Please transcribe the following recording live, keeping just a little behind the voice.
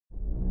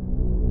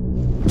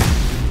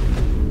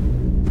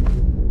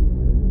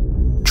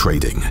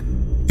trading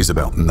is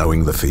about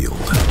knowing the field,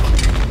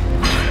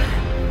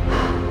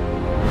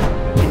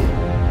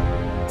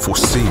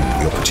 foreseeing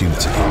the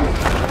opportunity,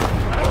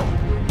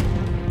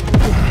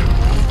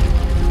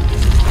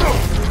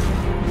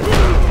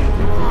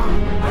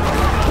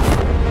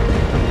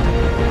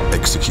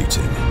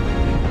 executing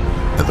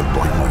at the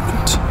right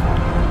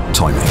moment.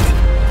 Timing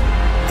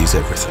is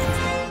everything.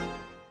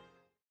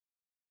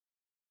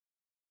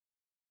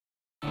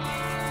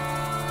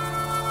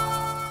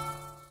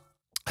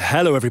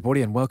 Hello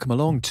everybody and welcome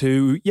along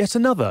to yet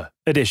another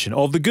edition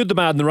of The Good, the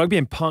Bad and the Rugby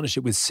in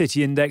partnership with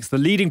City Index, the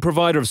leading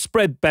provider of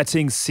spread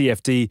betting,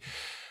 CFD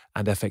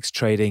and FX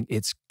trading.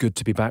 It's good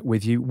to be back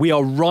with you. We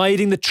are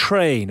riding the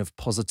train of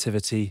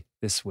positivity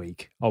this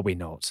week, are we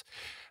not?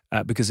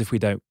 Because if we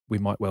don't, we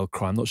might well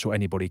cry. I'm not sure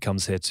anybody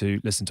comes here to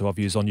listen to our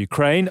views on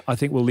Ukraine. I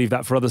think we'll leave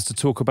that for others to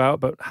talk about,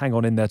 but hang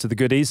on in there to the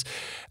goodies.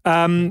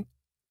 I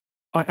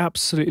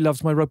absolutely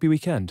loved my rugby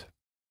weekend.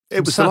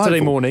 It was Saturday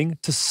delightful. Morning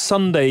to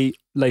Sunday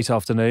late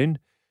afternoon.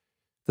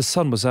 The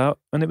sun was out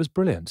and it was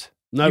brilliant.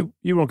 No,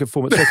 you were on good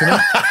form at Twickenham.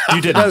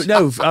 You didn't.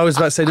 No. I was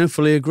about to say no.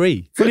 Fully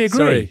agree. Fully agree.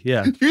 Sorry,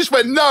 yeah. You just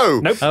went no.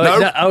 Nope. No.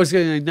 I was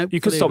going. No.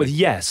 You could start with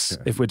yes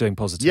if we're doing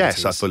positive.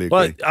 Yes, I fully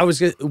agree.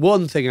 Well,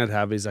 one thing I'd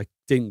have is I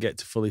didn't get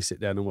to fully sit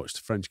down and watch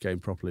the French game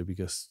properly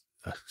because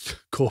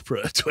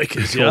corporate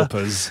Twickers,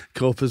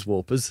 Corpers,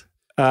 Warpers.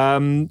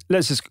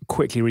 Let's just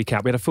quickly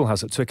recap. We had a full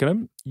house at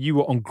Twickenham. You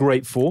were on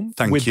great form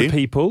with you. The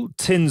people.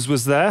 Tins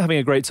was there having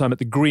a great time at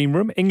the Green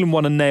Room. England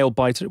won a nail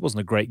biter. It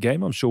wasn't a great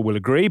game, I'm sure we'll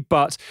agree,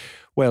 but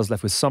Wales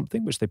left with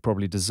something, which they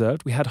probably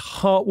deserved. We had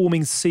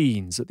heartwarming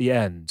scenes at the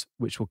end,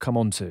 which we'll come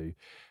on to.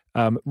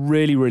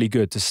 Really, really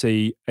good to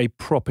see a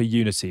proper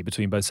unity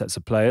between both sets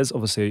of players,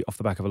 obviously off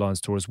the back of a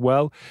Lions tour as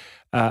well,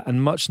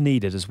 and much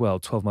needed as well,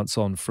 12 months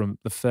on from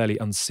the fairly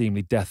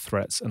unseemly death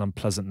threats and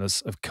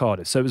unpleasantness of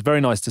Cardiff. So it was very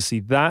nice to see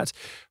that.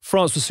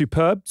 France was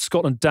superb.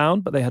 Scotland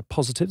down, but they had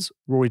positives.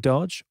 Rory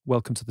Darge,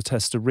 welcome to the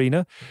Test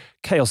Arena.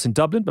 Chaos in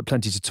Dublin, but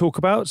plenty to talk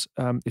about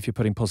if you're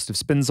putting positive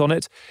spins on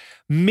it.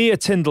 Mia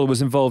Tyndall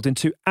was involved in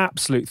two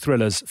absolute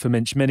thrillers for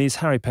Minch Minis.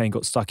 Harry Payne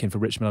got stuck in for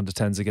Richmond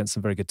under-10s against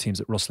some very good teams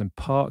at Rosslyn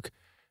Park.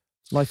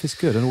 Life is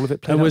good, and all of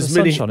it played out in the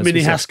sunshine.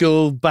 Baby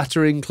Haskell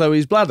battering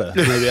Chloe's bladder.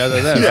 Maybe I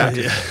don't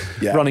know.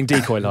 Yeah. Running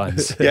decoy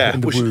lines. Yeah, in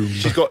the womb.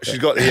 she's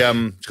got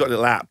the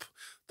lap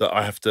that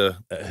I have to.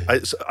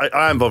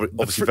 I am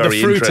obviously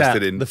very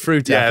interested in the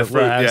fruit app.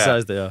 What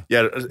size they are?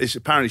 Yeah,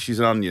 apparently she's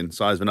an onion,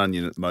 size of an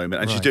onion at the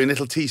moment, and she's doing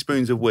little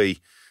teaspoons of wee.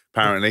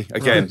 Apparently,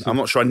 again, I'm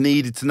not sure I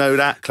needed to know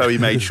that. Chloe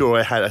made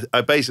sure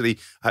I basically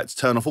had to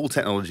turn off all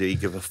technology,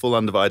 give her full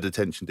undivided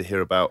attention to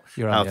hear about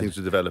how things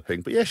were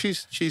developing. But yeah,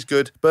 she's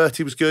good.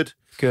 Bertie was good.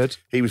 Good.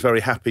 He was very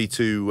happy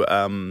to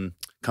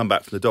come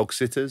back from the dog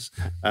sitters.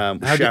 How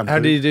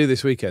did he do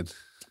this weekend?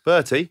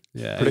 Bertie?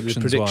 Yeah,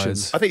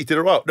 predictions. I think he did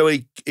it right. No,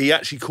 he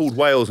actually called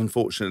Wales,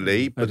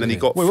 unfortunately, but then he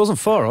got. Well, he wasn't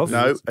far off.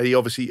 No, and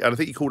I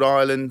think he called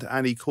Ireland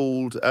and he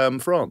called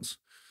France.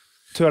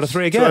 2 out of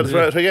 3 again. 2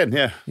 out of 3 again,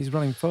 yeah. He's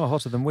running far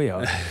hotter than we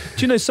are. Do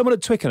you know someone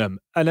at Twickenham,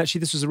 and actually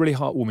this was a really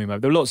heartwarming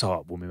moment. There were lots of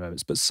heartwarming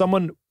moments, but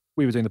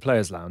we were doing the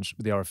Players' Lounge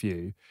with the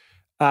RFU,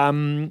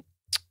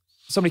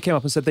 somebody came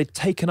up and said they'd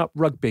taken up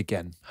rugby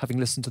again, having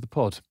listened to the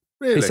pod.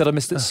 Really? He said, I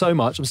missed it so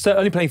much. I'm still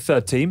only playing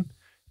third team,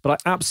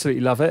 but I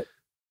absolutely love it.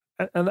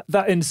 And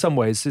that in some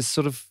ways is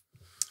sort of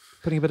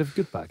putting a bit of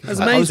good back. That's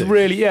amazing.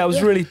 I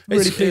was really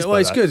pleased. Well,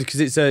 it's good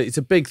because it's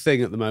a big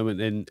thing at the moment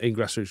in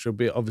grassroots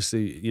rugby.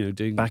 Obviously,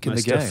 doing back in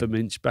the stuff game for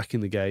Minch, back in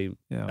the game.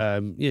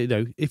 Yeah.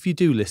 If you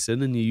do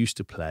listen and you used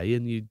to play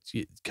and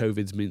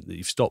COVID's meant that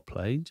you've stopped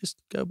playing, just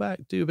go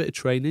back, do a bit of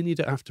training. You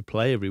don't have to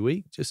play every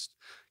week. Just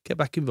get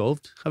back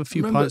involved, have a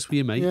few pints with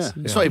your mates.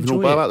 Yeah. It's not even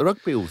all about the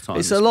rugby all the time.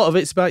 It's a lot of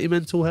it's about your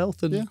mental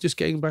health and just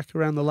getting back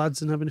around the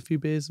lads and having a few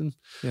beers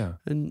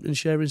and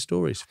sharing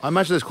stories. I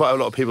imagine there's quite a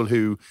lot of people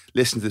who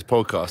listen to this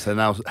podcast and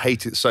now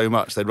hate it so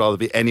much they'd rather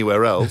be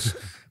anywhere else.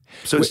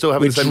 So it's still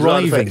having the same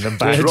driving them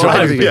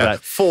back,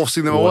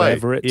 forcing them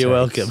Whatever away. You're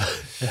welcome.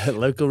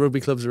 Local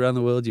rugby clubs around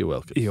the world, you're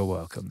welcome. You're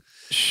welcome.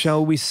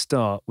 Shall we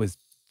start with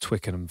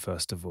Twickenham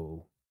first of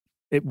all?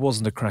 It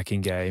wasn't a cracking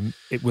game.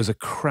 It was a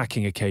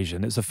cracking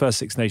occasion. It's the first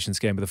Six Nations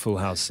game with a full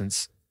house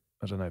since,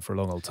 I don't know, for a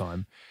long old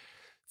time.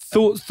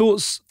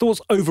 Thoughts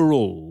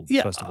overall,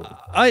 first of all?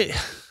 I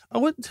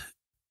would.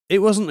 It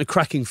wasn't a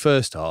cracking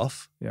first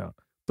half. Yeah.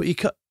 But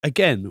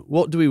again,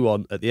 what do we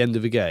want at the end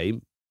of a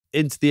game?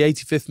 Into the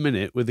 85th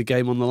minute with the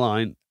game on the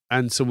line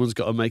and someone's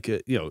got to make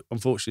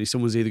unfortunately,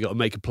 someone's either got to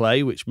make a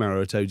play, which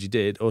Maro Itoje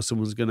did, or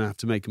someone's going to have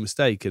to make a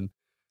mistake. And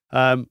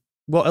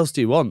what else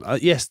do you want?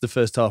 Yes, the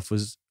first half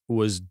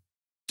was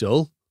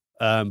dull,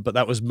 but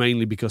that was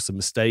mainly because of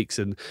mistakes.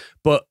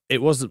 But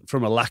it wasn't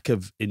from a lack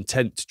of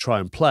intent to try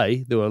and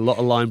play. There were a lot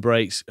of line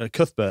breaks.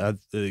 Cuthbert had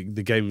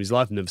the game of his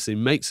life. I've never seen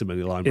him make so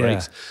many line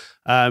breaks.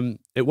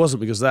 It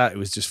wasn't because of that. It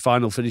was just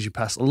final finishing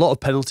pass. A lot of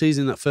penalties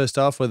in that first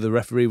half where the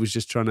referee was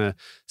just trying to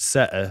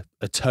set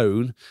a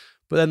tone.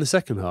 But then the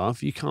second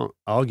half, you can't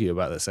argue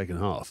about that second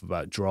half,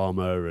 about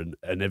drama and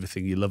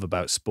everything you love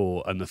about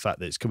sport and the fact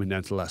that it's coming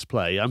down to the last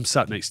play. I'm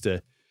sat next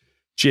to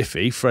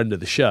Jiffy, friend of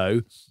the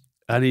show,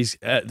 And he's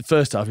at the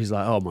first half, he's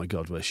like, "Oh my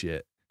God, we're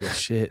shit. We're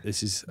shit.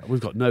 We've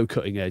got no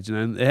cutting edge." And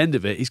then at the end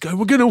of it, he's going,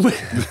 "We're gonna win.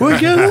 We're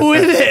gonna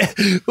win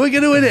it. We're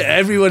gonna win it."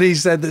 Everyone he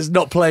said that's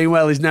not playing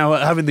well is now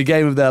having the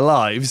game of their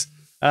lives.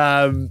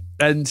 And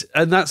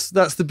that's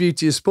the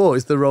beauty of sport.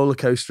 It's the roller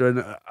coaster,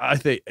 and I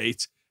think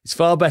it's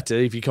far better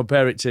if you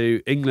compare it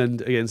to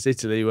England against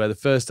Italy, where the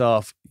first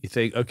half you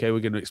think, okay,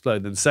 we're going to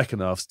explode, then the second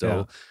half still.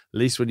 Yeah. At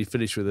least when you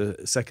finish with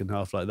a second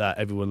half like that,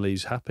 everyone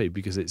leaves happy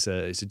because it's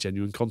a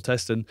genuine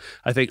contest. And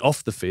I think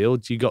off the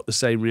field, you got the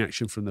same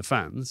reaction from the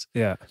fans.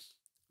 Yeah.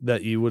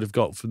 That you would have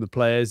got from the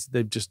players.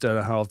 They've just done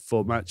a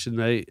hard-fought match,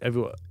 and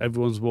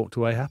everyone's walked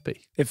away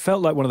happy. It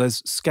felt like one of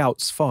those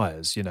scouts'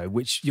 fires,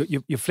 which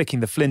you're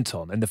flicking the flint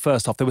on. In the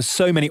first half, there were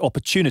so many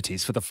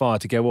opportunities for the fire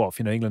to go off.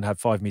 England had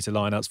 5-metre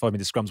lineouts,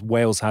 5-metre scrums.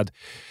 Wales had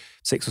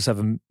 6 or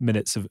 7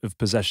 minutes of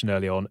possession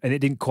early on, and it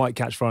didn't quite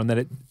catch fire, and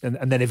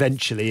then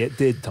eventually it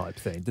did, type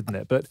thing, didn't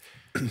it? But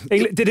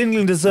did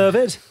England deserve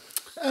it?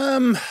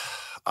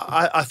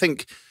 I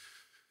think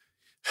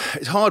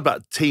it's hard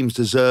about teams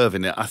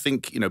deserving it. I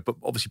think, but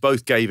obviously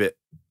both gave it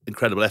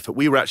incredible effort.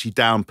 We were actually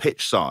down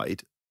pitch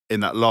side in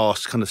that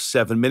last kind of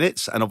 7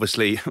 minutes. And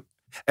obviously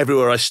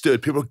everywhere I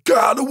stood, people were, "Get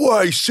out of the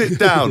way, sit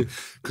down."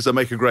 Because I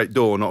make a great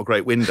door, not a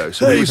great window.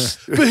 So "Hey,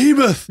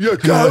 Behemoth! Yeah,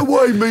 get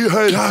away,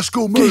 Meathead,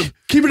 Haskell, move.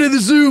 Keep it in the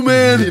zoo,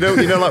 man." You know,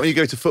 like when you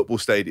go to football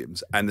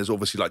stadiums and there's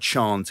obviously like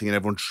chanting and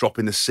everyone's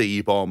dropping the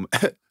C-bomb.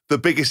 The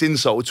biggest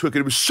insult to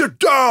Twickenham was, "Sit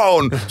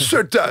down,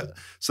 sit down."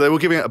 So they were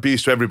giving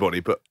abuse to everybody,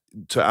 but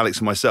to Alex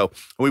and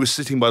myself. And we were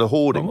sitting by the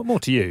hoarding. Well, more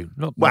to you,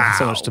 not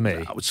so much to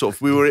me.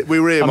 We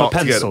were earmarked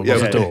pencil,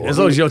 together. not a door. As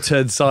long as you're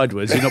turned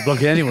sideways, you're not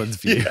blocking anyone's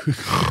view.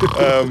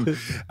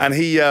 And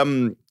he,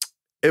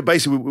 it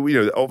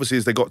basically, obviously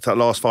as they got to that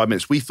last 5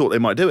 minutes, we thought they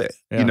might do it.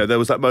 Yeah. There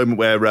was that moment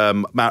where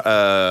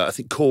I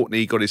think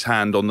Courtney got his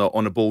hand on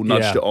a ball,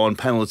 nudged it on,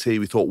 penalty.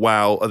 We thought,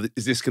 wow,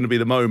 is this going to be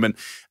the moment?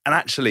 And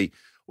actually,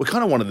 we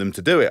kind of wanted them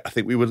to do it. I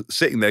think we were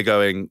sitting there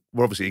going,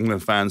 we're obviously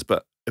England fans,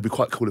 but it'd be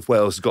quite cool if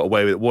Wales got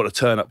away with it. What a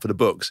turn up for the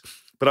books.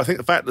 But I think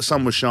the fact the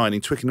sun was shining,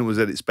 Twickenham was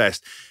at its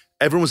best.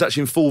 Everyone was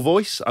actually in full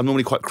voice. I'm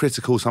normally quite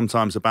critical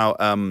sometimes about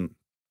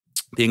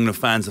the England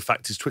fans. The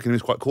fact is Twickenham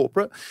is quite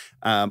corporate.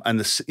 And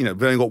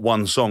they've only got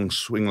one song,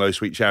 "Swing Low,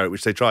 Sweet Chariot,"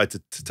 which they tried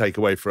to take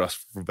away for us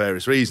for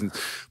various reasons.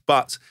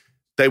 But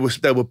they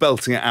were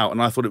belting it out,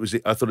 and I thought it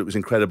was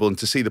incredible. And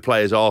to see the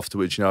players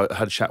afterwards, I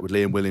had a chat with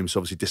Liam Williams,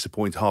 obviously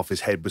disappointed. Half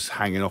his head was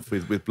hanging off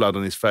with blood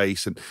on his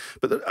face,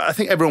 but I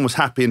think everyone was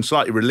happy and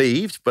slightly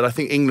relieved. But I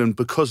think England,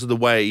 because of the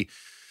way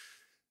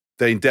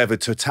they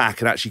endeavoured to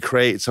attack and actually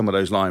created some of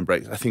those line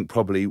breaks, I think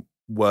probably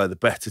were the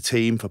better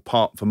team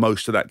for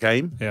most of that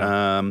game.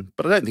 Yeah.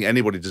 But I don't think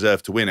anybody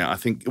deserved to win it. I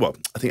think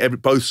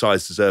both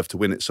sides deserved to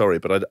win it. Sorry,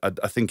 but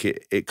I think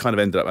it kind of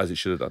ended up as it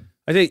should have done.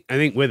 I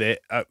think with it,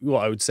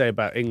 what I would say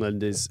about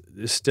England is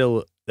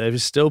there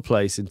is still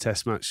place in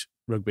Test match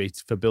rugby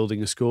for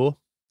building a score.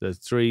 The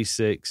 3,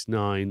 6,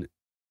 9.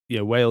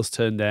 Wales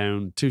turned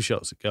down 2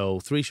 shots at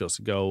goal, 3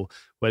 shots at goal,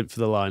 went for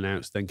the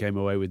line-outs, then came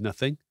away with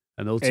nothing.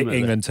 And ultimately,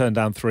 England turned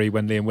down 3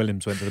 when Liam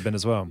Williams went to the bin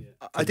as well.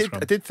 Yeah. I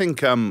did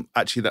think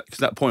actually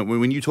that point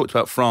when you talked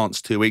about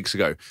France 2 weeks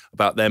ago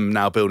about them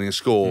now building a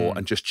score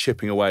and just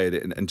chipping away at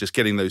it and just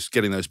getting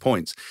those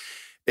points.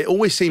 It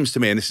always seems to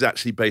me, and this is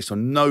actually based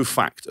on no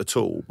fact at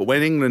all, but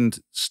when England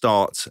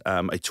start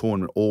a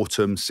tournament,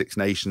 autumn, Six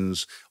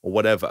Nations or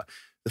whatever,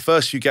 the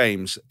first few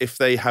games, if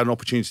they had an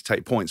opportunity to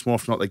take points, more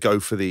often than not, they go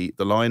for the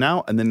line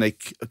out, and then they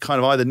kind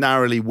of either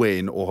narrowly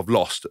win or have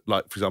lost,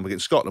 like, for example,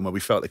 against Scotland, where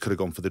we felt they could have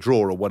gone for the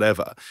draw or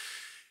whatever.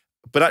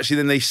 But actually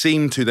then they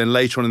seem to, then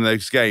later on in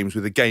those games,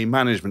 with the game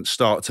management,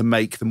 start to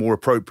make the more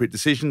appropriate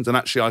decisions. And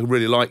actually, I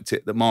really liked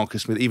it that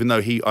Marcus Smith, even though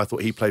I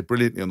thought he played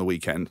brilliantly on the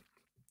weekend,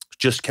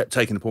 just kept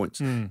taking the points,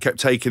 kept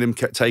taking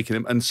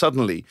him. And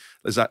suddenly,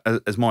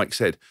 as Mike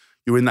said,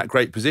 you're in that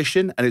great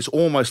position, and it's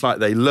almost like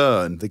they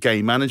learn the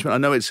game management. I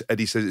know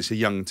Eddie says it's a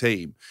young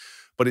team,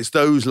 but it's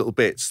those little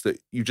bits that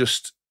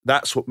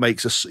that's what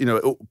makes us,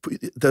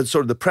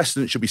 the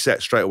precedent should be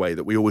set straight away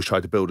that we always try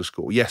to build a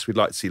score. Yes, we'd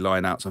like to see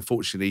line-outs.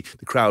 Unfortunately,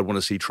 the crowd want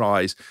to see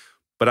tries,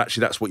 but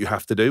actually that's what you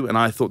have to do. And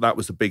I thought that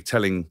was the big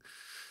telling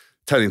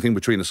thing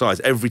between the sides.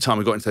 Every time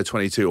we got into their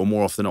 22, or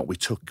more often than not,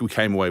 we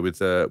came away with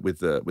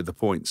the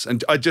points.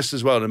 And I just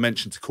as well to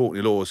mention to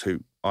Courtney Laws,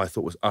 who I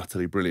thought was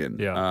utterly brilliant.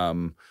 Yeah.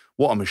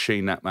 What a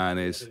machine that man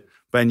is.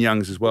 Ben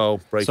Youngs as well.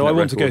 So I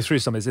want to go through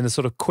some of this in a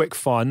sort of quick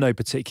fire, no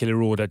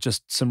particular order,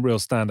 just some real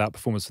standout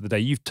performance for the day.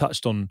 You've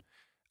touched on,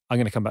 I'm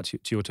going to come back to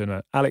your turn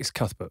now. Alex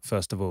Cuthbert,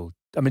 first of all.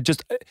 I mean,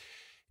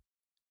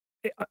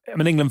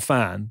 I'm an England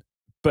fan,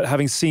 but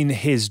having seen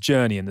his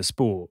journey in the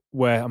sport,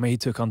 where, he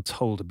took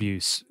untold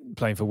abuse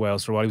playing for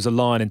Wales for a while. He was a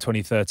Lion in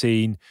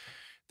 2013.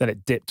 Then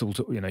it dipped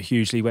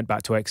hugely, went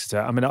back to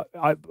Exeter. I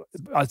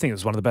think it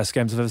was one of the best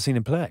games I've ever seen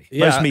him play.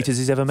 Yeah, most meters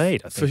he's ever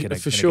made, I think.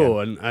 For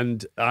sure.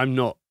 And I'm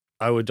not,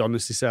 I would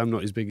honestly say I'm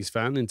not his biggest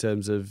fan in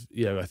terms of,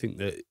 I think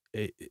that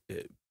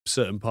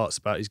certain parts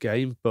about his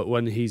game, but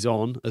when he's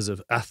on as an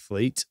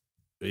athlete,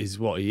 is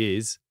what he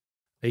is.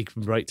 He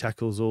can break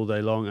tackles all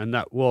day long. And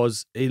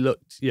he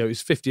looked,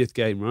 his 50th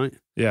game, right?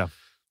 Yeah.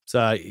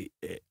 So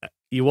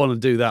you want to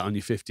do that on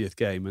your 50th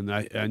game,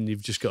 and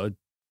you've just got to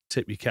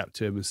tip your cap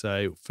to him and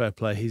say, fair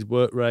play. His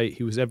work rate,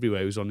 he was everywhere.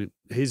 He was on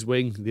his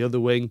wing, the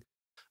other wing.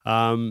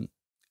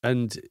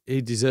 And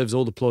he deserves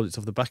all the plaudits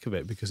off the back of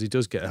it, because he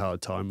does get a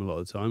hard time a lot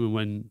of the time.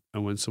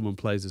 And when someone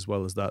plays as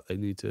well as that,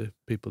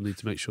 people need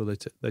to make sure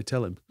they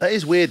tell him. That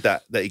is weird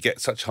that he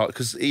gets such hard,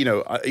 because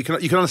you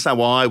can understand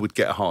why I would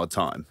get a hard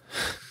time,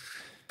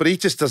 but he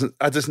just doesn't.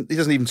 He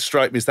doesn't even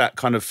strike me as that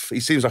kind of.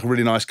 He seems like a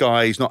really nice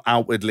guy. He's not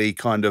outwardly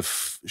kind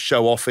of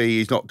show offy.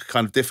 He's not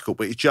kind of difficult,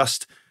 but it's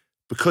just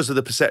because of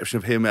the perception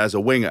of him as a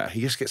winger,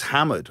 he just gets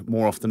hammered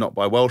more often than not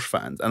by Welsh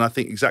fans. And I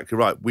think exactly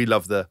right. We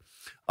love the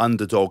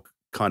underdog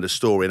kind of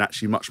story, and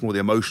actually much more the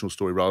emotional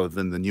story rather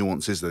than the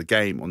nuances of the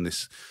game on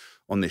this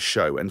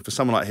show. And for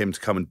someone like him to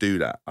come and do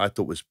that, I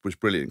thought was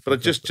brilliant.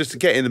 But just to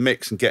get in the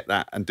mix and get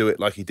that and do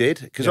it like he did,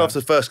 because after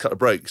the first couple of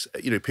breaks,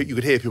 you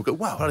could hear people go,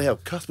 "Wow, bloody hell,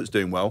 Cuthbert's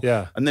doing well."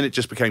 Yeah. And then it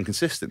just became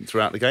consistent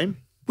throughout the game.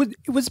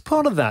 Was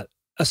part of that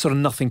a sort of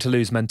nothing to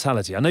lose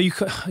mentality? I know you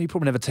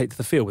probably never take to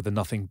the field with a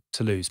nothing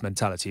to lose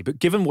mentality, but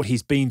given what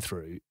he's been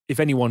through, if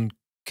anyone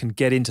can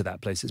get into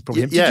that place, it's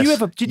probably him.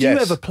 Did you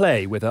ever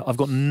play with a "I've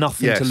got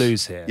nothing to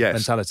lose here"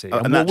 mentality?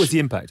 And what was the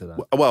impact of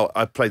that? Well,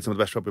 I played some of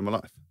the best rugby in my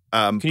life.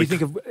 Can you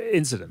think of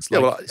incidents?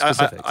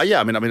 Specifics?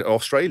 I mean,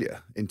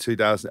 Australia in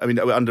 2000. I mean,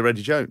 under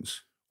Eddie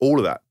Jones, all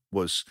of that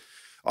was.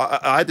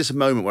 I had this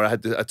moment where I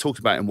talked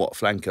about it in What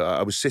Flanker.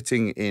 I was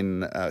sitting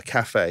in a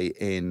cafe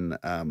in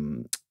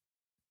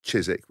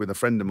Chiswick with a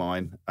friend of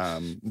mine,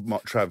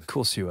 Mark Trav. Of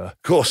course you were.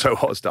 Of course I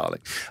was,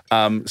 darling.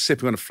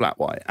 Sipping on a flat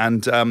white,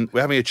 and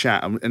we're having a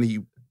chat, and he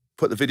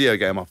put the video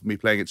game up of me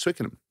playing at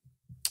Twickenham.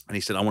 And he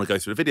said, "I want to go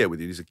through the video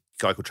with you." He's a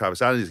guy called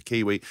Travis Allen. He's a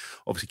Kiwi.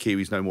 Obviously,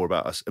 Kiwis know more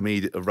about us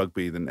of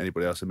rugby than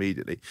anybody else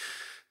immediately.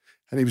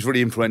 And he was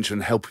really influential in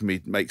helping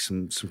me make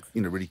some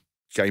really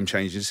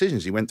game-changing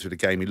decisions. He went through the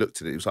game. He looked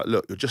at it. He was like,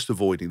 "Look, you're just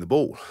avoiding the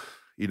ball.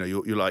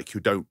 You're like,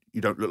 you don't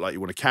look like you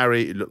want to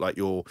carry it. You look like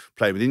you're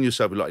playing within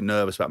yourself. You're like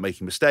nervous about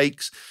making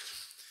mistakes."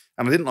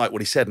 And I didn't like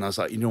what he said. And I was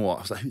like, you know what?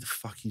 I was like, who the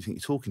fuck do you think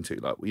you're talking to?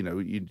 Like, you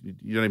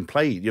haven't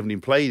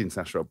even played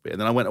international rugby. And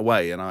then I went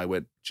away and I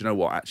went, do you know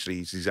what? Actually,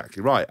 he's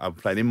exactly right. I'm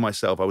playing in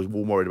myself. I was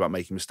more worried about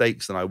making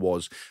mistakes than I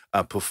was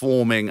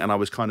performing. And I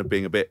was kind of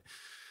being a bit,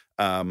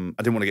 I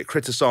didn't want to get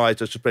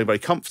criticised. I was just playing very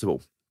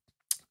comfortable.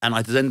 And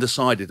I then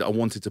decided that I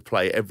wanted to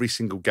play every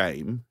single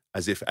game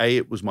as if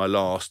it was my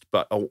last,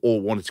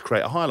 or wanted to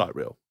create a highlight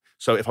reel.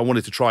 So if I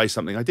wanted to try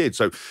something, I did.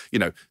 So,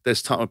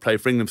 there's time I played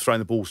for England, throwing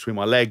the balls between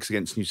my legs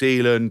against New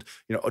Zealand,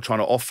 trying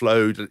to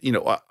offload,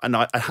 and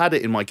I had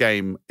it in my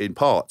game in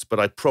parts, but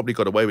I probably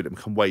got away with it and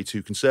become way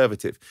too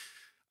conservative.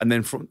 And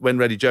then when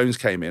Eddie Jones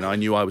came in, I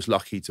knew I was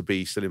lucky to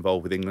be still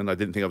involved with England. I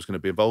didn't think I was going to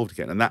be involved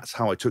again. And that's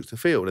how I took to the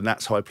field. And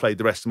that's how I played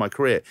the rest of my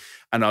career.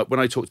 And when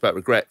I talked about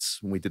regrets,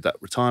 when we did that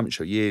retirement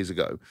show years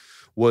ago,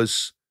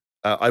 was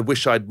I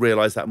wish I'd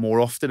realised that more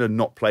often and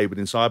not played with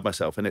inside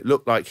myself. And it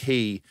looked like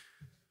he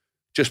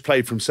just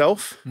played for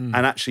himself.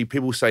 And actually,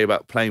 people say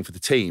about playing for the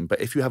team, but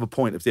if you have a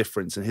point of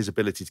difference and his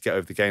ability to get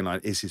over the game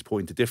line is his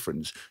point of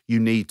difference, you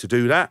need to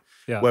do that.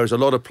 Yeah. Whereas a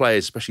lot of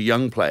players, especially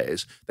young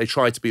players, they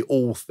try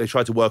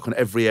to work on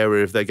every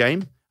area of their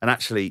game. And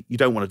actually, you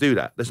don't want to do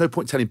that. There's no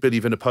point telling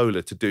Billy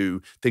Vunipola to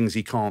do things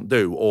he can't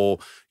do. Or,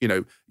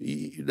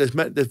 there's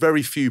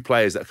very few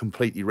players that are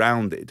completely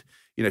rounded.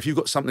 If you've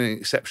got something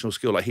exceptional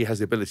skill, like he has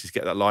the ability to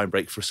get that line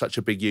break for such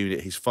a big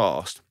unit, he's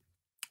fast.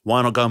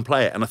 Why not go and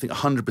play it? And I think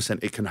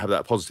 100% it can have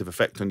that positive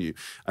effect on you,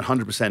 and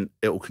 100%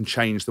 it can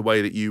change the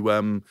way that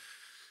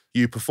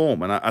you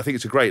perform. And I think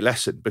it's a great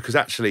lesson, because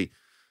actually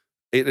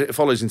it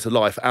follows into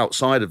life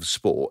outside of the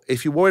sport.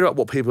 If you're worried about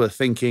what people are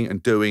thinking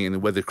and doing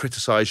and whether the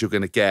criticism you're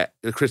going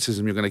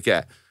to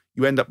get,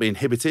 you end up being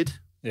inhibited.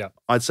 Yeah,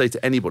 I'd say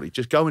to anybody,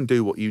 just go and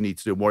do what you need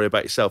to do and worry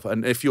about yourself.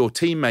 And if your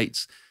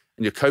teammates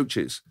and your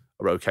coaches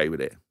are okay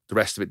with it, the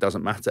rest of it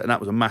doesn't matter. And that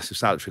was a massive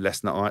salutary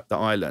lesson that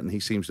I learned, and he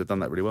seems to have done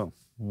that really well.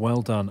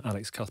 Well done,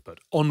 Alex Cuthbert.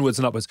 Onwards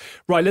and upwards.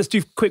 Right, let's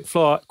do quick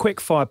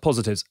fire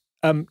positives.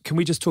 Can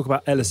we just talk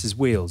about Ellis's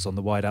wheels on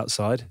the wide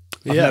outside?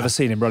 I've never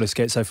seen him roller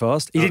skate so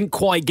fast. He didn't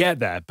quite get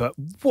there, but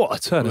what a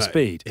turn of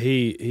speed.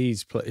 He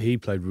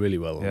played really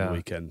well on the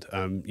weekend.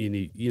 When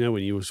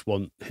you just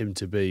want him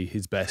to be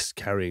his best,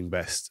 carrying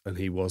best, and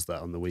he was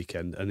that on the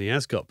weekend, and he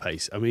has got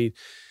pace. I mean,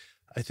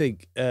 I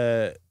think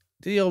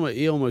he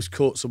almost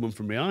caught someone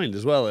from behind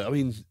as well. I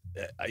mean,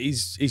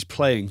 he's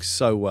playing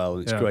so well,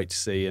 and it's great to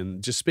see.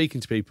 And just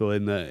speaking to people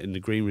in the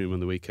green room on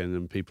the weekend,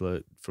 and people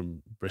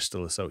from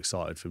Bristol are so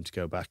excited for him to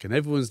go back. And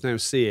everyone's now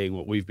seeing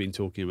what we've been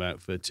talking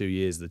about for 2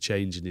 years, the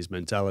change in his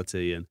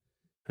mentality and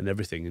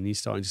everything. And he's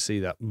starting to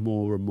see that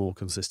more and more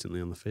consistently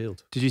on the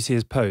field. Did you see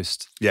his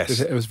post? Yes.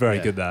 It was very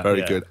good, that.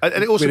 Very good. And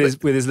it also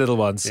with his little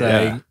one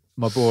saying,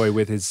 my boy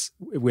with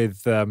England's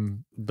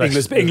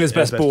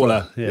best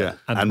baller. Yeah.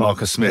 And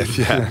Marcus Smith.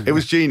 Yeah. It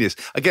was genius.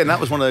 Again, that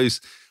was one of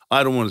those, I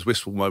had one of those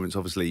wistful moments,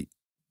 obviously,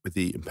 with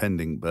the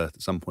impending birth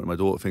at some point. My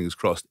daughter, fingers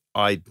crossed.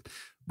 I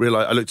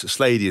realised, I looked at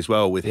Slady as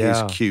well with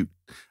his cute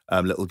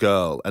little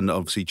girl, and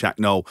obviously Jack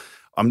Noel.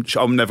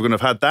 I'm never going to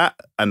have had that.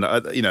 And,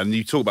 and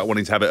you talk about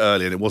wanting to have it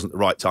earlier, and it wasn't the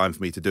right time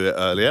for me to do it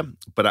earlier.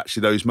 But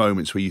actually those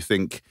moments where you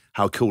think,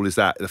 how cool is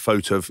that? The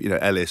photo of,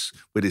 Ellis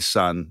with his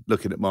son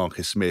looking at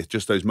Marcus Smith,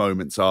 just those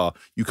moments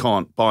you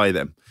can't buy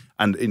them.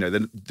 And,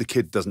 the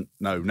kid doesn't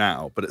know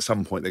now, but at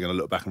some point they're going to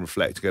look back and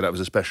reflect and go, that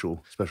was a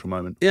special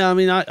moment. Yeah, I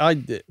mean,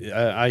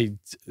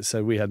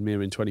 so we had Mia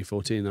in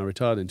 2014. I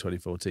retired in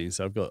 2014.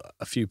 So I've got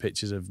a few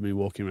pictures of me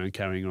walking around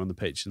carrying her on the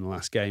pitch in the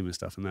last game and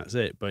stuff, and that's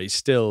it. But it's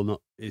still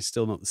not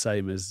the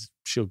same as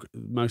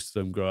most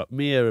of them grow up.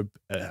 Mia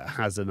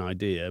has an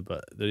idea,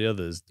 but the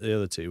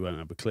other two won't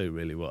have a clue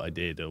really what I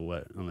did,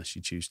 unless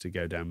you choose to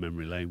go down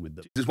memory lane with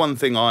them. There's one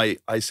thing I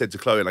said to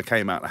Chloe, and I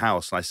came out of the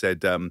house and I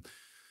said,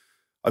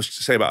 I was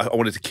saying about I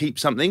wanted to keep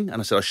something, and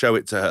I said I'll show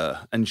it to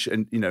her, and she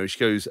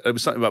goes, it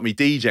was something about me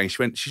DJing.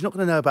 She went, she's not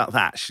going to know about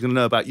that. She's going to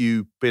know about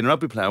you being a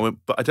rugby player. I went,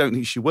 but I don't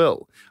think she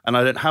will, and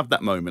I don't have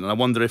that moment. And I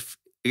wonder if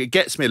it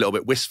gets me a little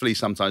bit wistfully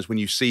sometimes when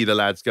you see the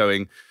lads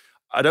going,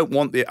 I don't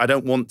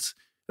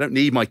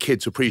need my kid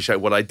to appreciate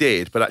what I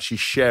did, but actually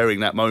sharing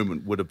that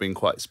moment would have been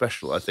quite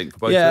special, I think, for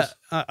both of us.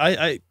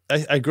 I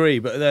agree,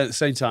 but then at the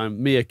same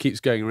time, Mia keeps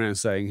going around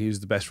saying he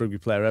was the best rugby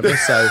player ever,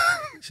 so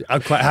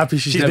I'm quite happy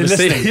she's never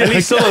seen. At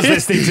least someone's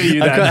listening to you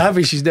then. I'm quite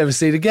happy she's never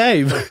seen a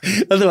game.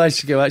 Otherwise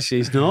she'd go, actually,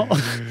 he's not.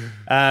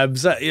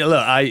 Look,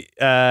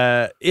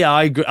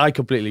 I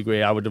completely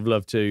agree. I would have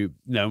loved to,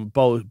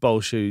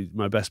 Bolshu,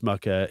 my best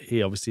mucker,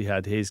 he obviously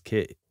had his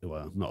kid.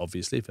 Well, not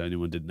obviously, if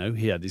anyone didn't know,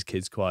 he had his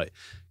kids quite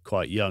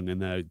young,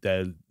 and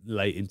they're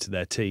late into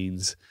their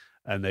teens,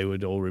 and they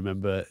would all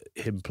remember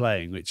him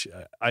playing, which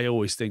I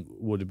always think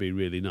would have been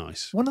really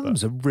nice. One of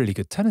them's a really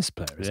good tennis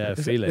player, isn't it?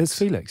 Felix. It's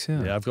Felix,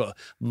 yeah. Yeah,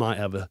 might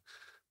have a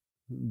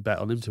bet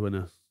on him to win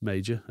a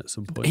major at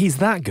some point. He's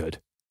that good?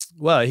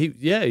 Well,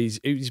 he's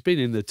been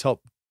in the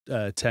top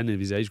 10 of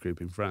his age group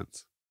in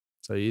France.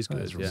 So he is good.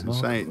 That's yeah.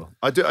 Insane.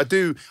 I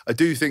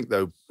do think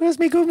though. Where's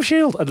me gum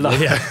shield? I'd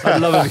love him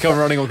to come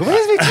running on.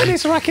 Where's me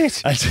tennis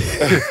racket? I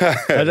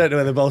don't know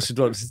whether Bolshu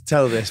wants to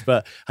tell this,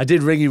 but I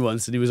did ring him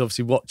once, and he was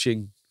obviously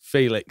watching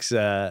Felix.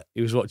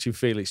 He was watching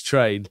Felix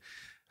train,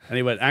 and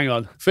he went, "Hang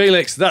on,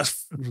 Felix,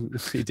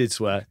 he did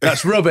swear.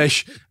 That's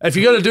rubbish. If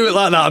you're going to do it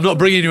like that, I'm not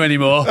bringing you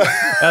anymore."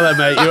 Hello,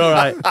 mate. You're all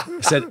right.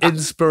 I said,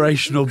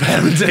 inspirational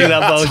parenting.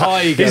 That Bolshu.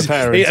 Tiger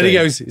parenting. And he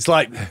goes, "It's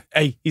like,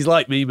 hey, he's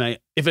like me, mate.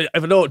 If I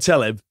don't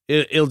tell him,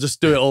 he'll just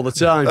do it all the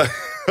time."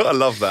 I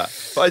love that.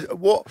 But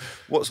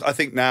what's I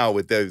think now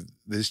with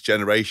this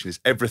generation is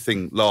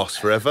everything lasts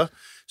forever.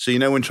 So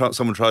when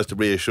someone tries to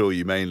reassure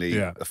you, mainly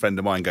a friend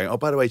of mine going, "Oh,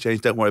 by the way,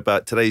 James, don't worry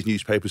about today's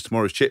newspaper's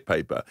tomorrow's chip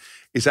paper,"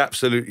 it's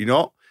absolutely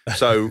not.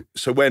 So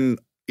when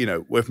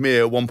with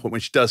Mia at one point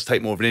when she does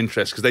take more of an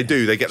interest, because they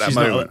get that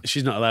moment.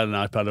 She's not allowed an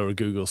iPad or a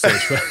Google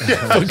search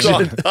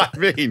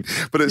function.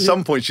 But at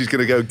some point she's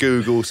going to go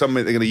Google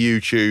something. They're going to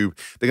YouTube.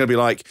 They're going to be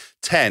like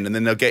 10, and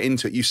then they'll get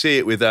into it. You see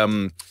it with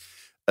some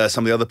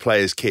of the other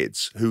players'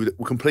 kids who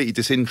were completely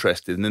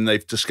disinterested, and then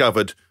they've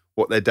discovered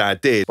what their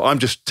dad did. But I'm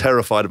just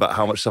terrified about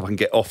how much stuff I can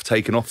get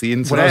taken off the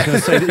internet. Well, I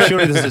was going to say that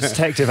surely there's a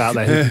detective out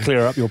there who can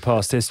clear up your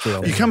past history.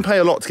 You can pay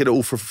a lot to get it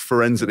all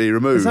forensically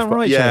removed. Is that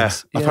right,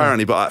 James? Yeah,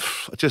 apparently. But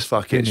I just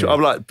fuck it. I'll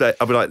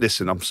be like,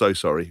 listen, I'm so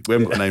sorry. We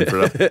haven't got a name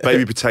for it.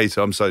 Baby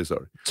potato. I'm so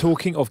sorry.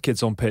 Talking of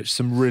kids on pitch,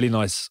 some really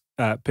nice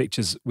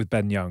pictures with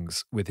Ben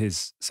Youngs with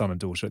his son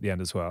and daughter at the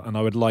end as well. And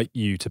I would like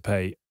you to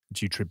pay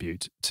due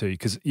tribute to,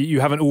 because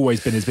you haven't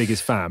always been his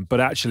biggest fan, but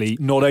actually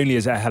not only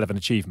is it a hell of an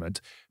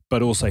achievement,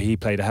 but also he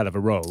played a hell of a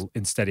role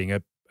in steadying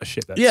a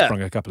ship that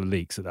sprung a couple of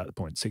leaks at that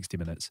point, 60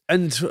 minutes.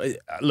 And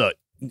look,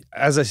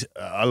 as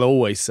I'll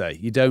always say,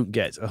 you don't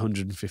get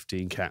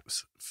 115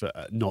 caps for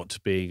not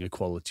being a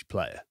quality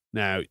player.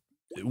 Now,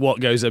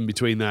 what goes in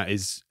between that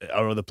is,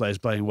 are other players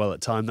playing well at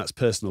time? That's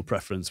personal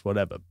preference,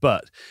 whatever.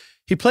 But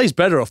he plays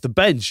better off the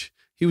bench.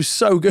 He was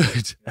so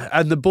good.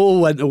 And the ball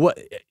went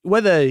away.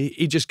 Whether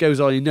he just goes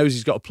on, he knows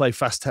he's got to play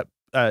fast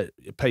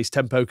pace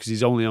tempo because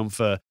he's only on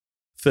for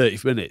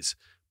 30 minutes.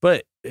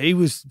 But he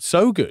was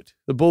so good.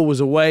 The ball was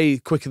away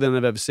quicker than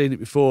I've ever seen it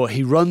before.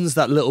 He runs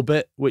that little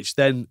bit, which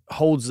then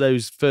holds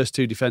those first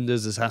two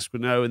defenders, as Haskell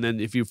know. And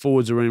then if your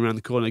forwards are running around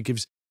the corner, it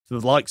gives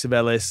the likes of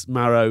Ellis,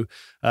 Marrow,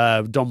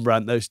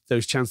 Dombrandt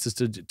those chances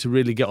to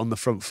really get on the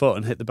front foot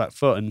and hit the back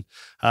foot.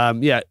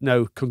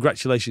 And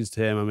congratulations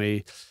to him. I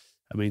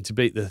mean, to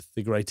beat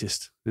the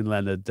greatest in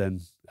Leonard,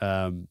 then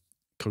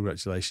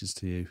congratulations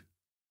to you.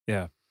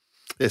 Yeah.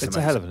 It's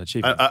a hell of an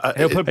achievement.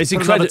 It's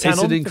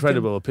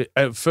incredible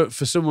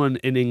for someone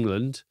in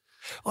England.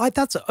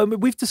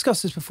 We've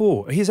discussed this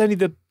before. He's only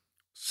the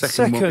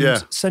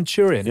second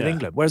centurion in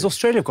England, whereas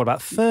Australia have got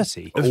about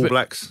 30. All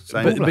Blacks.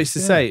 But it's to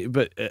say,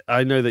 but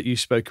I know that you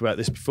spoke about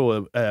this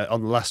before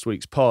on the last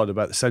week's pod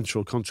about the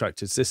central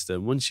contracted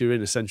system. Once you're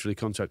in a centrally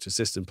contracted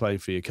system playing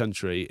for your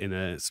country in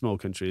a small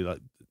country, like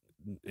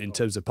in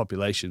terms of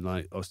population,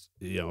 like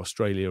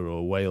Australia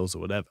or Wales or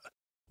whatever,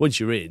 once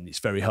you're in, it's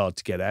very hard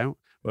to get out.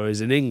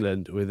 Whereas in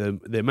England, with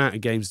the amount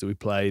of games that we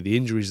play, the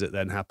injuries that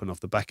then happen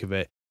off the back of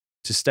it,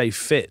 to stay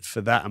fit for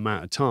that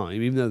amount of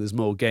time, even though there's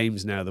more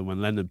games now than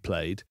when Leonard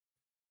played,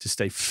 to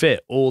stay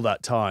fit all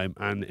that time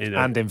and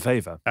in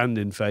favour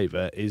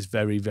is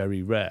very,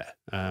 very rare.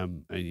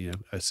 And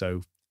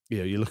so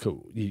you look at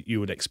you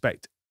would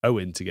expect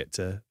Owen to get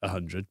to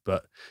 100,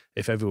 but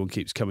if everyone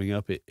keeps coming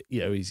up,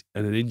 he's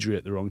in an injury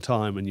at the wrong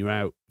time and you're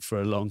out for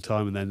a long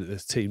time, and then the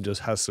team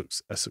has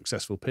a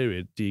successful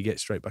period, do you get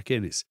straight back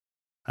in?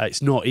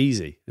 It's not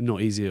easy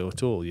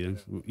at all.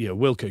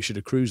 Wilco should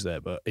have cruised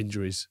there, but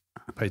injuries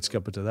paid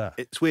scupper to that.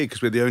 It's weird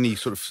because we're the only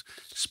sort of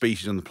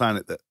species on the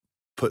planet that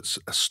puts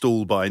a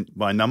stall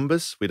by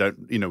numbers. We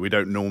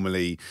don't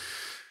normally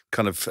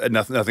kind of,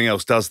 nothing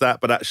else does that,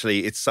 but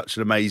actually it's such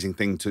an amazing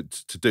thing to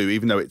do,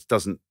 even though it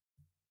doesn't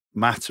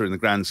matter in the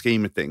grand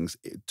scheme of things,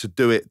 to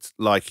do it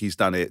like he's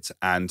done it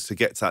and to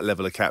get to that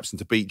level of caps and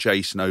to beat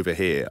Jason over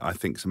here, I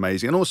think is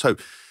amazing. And also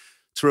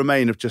to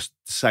remain of just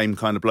the same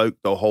kind of bloke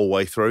the whole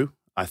way through,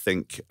 I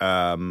think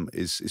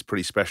is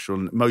pretty special.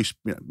 And most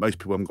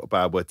people haven't got a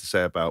bad word to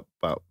say about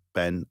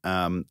Ben,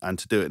 and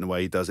to do it in the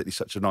way he does it, he's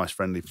such a nice,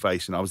 friendly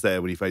face. And I was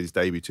there when he made his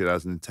debut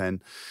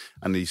 2010,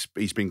 and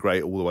he's been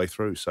great all the way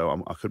through.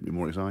 So I couldn't be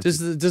more excited.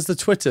 Does the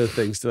Twitter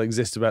thing still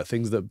exist about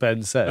things that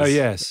Ben says? Oh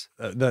yes,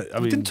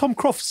 didn't Tom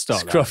Croft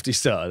start that? Crofty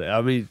started it.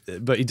 I mean,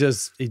 but he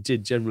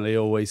did generally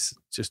always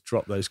just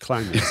drop those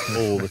clangers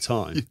all the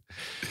time.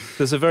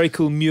 There's a very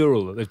cool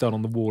mural that they've done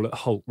on the wall at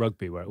Holt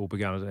Rugby where it all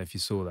began. I don't know if you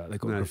saw that. They've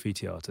got a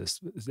graffiti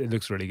artist. It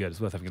looks really good. It's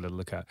worth having a little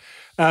look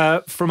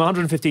at. From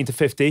 115 to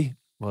 50.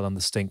 Well done,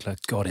 the Sinckler.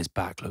 God, his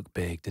back looked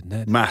big, didn't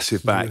it?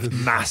 Massive back.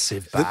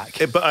 Massive back.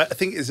 But I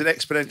think it's an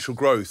exponential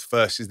growth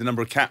versus the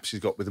number of caps he's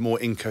got with the more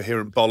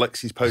incoherent bollocks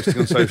he's posting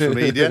on social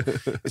media.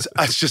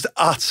 It's just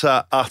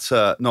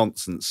utter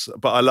nonsense.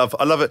 But I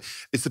love it.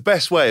 It's the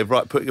best way of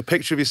putting a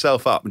picture of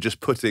yourself up and just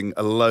putting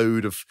a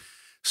load of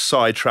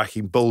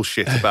sidetracking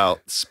bullshit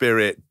about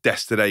spirit,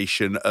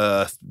 destination,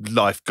 earth,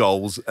 life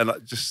goals, and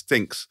it just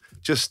stinks.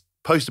 Just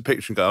post a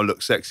picture and go, oh, look,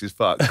 sexy as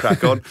fuck,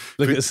 crack on.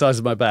 Look at the size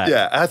of my back.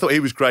 Yeah, I thought he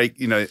was great,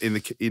 in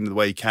the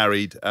way he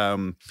carried.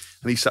 And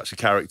he's such a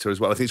character as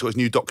well. I think he's got his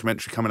new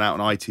documentary coming out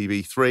on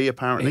ITV3,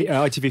 apparently.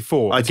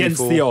 ITV4,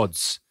 Against the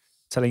Odds,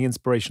 telling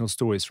inspirational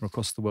stories from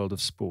across the world of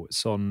sport.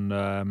 It's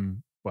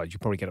on... well, you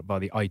probably get it by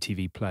the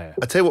ITV player.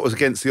 I tell you what was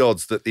against the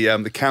odds, that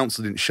the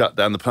council didn't shut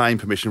down the planning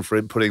permission for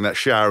him putting that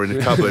shower in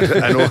the cupboard.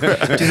 And all. Do you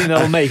think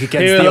that'll make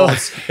against the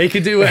odds? He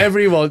can do whatever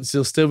he wants.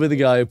 He'll still be the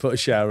guy who put a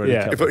shower in a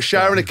cupboard. He put a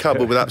shower in a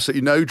cupboard with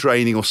absolutely no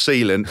draining or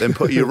sealant, then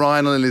put a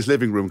urinal in his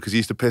living room because he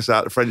used to piss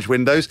out the French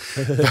windows.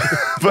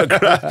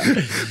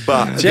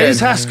 but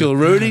James Haskell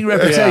ruining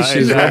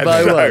reputations one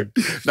by one.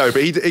 No,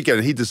 but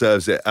he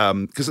deserves it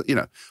because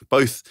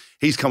both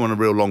he's come on a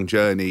real long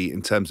journey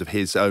in terms of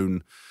his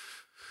own.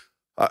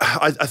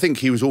 I think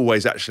he was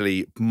always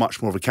actually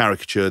much more of a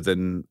caricature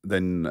than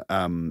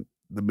the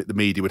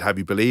media would have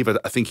you believe.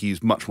 I think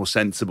he's much more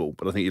sensible,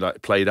 but I think he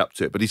played up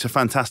to it. But he's a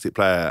fantastic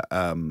player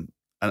and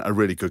a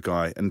really good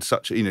guy, and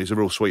he's a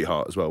real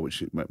sweetheart as well,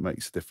 which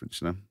makes a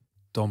difference.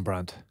 Don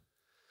Brandt,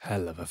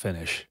 hell of a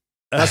finish.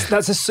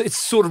 It's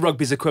sort of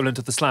rugby's equivalent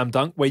of the slam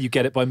dunk, where you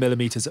get it by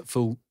millimetres at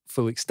full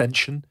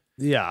extension.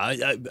 Yeah,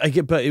 I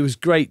get, but it was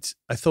great.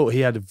 I thought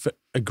he had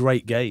a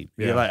great game.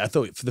 Yeah. I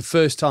thought for the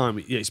first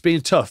time, it's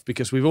been tough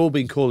because we've all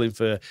been calling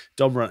for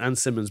Don Brandt and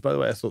Simmons. By the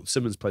way, I thought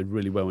Simmons played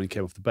really well when he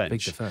came off the bench.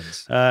 Big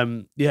defence.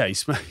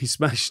 He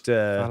smashed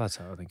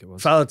Faletau, I think it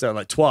was.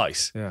 Faletau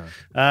twice.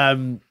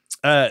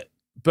 Yeah.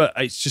 But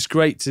it's just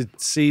great to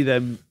see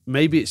them.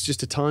 Maybe it's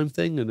just a time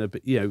thing,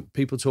 and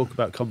people talk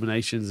about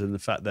combinations and the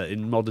fact that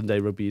in modern day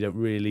rugby you don't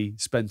really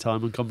spend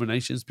time on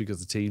combinations because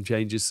the team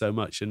changes so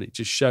much, and it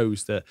just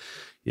shows that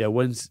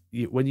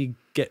when you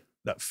get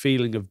that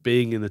feeling of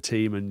being in the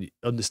team and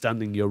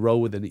understanding your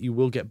role within it, you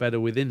will get better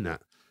within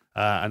that.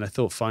 And I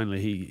thought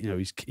finally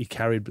he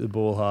carried the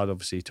ball hard.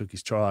 Obviously, he took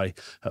his try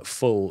at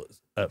full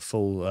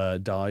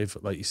dive,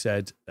 like you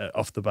said,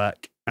 off the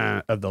back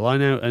of the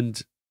line out,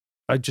 and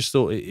I just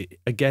thought it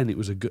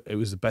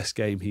was the best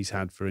game he's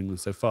had for England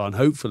so far, and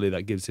hopefully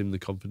that gives him the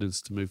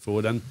confidence to move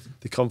forward and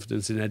the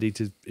confidence in Eddie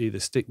to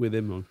either stick with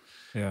him or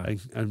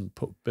and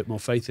put a bit more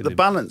faith in him. The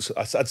balance,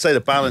 I'd say,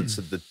 the balance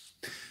of the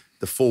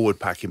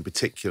forward pack in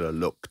particular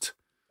looked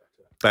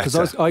better.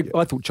 Because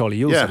I thought Charlie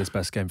Ewels had his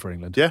best game for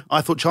England. Yeah, I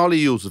thought Charlie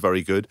Ewels was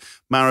very good.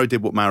 Marrow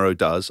did what Marrow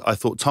does. I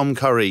thought Tom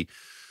Curry,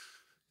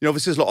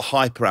 obviously there's a lot of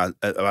hype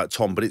about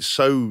Tom, but it's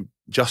so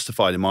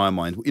justified in my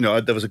mind.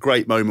 There was a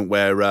great moment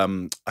where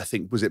I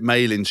think was it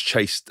Malins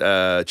chased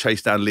down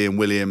Liam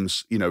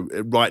Williams.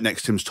 Right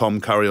next to him's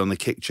Tom Curry on the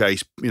kick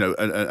chase. And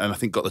I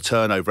think got the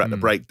turnover at the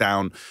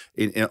breakdown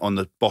on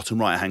the bottom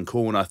right hand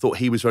corner. I thought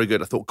he was very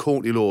good. I thought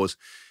Courtney Laws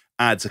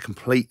adds a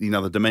completely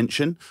another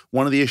dimension.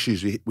 One of the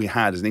issues we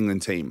had as an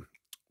England team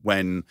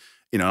when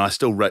and I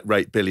still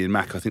rate Billy and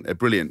Mac. I think they're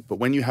brilliant. But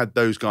when you had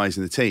those guys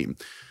in the team,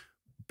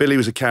 Billy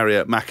was a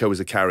carrier, Mako was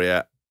a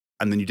carrier,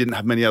 and then you didn't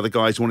have many other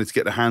guys who wanted to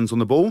get their hands on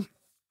the ball.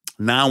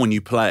 Now when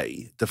you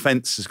play,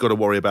 defence has got to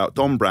worry about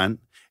Don Brandt,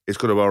 it's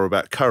got to worry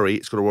about Curry,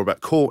 it's got to worry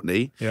about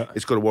Courtney,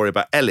 it's got to worry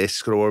about Ellis,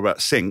 it's got to worry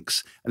about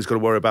Sinks, and it's got to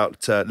worry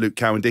about Luke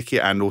Cowan-Dickey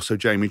and also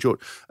Jamie George.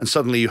 And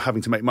suddenly you're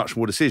having to make much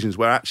more decisions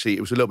where actually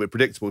it was a little bit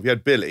predictable. If you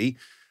had Billy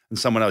and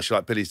someone else you're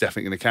like, Billy's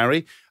definitely going to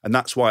carry. And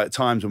that's why at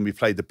times when we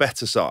played the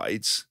better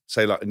sides,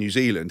 say like New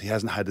Zealand, he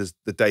hasn't had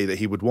the day that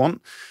he would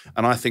want.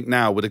 And I think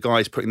now with the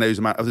guys putting those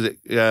amount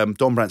of,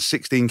 Don Brandt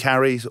 16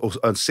 carries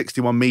or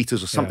 61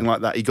 metres or something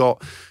like that he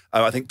got.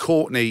 I think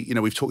Courtney,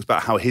 we've talked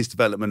about how his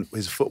development,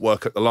 his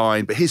footwork at the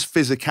line, but his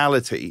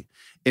physicality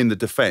in the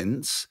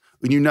defence,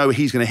 when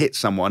he's going to hit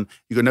someone,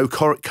 you know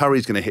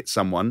Curry's going to hit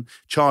someone.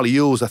 Charlie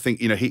Ewells, I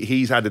think,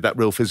 he's added that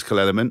real physical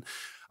element.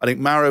 I think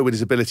Maro, with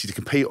his ability to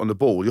compete on the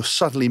ball, you're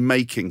suddenly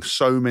making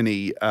so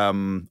many,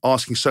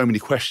 asking so many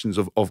questions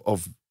of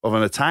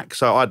an attack.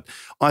 So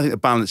I think the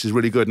balance is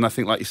really good. And I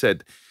think, like you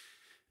said,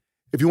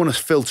 if you want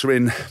to filter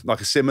in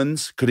like a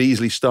Simmons, could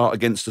easily start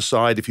against the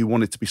side if you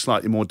wanted to be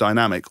slightly more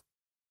dynamic,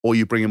 or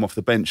you bring him off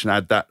the bench and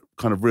add that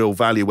kind of real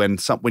value when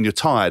you're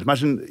tired.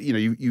 Imagine,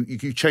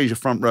 you change your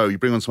front row, you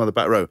bring on some other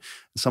back row, and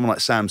someone like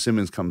Sam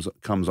Simmons comes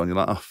on, you're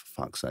like, oh,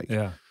 for fuck's sake.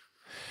 Yeah.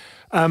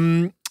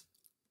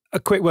 A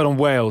quick word on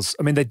Wales.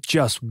 I mean, they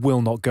just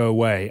will not go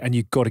away, and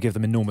you've got to give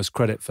them enormous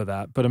credit for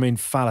that. But I mean,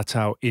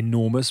 Faletau,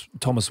 enormous.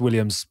 Thomas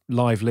Williams,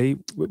 lively.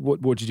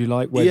 What did you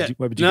like? Where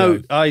would you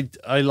go? I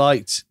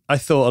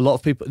thought a lot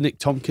of people, Nick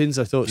Tompkins,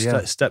 I thought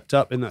stepped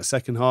up in that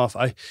second half.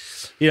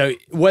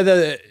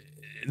 Whether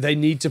they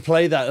need to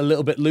play that a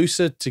little bit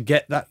looser to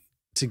get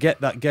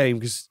that game,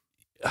 because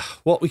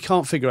what I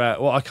can't figure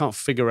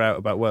out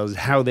about Wales is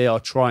how they are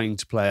trying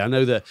to play. I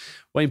know that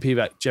Wayne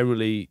Pivac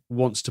generally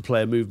wants to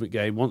play a movement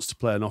game, wants to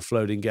play an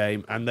offloading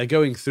game, and they're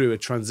going through a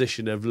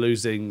transition of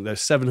losing their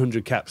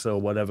 700 caps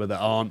or whatever that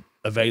aren't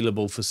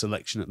available for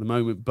selection at the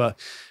moment. But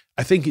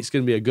I think it's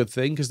going to be a good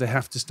thing because they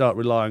have to start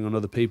relying on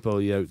other people.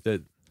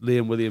 That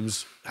Liam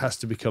Williams has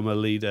to become a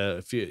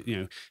leader.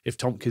 If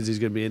Tompkins is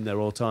going to be in there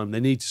all the time,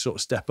 they need to sort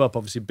of step up.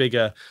 Obviously,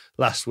 Bigger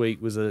last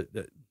week was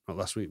not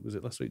last week, was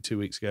it last week? 2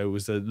 weeks ago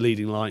was the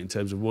leading light in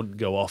terms of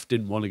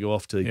didn't want to go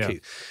off to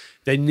kick.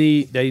 They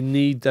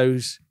need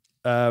those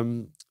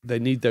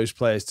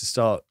players to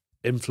start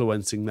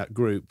influencing that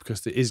group,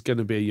 because there is going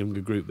to be a younger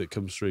group that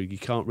comes through. You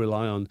can't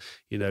rely on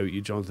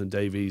your Jonathan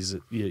Davies,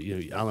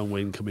 Alan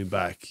Wynne coming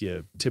back,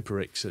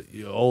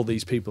 Tippericks, all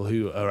these people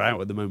who are out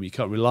at the moment. You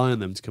can't rely on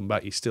them to come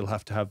back. You still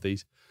have to have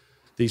these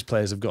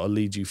players have got to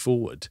lead you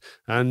forward,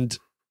 and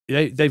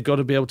they've got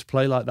to be able to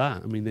play like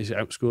that. I mean, they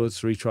outscored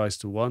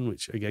 3-1,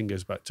 which again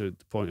goes back to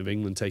the point of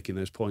England taking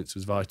those points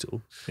was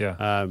vital.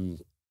 Yeah.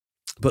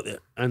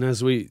 And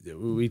as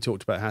we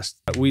talked about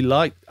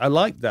I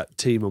like that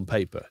team on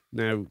paper.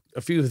 Now,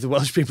 a few of the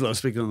Welsh people that I was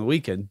speaking on the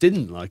weekend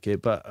didn't like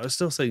it, but I was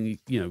still saying,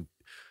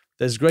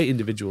 there's great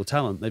individual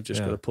talent. They've just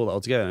got to pull it all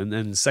together. And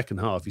then the second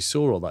half, you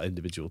saw all that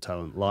individual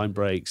talent, line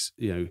breaks,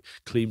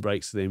 clean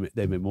breaks. They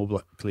made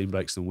more clean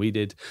breaks than we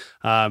did.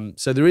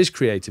 So there is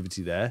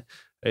creativity there.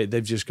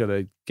 They've just got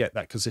to get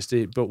that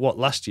consistency. But what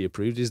last year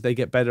proved is they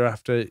get better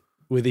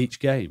with each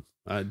game.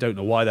 I don't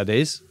know why that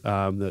is.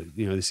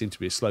 They seem to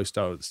be a slow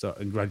start at the start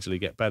and gradually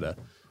get better.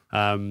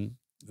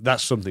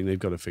 That's something they've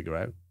got to figure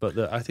out. But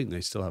I think they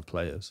still have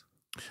players.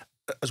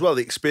 As well,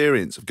 the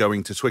experience of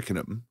going to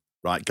Twickenham,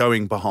 right,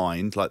 going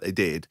behind like they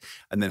did,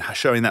 and then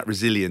showing that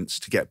resilience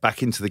to get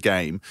back into the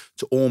game,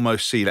 to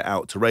almost seal it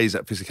out, to raise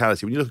that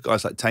physicality. When you look at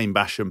guys like Tame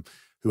Basham,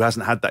 who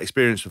hasn't had that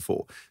experience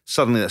before,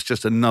 suddenly that's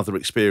just another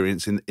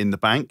experience in the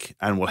bank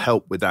and will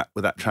help with that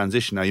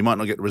transition. Now, you might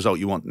not get the result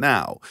you want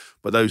now,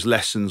 but those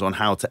lessons on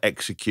how to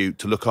execute,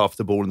 to look after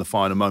the ball in the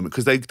final moment,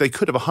 because they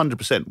could have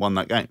 100% won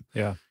that game.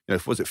 Yeah.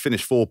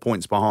 Finished 4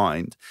 points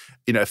behind,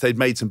 if they'd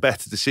made some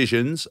better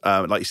decisions,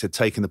 like you said,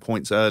 taking the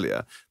points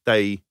earlier,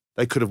 they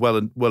could have well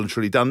and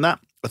truly done that.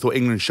 I thought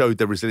England showed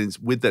their resilience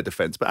with their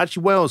defence, but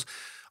actually Wales,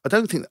 I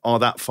don't think are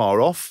that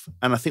far off.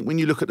 And I think when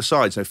you look at the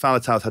sides,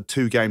 Faletau's had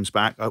 2 games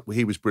back.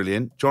 He was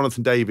brilliant.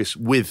 Jonathan Davis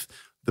with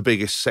the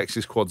biggest,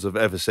 sexiest quads I've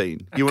ever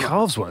seen.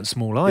 Calves weren't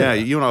small either. Yeah,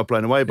 you and I were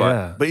blown away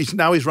by it. But he's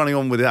running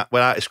on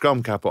without his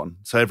scrum cap on,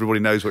 so everybody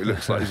knows what he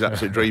looks like. He's an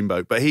absolute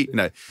dreamboat. But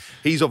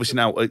he's obviously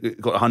now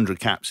got 100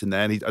 caps in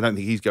there, and I don't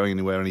think he's going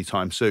anywhere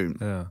anytime soon.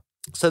 Yeah.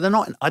 So they're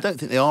not. I don't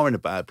think they are in a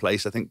bad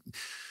place. I think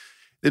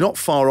they're not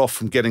far off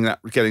from getting that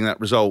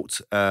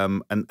result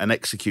and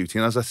executing.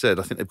 And as I said,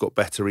 I think they've got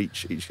better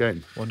each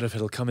game. Wonder if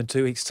it'll come in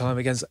 2 weeks' time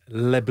against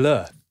Les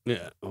Bleus.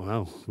 Yeah,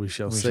 well, we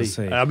shall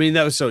see. I mean,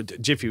 that was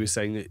Jiffy was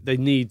saying that they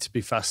need to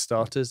be fast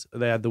starters.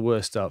 They had the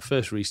worst start.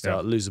 First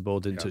restart, lose the ball,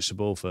 didn't touch the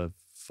ball for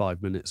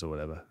 5 minutes or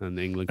whatever, and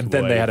England. And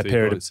then they had a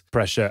period of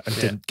pressure and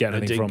didn't get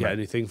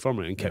anything from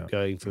it, and kept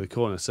going for the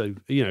corner. So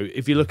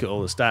if you look at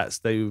all the stats,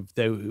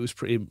 it was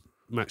pretty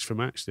match for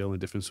match. The only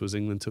difference was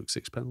England took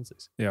 6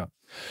 penalties. Yeah.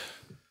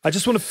 I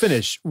just want to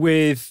finish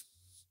with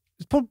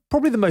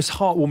probably the most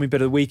heartwarming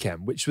bit of the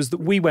weekend, which was that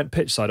we went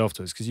pitchside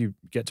afterwards, because you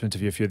get to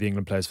interview a few of the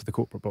England players for the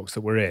corporate box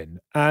that we're in.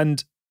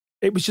 And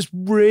it was just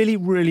really,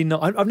 really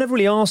nice. I've never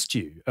really asked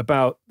you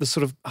about the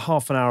sort of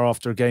half an hour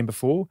after a game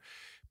before,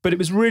 but it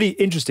was really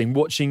interesting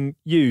watching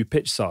you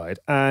pitchside.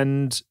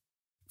 And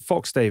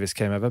Fox Davis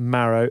came over,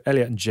 Maro,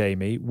 Elliot and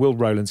Jamie, Will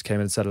Rowlands came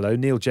in and said hello,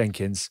 Neil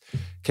Jenkins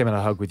came in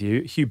and had a hug with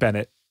you, Hugh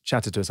Bennett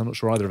chatted to us. I'm not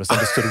sure either of us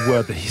understood a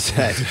word that he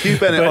said. Hugh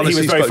Bennett honestly he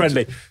was very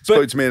friendly.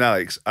 Spoke to me and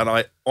Alex, and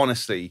I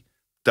honestly,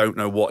 don't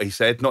know what he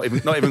said. Not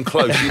even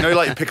close. You know,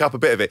 like you pick up a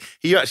bit of it.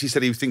 He actually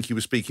said he think he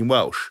was speaking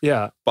Welsh.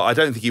 Yeah, but I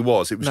don't think he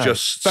was. It was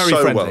just very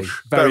so friendly.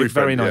 Welsh. Very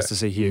friendly, nice to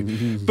see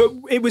Hugh. But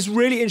it was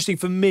really interesting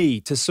for me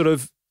to sort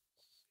of.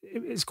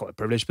 It's quite a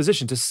privileged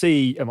position to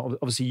see.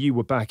 Obviously, you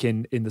were back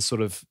in the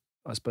sort of,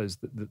 I suppose,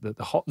 the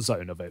hot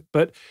zone of it,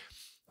 but.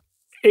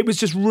 It was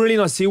just really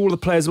nice to see all the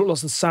players,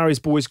 lots of Sarries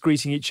boys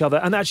greeting each other.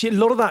 And actually, a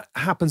lot of that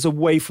happens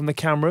away from the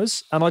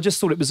cameras. And I just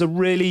thought it was a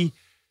really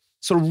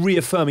sort of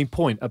reaffirming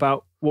point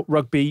about what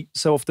rugby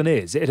so often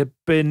is. It had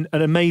been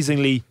an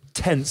amazingly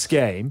tense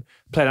game,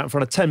 played out in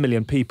front of 10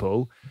 million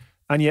people.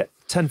 And yet,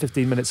 10,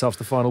 15 minutes after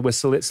the final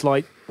whistle, it's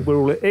like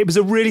it was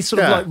a really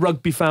sort of like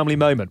rugby family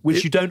moment,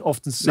 which you don't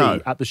often see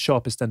at the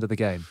sharpest end of the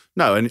game.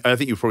 No, and I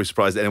think you're probably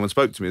surprised that anyone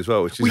spoke to me as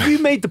well. Which is you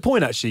made the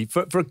point, actually,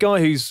 for a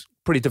guy who's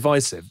pretty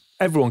divisive.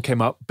 Everyone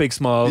came up, big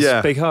smiles,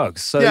 big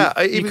hugs. So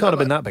you can't have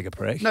been that big a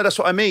prick. No, that's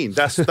what I mean.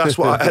 That's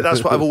what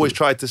I've always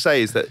tried to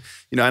say is that,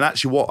 you know, and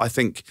actually what I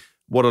think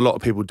what a lot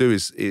of people do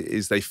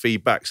is they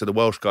feed back. So the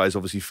Welsh guys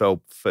obviously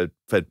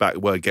fed back,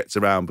 word gets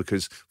around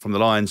because from the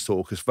Lions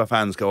talk, because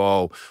fans go,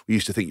 oh, we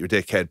used to think you're a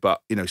dickhead,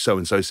 but you know, so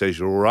and so says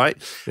you're all right.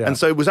 Yeah. And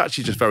so it was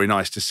actually just very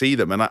nice to see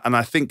them. And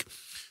I think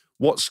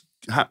what's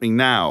happening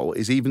now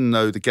is even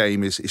though the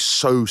game is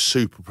so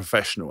super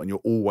professional and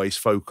you're always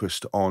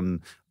focused onto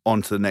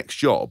the next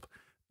job.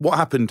 What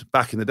happened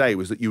back in the day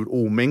was that you would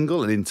all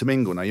mingle and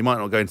intermingle. Now, you might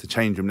not go into the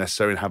change room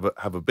necessarily and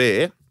have a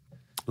beer,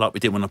 like we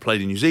did when I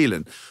played in New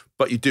Zealand,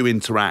 but you do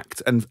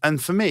interact.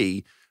 And for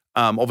me,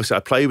 obviously,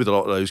 I play with a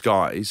lot of those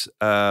guys.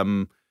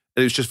 It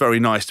was just very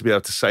nice to be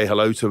able to say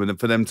hello to them and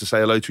for them to say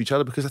hello to each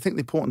other, because I think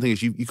the important thing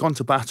is you've gone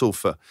to battle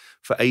for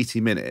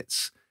 80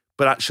 minutes,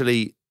 but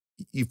actually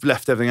you've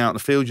left everything out in the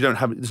field. You don't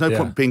have. There's no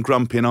point being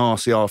grumpy and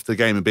arsey after the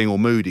game and being all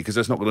moody, because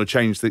that's not going to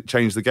change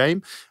the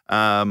game.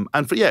 And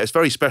it's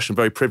very special, and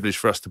very privileged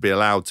for us to be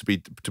allowed to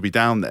be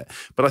down there.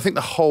 But I think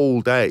the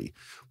whole day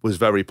was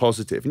very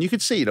positive, and you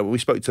could see, you know, when we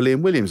spoke to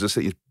Liam Williams, I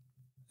said, you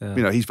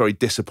know, he's very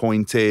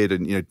disappointed,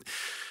 and you know,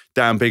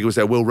 Dan Bigg was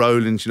there, Will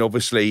Rowlands, you know,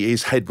 obviously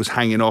his head was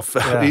hanging off.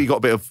 Yeah. He got a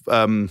bit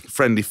of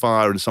friendly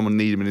fire, and someone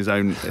needed him in his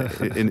own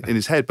in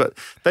his head. But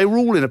they were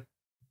all in a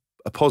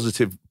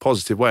positive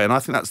way, and I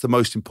think that's the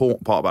most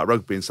important part about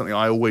rugby, and something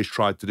I always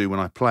tried to do when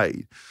I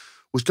played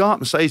was go up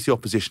and say to the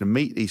opposition and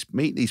meet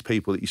these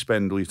people that you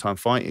spend all your time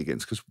fighting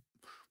against. Because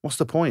what's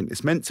the point?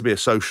 It's meant to be a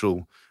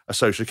social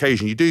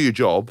occasion. You do your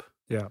job,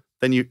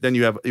 then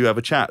you have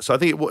a chat. So I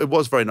think it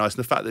was very nice,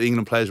 and the fact that the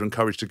England players were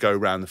encouraged to go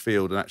around the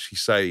field and actually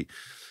say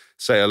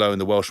hello, and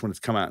the Welsh wanted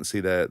to come out and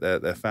see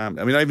their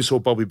family. I mean, I even saw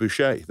Bobby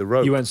Boucher, the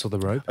rope. You went and saw the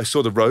rope? I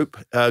saw the rope.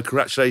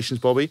 Congratulations,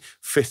 Bobby.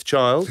 5th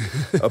child,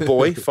 a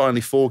boy.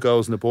 Finally 4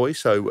 girls and a boy.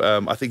 So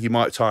I think he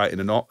might tie it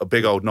in a knot, a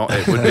big old knot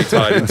it would be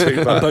tied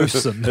into. A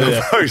bosun.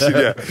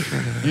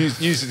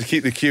 Use it to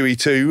keep the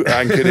QE2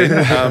 anchored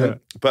in.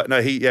 But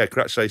no,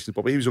 congratulations,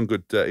 Bobby. He was on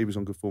good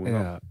form.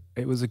 Yeah.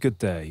 It was a good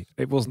day.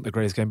 It wasn't the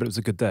greatest game, but it was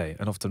a good day.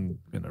 And often,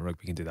 you know,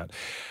 rugby can do that.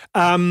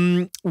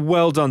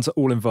 Well done to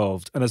all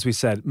involved. And as we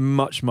said,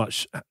 much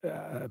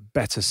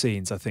better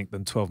scenes, I think,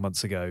 than 12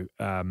 months ago.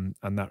 And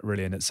that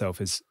really in itself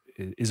is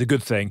a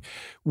good thing.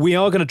 We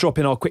are going to drop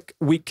in our quick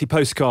weekly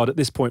postcard at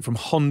this point from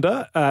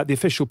Honda, the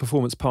official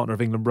performance partner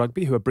of England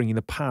Rugby, who are bringing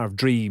the power of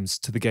dreams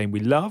to the game we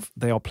love.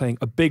 They are playing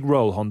a big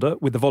role, Honda,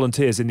 with the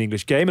volunteers in the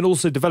English game, and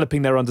also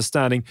developing their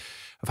understanding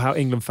of how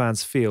England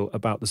fans feel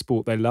about the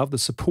sport they love, the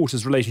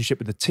supporters' relationship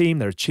with the team,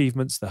 their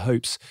achievements, their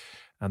hopes,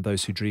 and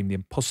those who dream the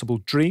impossible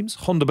dreams.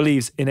 Honda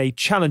believes in a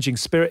challenging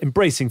spirit,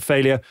 embracing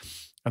failure,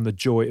 and the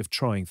joy of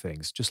trying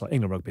things, just like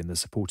England Rugby and the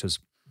supporters.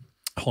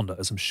 Honda,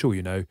 as I'm sure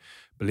you know,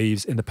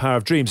 believes in the power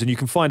of dreams. And you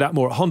can find out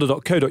more at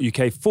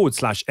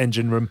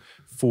honda.co.uk/engine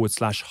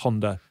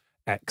room/Honda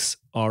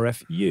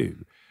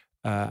XRFU.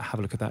 Have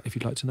a look at that if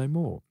you'd like to know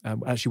more.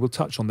 Actually, we'll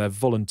touch on their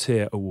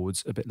volunteer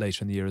awards a bit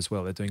later in the year as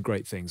well. They're doing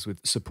great things with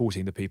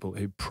supporting the people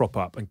who prop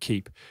up and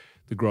keep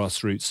the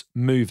grassroots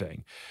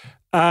moving.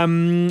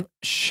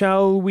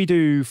 Shall we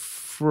do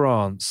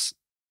France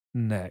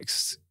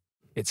next?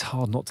 It's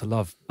hard not to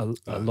love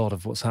a lot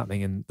of what's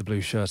happening in the blue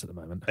shirt at the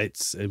moment.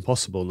 It's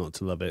impossible not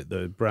to love it.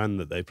 The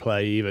brand that they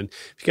play, even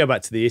if you go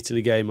back to the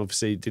Italy game,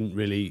 obviously didn't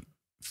really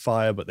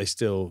fire, but they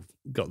still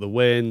got the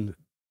win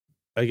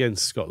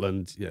against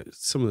Scotland. You know,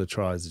 some of the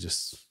tries are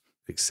just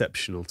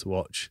exceptional to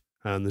watch,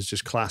 and there's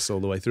just class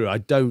all the way through. I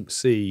don't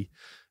see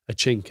a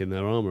chink in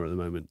their armour at the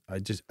moment.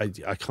 I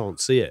can't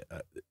see it.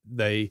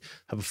 They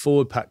have a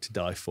forward pack to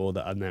die for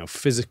that are now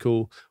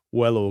physical,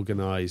 well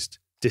organised,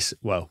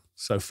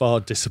 so far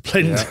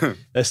disciplined. Yeah.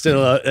 This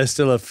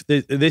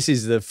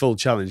is the full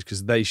challenge,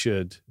 because they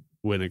should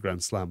win a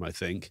Grand Slam, I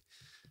think.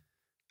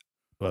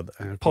 Well,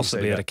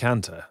 possibly at a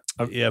canter.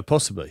 Yeah,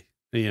 possibly.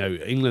 You know,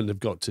 England have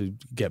got to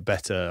get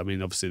better. I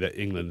mean, obviously, that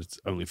England's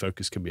only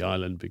focus can be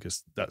Ireland,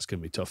 because that's going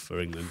to be tough for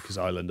England, because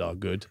Ireland are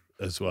good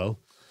as well.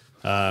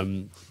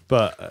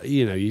 But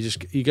you know,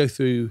 you go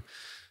through.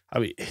 I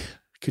mean,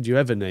 could you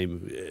ever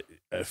name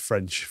a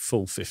French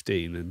full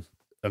 15 and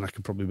and I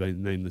could probably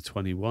name the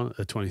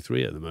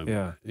 23 at the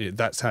moment. Yeah.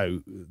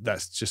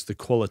 That's just the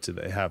quality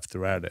that they have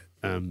throughout it.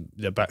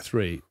 Their back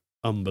three,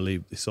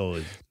 unbelievably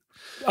solid.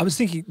 I was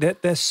thinking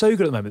they're so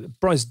good at the moment.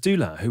 Bryce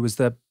Dulin, who was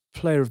their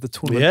player of the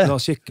tournament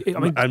last year, I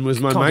mean, and was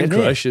my man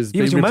crush, has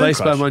been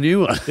replaced by my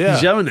new one,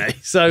 Jaminet.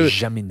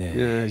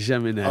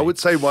 Jaminet. I would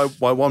say my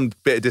one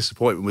bit of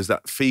disappointment was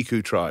that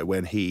Fiku try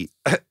when he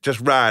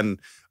just ran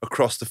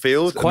across the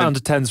field. It's quite under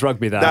 10s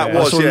rugby that. That I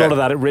was, saw a lot of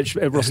that at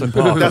Rosslyn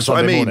Park. That's on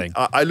what I Sunday mean. Morning.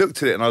 I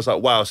looked at it and I was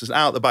like, wow, so it's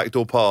out the back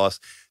door pass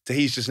to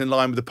he's just in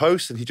line with the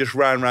post and he just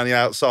ran around the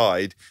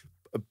outside,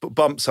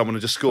 bumped someone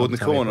and just scored in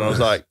the corner. And I was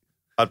like,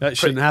 that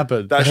shouldn't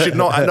happen. That should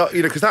not,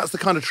 because that's the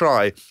kind of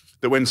try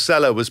that when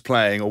Sinckler was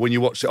playing, or when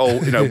you watch the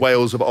old,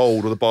 Wales of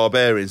old or the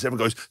Barbarians,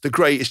 everyone goes, the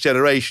greatest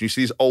generation. You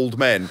see these old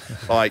men,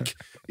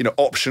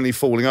 optionally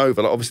falling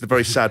over. Like obviously the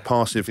very sad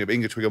passing of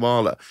Inga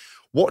Twigamala.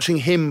 Watching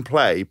him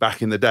play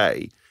back in the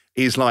day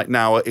is like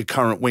now a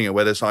current winger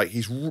where there's like,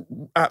 he's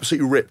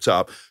absolutely ripped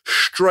up,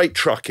 straight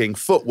trucking,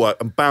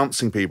 footwork and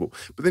bouncing people.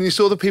 But then you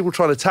saw the people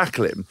trying to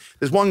tackle him.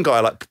 There's one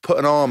guy like put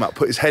an arm out,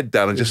 put his head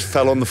down and just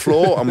fell on the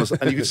floor and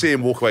you could see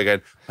him walk away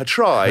going, I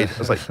tried. I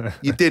was like,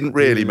 you didn't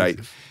really, mate.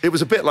 It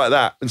was a bit like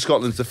that in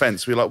Scotland's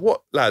defence. We were like,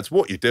 what, lads,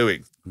 what are you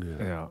doing?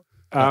 Yeah.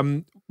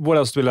 What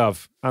else do we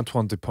love?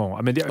 Antoine Dupont.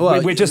 I mean,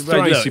 we're just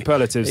throwing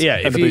superlatives.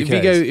 Yeah,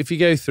 if you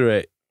go through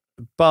it,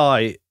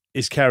 Bai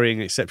is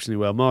carrying exceptionally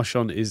well.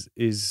 Marchand is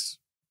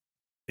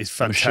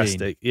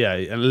fantastic. Yeah,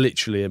 and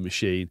literally a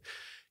machine.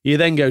 You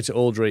then go to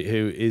Aldrich,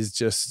 who is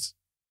just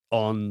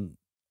on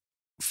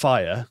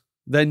fire.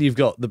 Then you've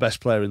got the best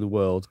player in the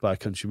world by a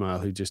country mile,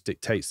 who just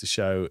dictates the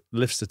show,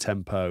 lifts the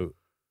tempo,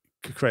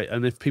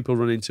 and if people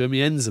run into him,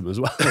 he ends them as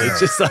well. It's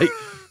just like,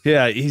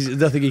 he's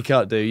nothing he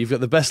can't do. You've got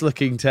the best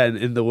looking 10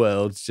 in the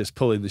world just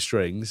pulling the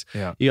strings.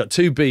 Yeah. You got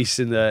two beasts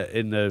in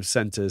the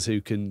centres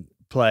who can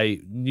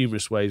play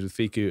numerous ways with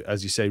Fiku,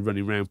 as you say,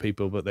 running around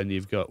people, but then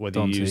you've got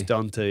whether you use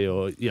Dante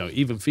or,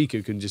 even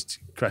Fiku can just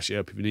crash it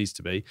up if he needs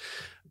to be.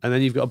 And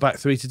then you've got a back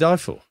three to die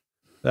for.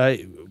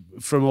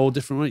 From all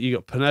different, you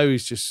got Pinot,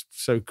 who's just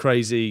so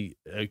crazy,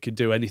 could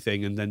do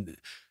anything. And then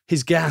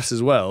his gas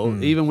as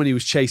well, even when he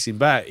was chasing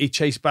back, he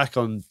chased back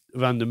on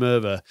Van der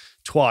Merwe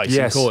twice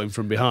and caught him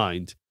from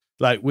behind,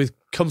 like with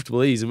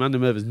comfortable ease. And Van der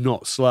Merwe's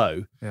not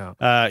slow.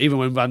 Yeah. Even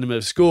when Van der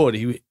Merwe scored,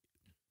 he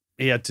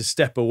had to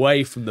step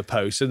away from the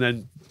post, and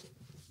then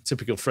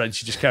typical French,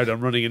 he just carried on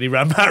running and he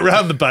ran back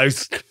around the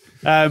post.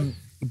 And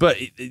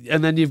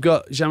then you've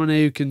got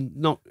Jaminet, who can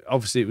not,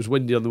 obviously it was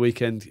windy on the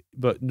weekend,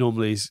 but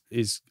normally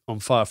is on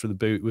fire from the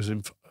boot. Was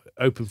in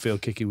open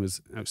field kicking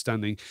was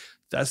outstanding.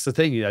 That's the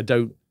thing. I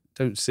don't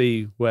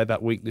see where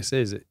that weakness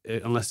is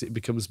unless it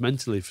becomes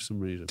mentally for some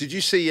reason. Did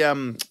you see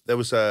there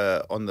was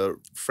on the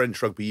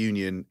French Rugby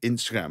Union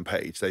Instagram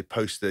page, they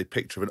posted a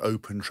picture of an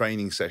open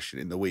training session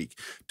in the week.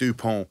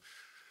 Dupont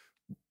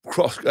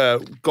got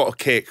a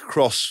kick,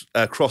 crossed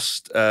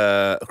across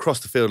the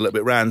field a little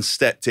bit, ran,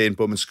 stepped in,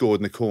 boom, and scored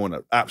in the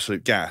corner.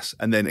 Absolute gas.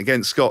 And then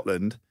against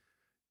Scotland,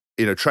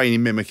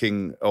 training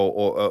mimicking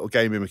or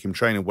game mimicking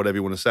training, whatever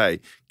you want to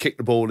say, kicked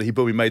the ball and he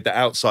made that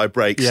outside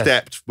break,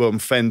 stepped, boom,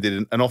 fended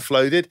and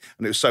offloaded.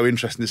 And it was so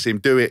interesting to see him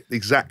do it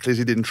exactly as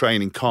he did in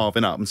training,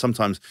 carving up. And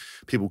sometimes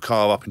people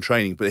carve up in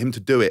training, but him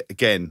to do it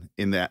again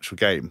in the actual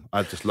game,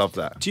 I just love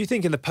that. Do you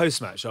think in the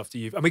post-match after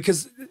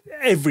because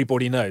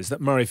everybody knows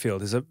that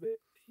Murrayfield is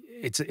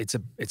it's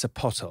a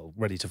pothole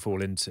ready to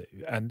fall into,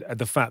 and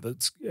the fact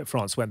that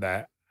France went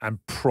there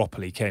and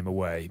properly came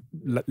away,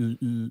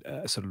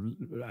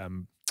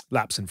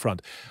 laps in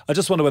front. I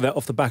just wonder whether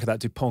off the back of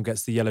that Dupont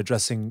gets the yellow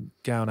dressing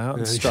gown out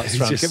and struts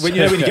around. When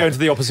you go into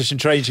the opposition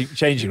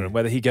changing room,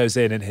 whether he goes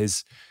in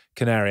his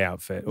canary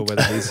outfit or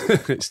whether he's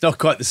it's not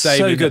quite the same.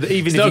 So good.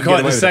 Even it's not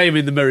quite the same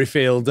in the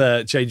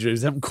Murrayfield change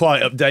rooms. They haven't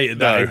quite updated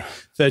that in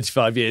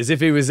 35 years.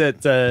 If he was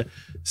at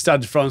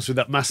Stade de France with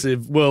that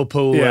massive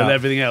whirlpool and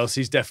everything else,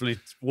 he's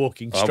definitely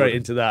walking straight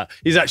into that.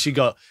 He's actually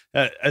got,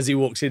 as he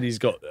walks in, he's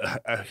got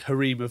a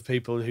harem of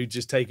people who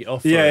just take it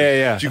off.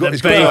 Yeah. You've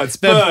got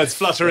birds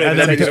flutter in,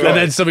 and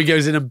then somebody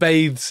goes in and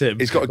bathes him.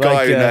 He's got a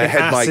guy in a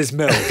head mic.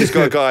 He's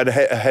got a guy in a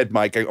head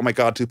mic going, "Oh my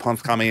God,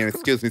 Dupont's coming in.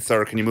 Excuse me,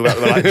 sir, can you move out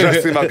of the light?"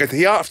 Dressing him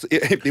up.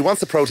 He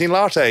wants a protein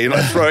latte. You're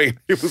like throwing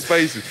people's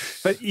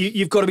faces. But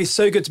you've got to be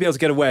so good to be able to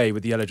get away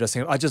with the yellow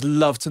dressing. I just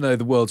love to know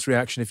the world's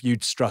reaction if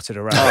you'd strutted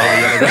around.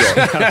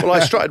 Well, I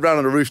strutted around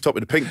on a rooftop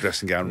in a pink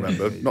dressing gown.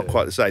 Remember, not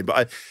quite the same.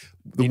 But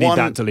you need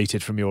that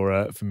deleted from your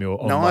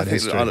online No, I think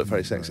history. I look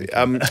very sexy.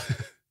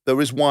 There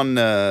is one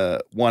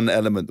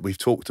element that we've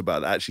talked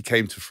about that actually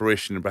came to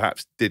fruition and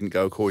perhaps didn't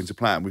go according to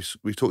plan.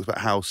 We've talked about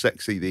how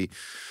sexy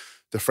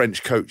the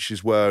French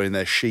coaches were in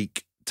their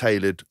chic,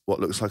 tailored, what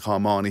looks like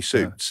Armani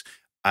suits. Yeah.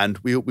 And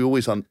we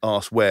always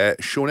ask where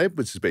Sean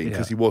Edwards has been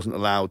because he wasn't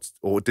allowed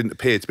or didn't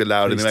appear to be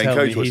allowed in the main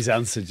coach. He's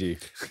answered you.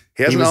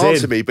 He hasn't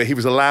answered me, but he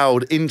was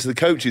allowed into the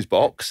coach's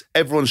box.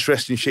 Everyone's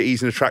dressed in shit.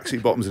 He's in a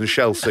tracksuit bottoms and a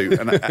shell suit.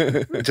 And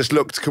it just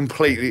looked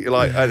completely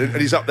like, and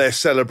he's up there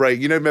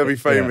celebrating. You know, very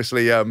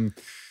famously,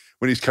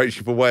 when he's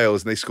coaching for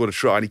Wales and they scored a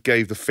try and he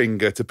gave the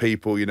finger to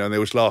people, you know, and they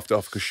always laughed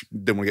off because they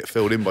didn't want to get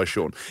filled in by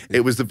Sean.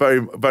 It was very,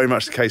 very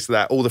much the case of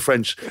that. All the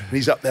French, and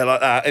he's up there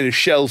like that in a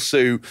shell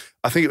suit.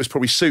 I think it was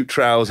probably suit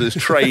trousers,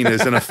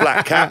 trainers, and a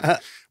flat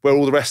cap, where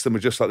all the rest of them were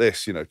just like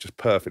this, you know, just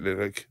perfectly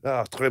like,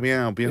 très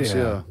bien, bien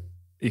sûr.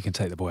 You can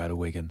take the boy out of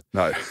Wigan.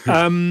 No.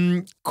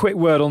 Quick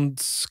word on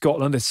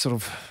Scotland. It's sort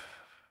of,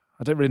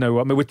 I don't really know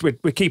what. I mean,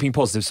 we're keeping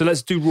positive. So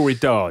let's do Rory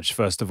Darge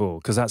first of all,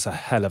 because that's a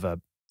hell of a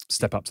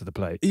step up to the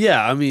plate.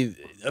 Yeah, I mean,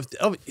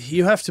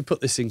 you have to put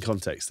this in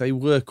context.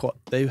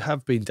 They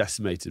have been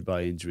decimated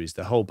by injuries.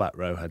 The whole back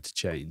row had to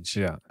change.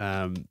 Yeah.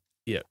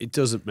 It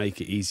doesn't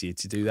make it easier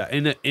to do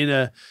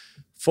that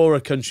for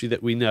a country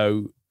that we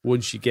know.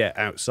 Once you get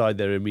outside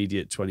their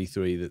immediate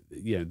 23, that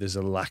there's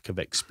a lack of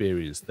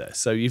experience there.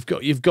 So you've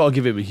got to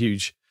give him a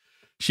huge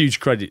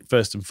credit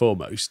first and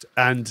foremost.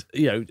 And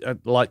I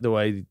like the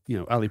way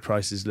Ali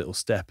Price's little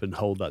step and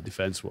hold that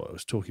defence. What I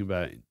was talking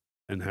about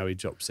and how he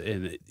drops it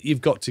in. You've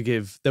got to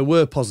give. There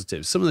were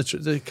positives. Some of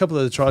a couple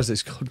of the tries they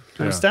scored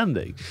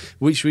outstanding,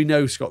 which we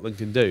know Scotland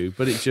can do.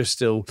 But it just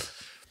still,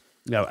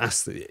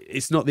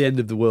 it's not the end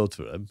of the world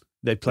for them.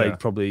 They played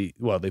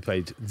they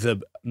played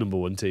the number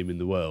one team in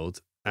the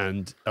world.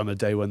 And on a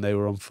day when they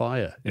were on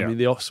fire. I mean,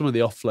 some of the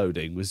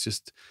offloading was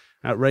just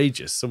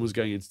outrageous. Someone's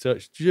going into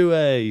touch.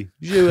 Jouet.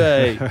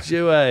 It's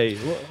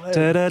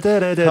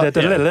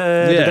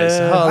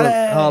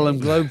Harlem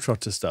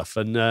Globetrotter stuff.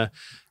 And I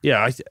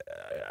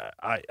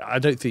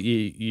don't think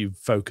you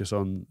focus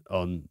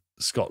on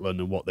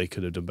Scotland and what they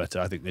could have done better.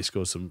 I think they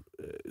scored some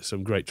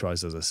great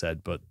tries, as I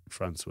said, but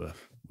France were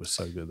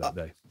so good that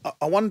day.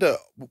 I wonder,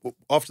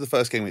 after the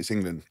first game against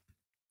England,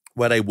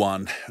 where they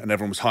won and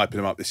everyone was hyping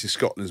them up, this is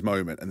Scotland's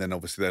moment, and then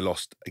obviously they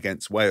lost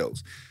against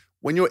Wales.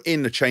 When you're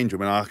in the change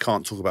room, and I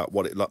can't talk about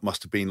what it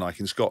must have been like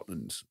in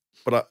Scotland,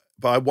 but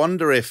I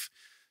wonder if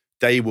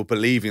they were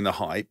believing the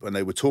hype and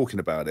they were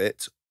talking about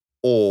it,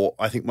 or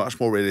I think much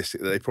more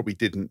realistic that they probably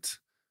didn't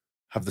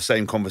have the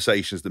same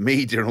conversations the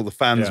media and all the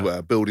fans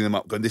were, building them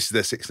up, going, this is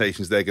their Six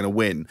Nations, they're going to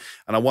win.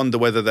 And I wonder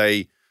whether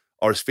they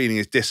are as feeling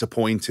as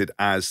disappointed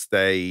as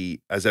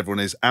everyone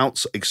is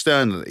out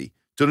externally.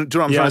 Do you know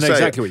what I'm trying to say?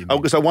 Exactly what you mean.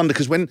 Because I wonder,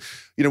 because when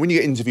you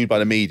get interviewed by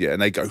the media and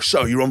they go,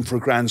 so you're on for a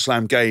Grand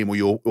Slam game, or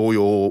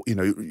you're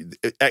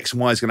X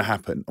and Y is going to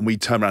happen, and we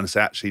turn around and say,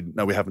 actually,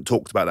 no, we haven't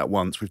talked about that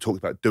once. We've talked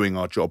about doing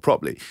our job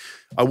properly.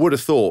 I would have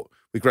thought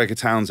with Gregor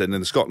Townsend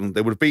and Scotland,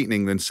 they would have beaten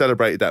England,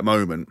 celebrated that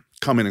moment,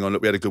 come in and gone,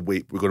 look, we had a good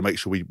week. We've got to make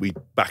sure we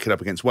back it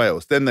up against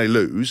Wales. Then they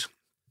lose.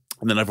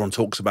 And then everyone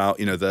talks about,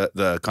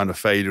 the kind of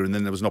failure, and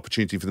then there was an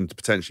opportunity for them to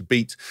potentially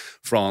beat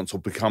France or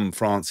become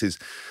France's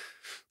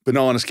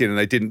banana skin, and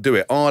they didn't do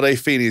it. Are they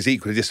feeling as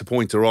equally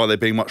disappointed, or are they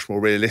being much more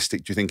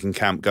realistic, do you think, in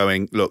camp,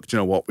 going, look, do you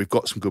know what, we've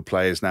got some good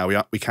players now,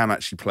 we can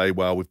actually play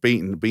well, we've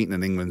beaten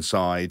an England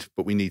side,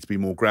 but we need to be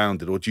more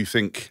grounded? Or do you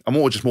think, I'm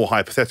just more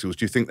hypotheticals,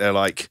 do you think they're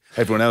like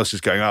everyone else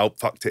is going, oh,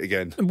 fucked it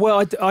again?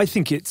 Well, I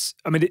think it's,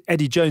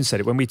 Eddie Jones said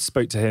it when we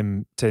spoke to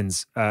him,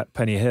 Tins, at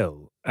Penny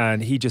Hill,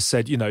 and he just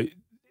said,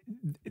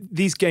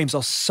 these games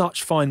are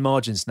such fine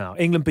margins now.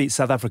 England beat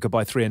South Africa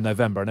by 3 in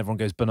November and everyone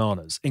goes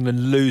bananas.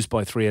 England lose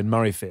by 3 in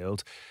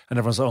Murrayfield and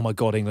everyone's like, oh my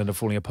God, England are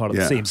falling apart at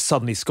the seams.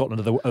 Suddenly Scotland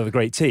are the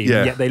great team,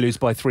 and yet they lose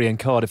by 3 in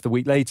Cardiff the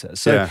week later.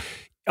 So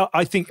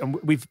I think, and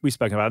we've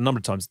spoken about it a number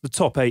of times, the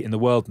top 8 in the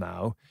world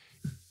now,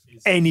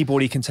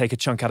 anybody can take a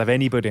chunk out of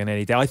anybody on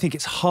any day. I think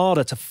it's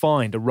harder to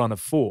find a run of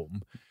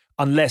form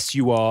unless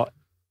you are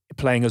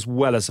playing as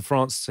well as the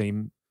France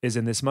team is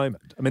in this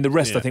moment. The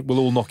rest, I think, will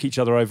all knock each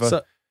other over.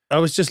 So, I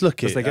was just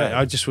looking.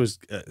 I just was,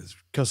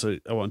 because I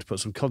wanted to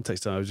put some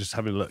context on, I was just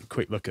having a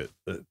quick look at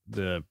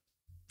the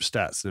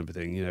stats and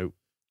everything.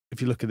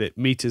 If you look at it,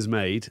 meters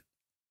made,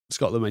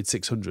 Scotland made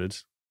 600,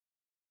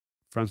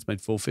 France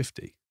made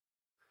 450.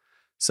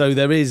 So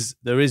there is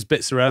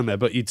bits around there,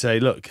 but you'd say,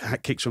 look,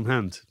 kicks from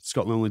hand,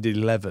 Scotland only did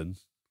 11.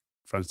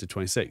 France did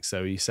 26.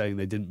 So are you saying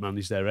they didn't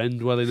manage their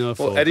end well enough?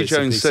 Well, Eddie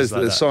Jones says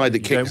that the side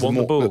that kicks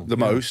the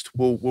most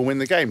will win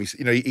the game.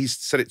 He's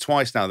said it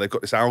twice now. They've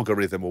got this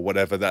algorithm or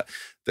whatever that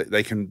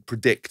they can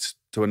predict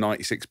to a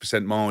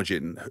 96%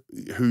 margin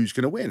who's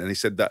going to win. And he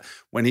said that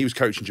when he was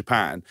coaching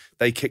Japan,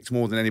 they kicked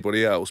more than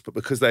anybody else, but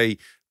because they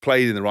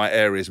played in the right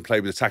areas and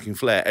played with attacking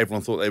flair,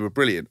 everyone thought they were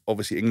brilliant.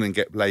 Obviously, England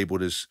get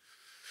labelled as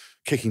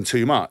kicking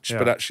too much,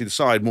 but actually the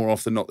side more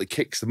often than not that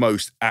kicks the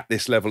most at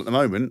this level at the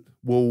moment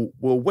will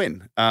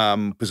win.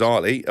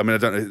 Bizarrely, I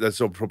don't know, there's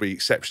probably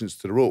exceptions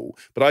to the rule,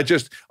 but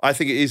I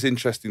think it is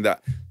interesting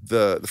that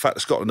the fact that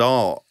Scotland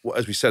are,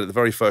 as we said at the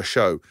very first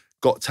show,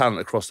 got talent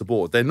across the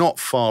board. They're not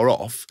far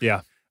off.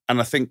 Yeah.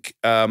 And I think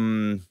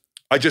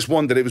I just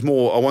wondered,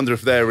 I wonder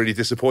if they're really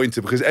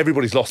disappointed because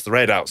everybody's lost the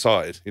red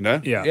outside,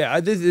 Yeah. Yeah,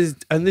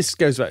 this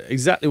goes back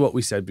exactly what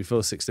we said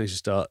before Six Nations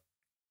start.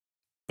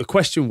 The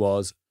question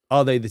was,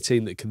 are they the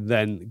team that can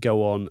then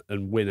go on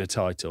and win a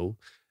title?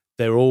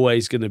 They're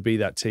always going to be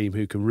that team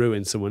who can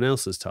ruin someone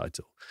else's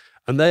title.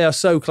 And they are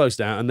so close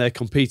now, and they're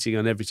competing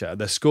on every title.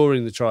 They're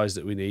scoring the tries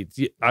that we need.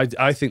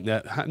 I think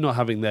that not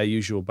having their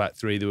usual back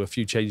three, there were a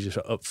few changes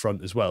up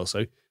front as well. So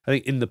I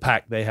think in the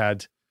pack they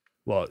had,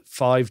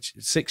 5,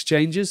 6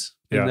 changes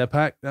in their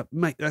pack.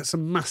 That's a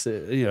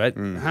massive.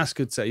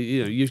 Haskell could say,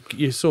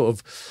 you sort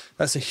of,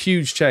 that's a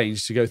huge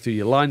change to go through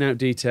your line out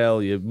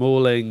detail, your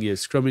mauling, your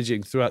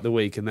scrummaging throughout the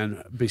week, and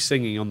then be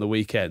singing on the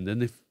weekend.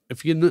 And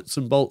if your nuts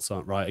and bolts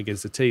aren't right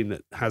against a team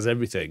that has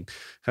everything,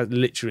 has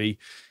literally.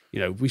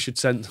 We should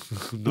send,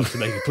 not to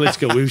make it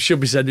political, we should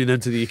be sending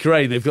them to the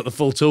Ukraine. They've got the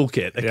full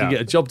toolkit. They can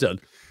get a job done.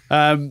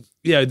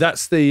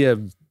 That's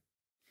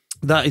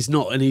that is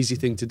not an easy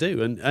thing to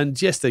do. And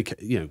yes, they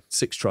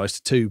 6 tries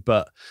to 2,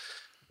 but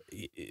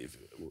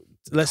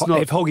let's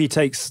not. If Hoggy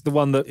takes the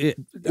one that,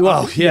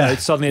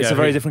 suddenly it's a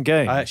very different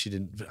game. I actually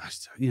didn't.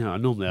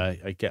 Normally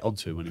I get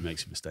onto him when he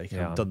makes a mistake.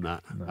 I've done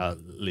that. No. I'll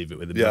leave it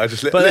with him. Yeah,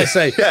 but let's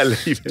say,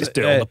 leave it. Just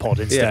do it on the pod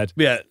instead.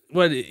 Yeah.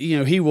 When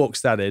he walks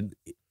that in.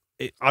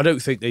 I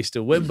don't think they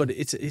still win, but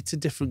it's a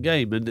different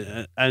game,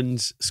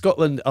 and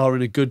Scotland are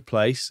in a good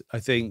place.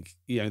 I think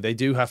they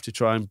do have to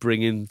try and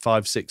bring in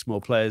 5, 6 more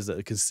players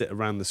that can sit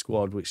around the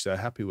squad, which they're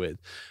happy with.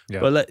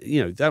 Yeah. But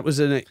that was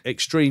an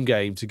extreme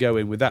game to go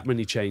in with that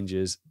many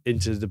changes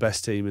into the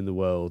best team in the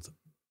world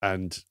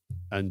and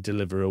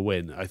deliver a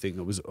win. I think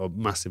it was a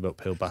massive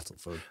uphill battle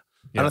for them.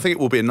 And I think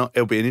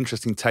it'll be an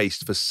interesting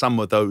taste for some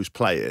of those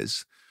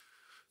players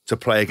to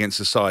play against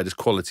a side as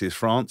quality as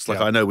France.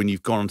 I know when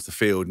you've gone onto the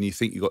field and you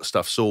think you've got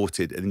stuff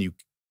sorted and then you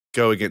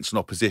go against an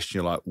opposition,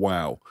 you're like,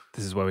 wow.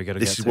 This is where we get to.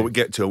 This is what we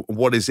get to.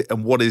 What is it?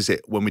 And what is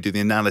it when we do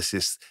the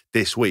analysis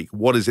this week?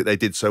 What is it they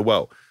did so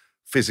well?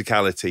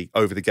 Physicality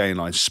over the game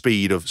line,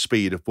 speed of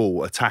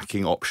ball,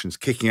 attacking options,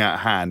 kicking out of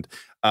hand,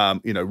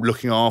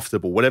 looking after the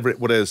ball, whatever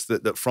it is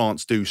that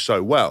France do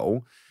so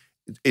well,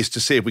 is to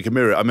see if we can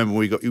mirror it. I remember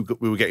we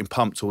were getting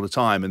pumped all the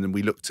time, and then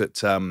we looked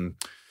at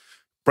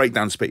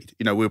breakdown speed.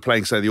 We were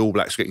playing, say, the All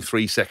Blacks getting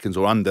 3 seconds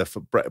or under for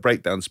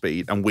breakdown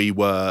speed, and we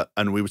were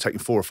taking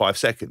 4 or 5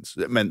 seconds.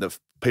 It meant that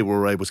people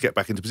were able to get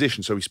back into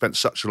position. So we spent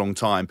such a long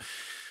time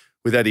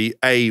with Eddie,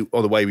 A,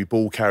 or the way we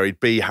ball carried,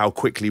 B, how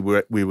quickly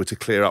we were to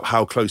clear up,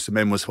 how close the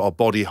men was to our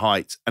body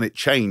height, and it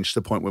changed to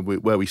the point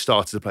where we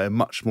started to play a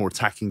much more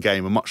attacking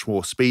game, a much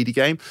more speedy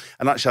game.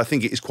 And actually, I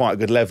think it is quite a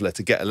good leveler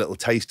to get a little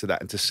taste of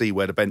that and to see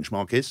where the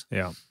benchmark is.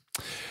 Yeah.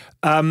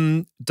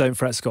 Don't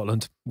fret,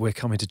 Scotland. We're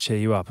coming to cheer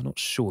you up. I'm not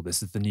sure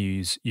this is the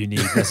news you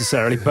need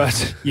necessarily,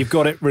 but you've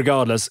got it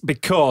regardless,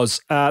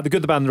 because the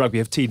Good, the Bad and the Rugby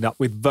have teamed up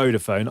with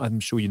Vodafone, I'm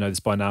sure you know this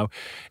by now,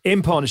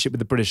 in partnership with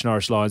the British and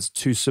Irish Lions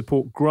to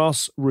support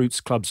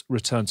grassroots clubs'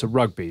 return to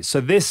rugby.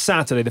 So this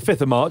Saturday, the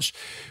 5th of March,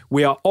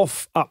 we are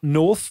off up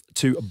north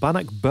to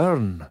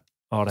Bannockburn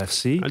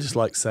RFC. I just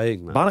like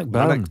saying that.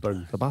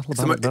 Bannockburn. The Battle of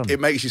Bannockburn. It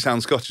makes you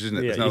sound Scottish, doesn't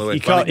it? Yeah, you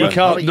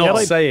can't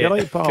not say it.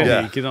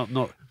 You cannot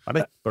not.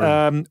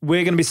 We're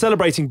going to be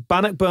celebrating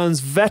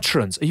Bannockburn's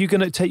veterans. Are you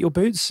going to take your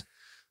boots?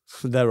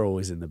 They're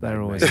always in the bag.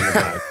 They're always in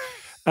the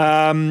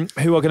bag.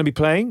 Who are going to be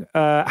playing?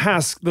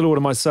 Hask, the Lord,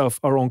 and myself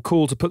are on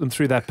call to put them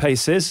through their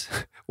paces.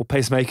 Or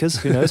pacemakers,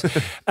 who knows.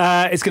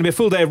 It's going to be a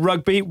full day of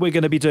rugby. We're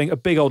going to be doing a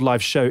big old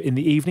live show in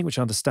the evening, which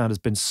I understand has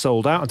been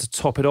sold out. And to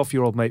top it off,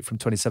 your old mate from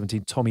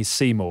 2017, Tommy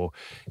Seymour,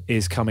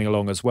 is coming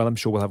along as well. I'm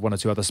sure we'll have 1 or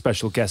 2 other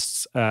special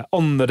guests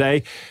on the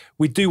day.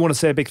 We do want to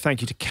say a big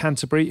thank you to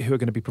Canterbury, who are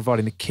going to be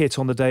providing the kit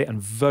on the day,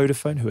 and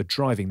Vodafone, who are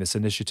driving this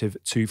initiative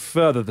to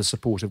further the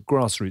support of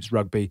grassroots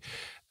rugby.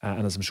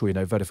 And as I'm sure you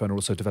know, Vodafone are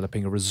also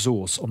developing a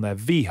resource on their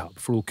V-Hub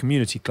for all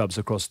community clubs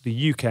across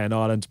the UK and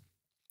Ireland,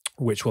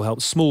 which will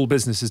help small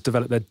businesses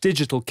develop their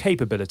digital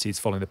capabilities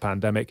following the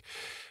pandemic,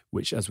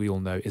 which, as we all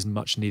know, is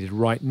much needed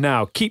right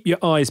now. Keep your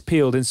eyes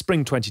peeled in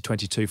spring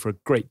 2022 for a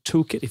great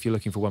toolkit if you're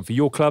looking for one for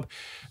your club.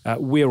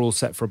 We're all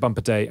set for a bumper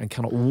day and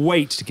cannot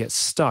wait to get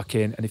stuck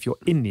in. And if you're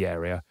in the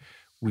area,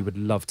 we would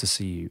love to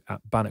see you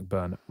at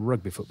Bannockburn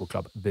Rugby Football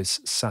Club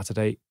this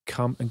Saturday.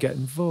 Come and get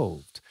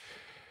involved.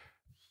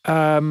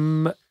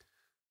 Time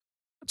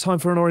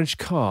for an orange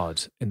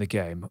card in the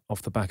game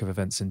off the back of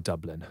events in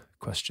Dublin? ?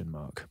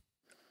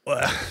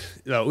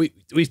 Well,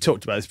 we've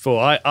talked about this before.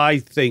 I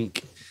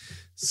think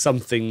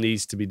something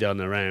needs to be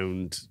done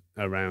around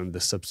the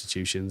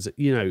substitutions.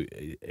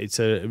 It's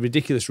a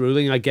ridiculous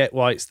ruling. I get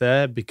why it's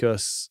there,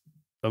 because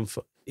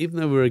even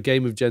though we're a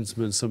game of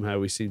gentlemen, somehow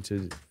we seem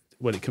to,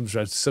 when it comes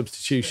around to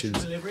substitutions,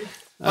 Special delivery.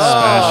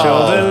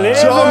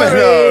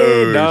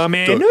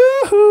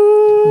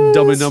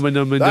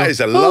 Domino. That is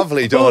a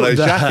lovely Domino's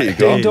jacket you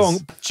got. Ding dong.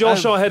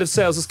 Josh, our head of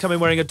sales, has come in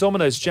wearing a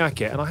Domino's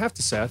jacket, and I have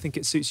to say, I think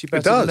it suits you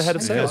better than the head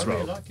of sales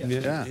role. Like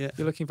yeah.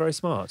 You're looking very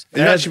smart.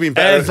 You've actually been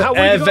better.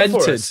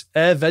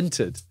 Air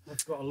vented.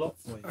 I've got a lot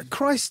for you.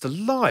 Christ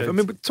alive. I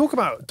mean, talk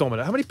about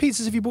Domino. How many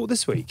pizzas have you bought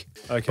this week?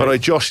 Okay. By the way,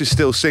 Josh is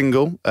still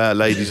single,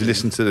 ladies who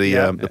listen to the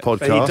podcast.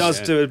 But he does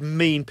do a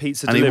mean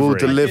pizza delivery. And he will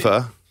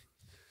deliver.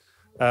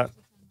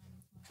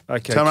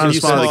 Okay. Turn around and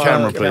smile at the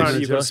camera, please.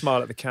 You've got to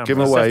smile at the camera. Give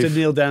him a wave. Have to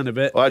kneel down a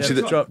bit. Well,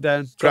 actually, drop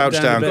down. Crouch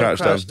down. You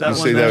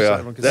see, there we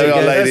are. There we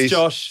are, ladies. There's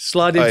Josh.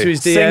 Slide into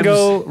his DMs.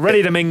 Single,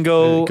 ready to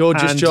mingle.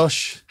 Gorgeous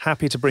Josh.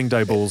 Happy to bring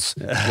dough balls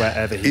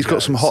wherever He's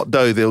got some hot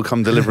dough that he'll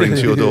come delivering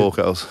to your door,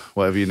 girls,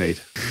 whatever you need.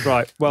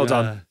 Right, well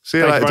done. See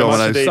you Thank later, very much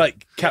Domino's. indeed. It's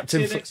like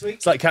Captain.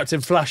 It's like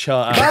Captain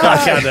Flashheart.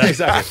 Blackadder.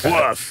 Exactly.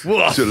 Woof,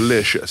 woof.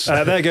 Delicious.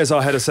 There goes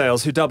our head of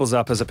sales, who doubles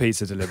up as a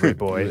pizza delivery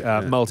boy,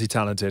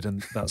 multi-talented,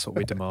 and that's what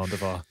we demand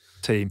of our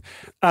team.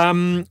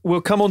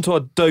 We'll come on to our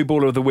dough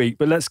baller of the week,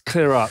 but let's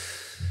clear up.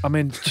 I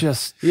mean,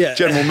 just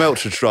General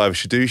Melchard's driver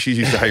should do. She's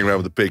used to hanging around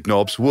with the big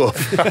knobs.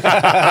 Woof.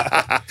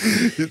 I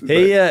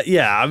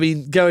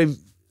mean, going.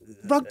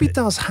 Rugby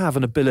does have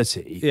an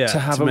ability to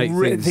have to make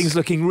things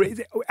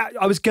looking.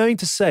 I was going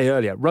to say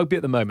earlier, rugby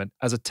at the moment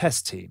as a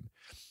test team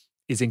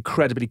is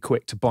incredibly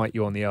quick to bite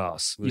you on the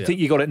arse. You think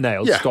you got it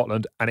nailed,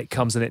 Scotland, and it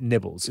comes and it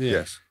nibbles.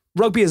 Yes.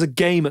 Rugby as a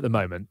game at the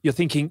moment, you're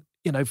thinking,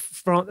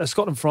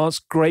 Scotland, France,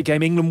 great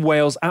game. England,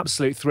 Wales,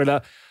 absolute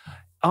thriller.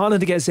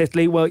 Ireland against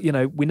Italy, well,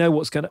 we know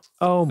what's going to...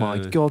 Oh, my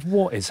God,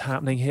 what is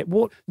happening here?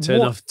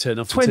 Turn off 20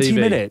 the TV.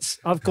 minutes,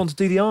 I've gone to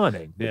do the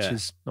ironing, which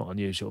is not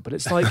unusual, but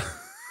it's like,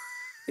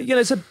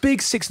 it's a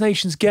big Six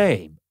Nations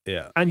game.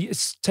 Yeah. And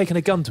it's taken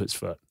a gun to its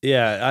foot.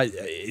 Yeah,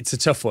 it's a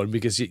tough one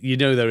because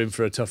they're in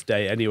for a tough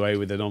day anyway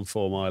with an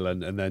on-form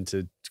Ireland, and then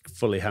to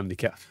fully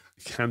handicap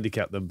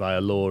them by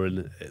a law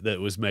that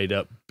was made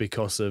up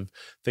because of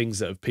things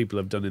that people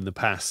have done in the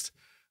past.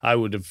 I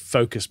would have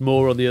focused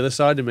more on the other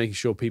side and making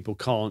sure people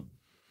can't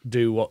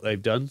do what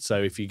they've done.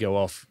 So if you go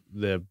off,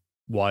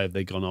 why have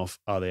they gone off?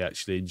 Are they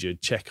actually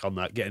injured? Check on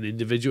that. Get an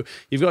individual.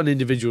 You've got an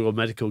individual or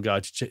medical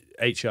guide to check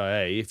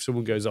HIA. If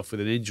someone goes off with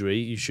an injury,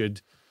 you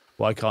should.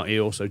 Why can't he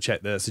also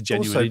check that it's a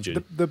genuine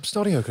injury? The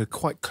starting hooker had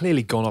quite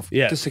clearly gone off.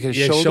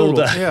 Dislocated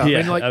shoulder. I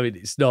mean,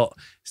 it's not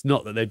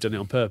that they've done it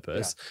on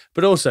purpose. Yeah.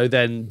 But also,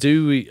 then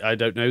I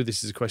don't know.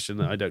 This is a question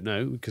that I don't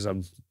know because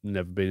I've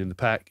never been in the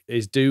pack.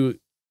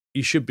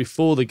 You should,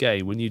 before the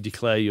game, when you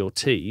declare your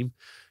team,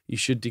 you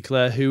should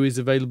declare who is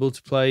available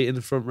to play in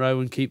the front row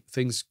and keep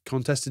things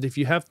contested if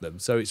you have them.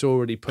 So it's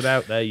already put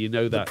out there. You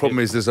know that. The problem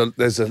is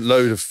there's a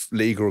load of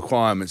legal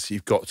requirements.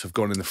 You've got to have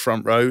gone in the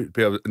front row to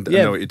be able to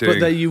know what you're doing.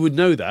 But you would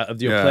know that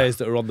of your players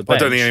that are on the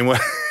bench. I don't think anyone,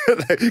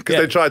 because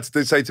they tried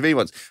to say to me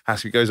once,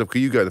 Haskell goes up,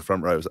 can you go to the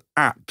front row? I was like,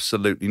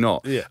 absolutely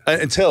not. Yeah.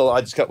 Until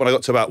when I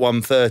got to about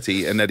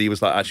 1:30 and Eddie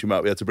was like, actually,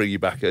 might be able to bring you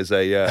back as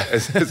a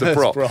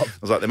prop. I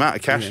was like, the amount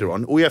of cash they're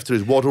on, all you have to do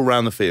is waddle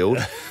around the field.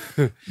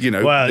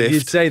 Well, lift.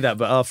 You'd say that,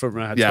 but our front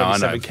row had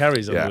 27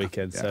 carries on the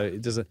weekend, so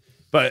it doesn't.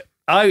 But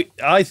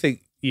I think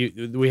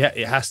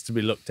it has to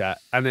be looked at,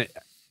 and it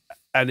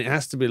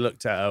has to be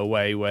looked at a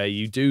way where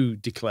you do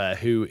declare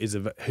who is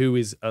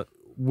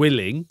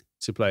willing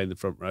to play in the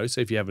front row. So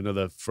if you have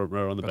another front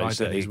row on the bench,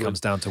 I don't think it comes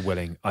down to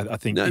willing. I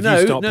think if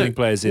you start putting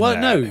players in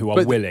who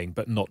are willing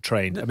but not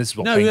trained, and this is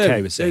what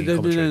K was saying. No,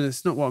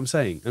 that's not what I'm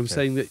saying. I'm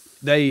saying that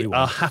they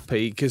are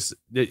happy because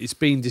it's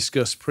been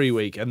discussed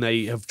pre-week and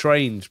they have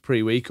trained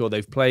pre-week or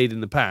they've played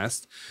in the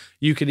past.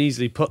 You can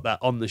easily put that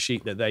on the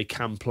sheet that they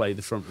can play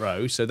the front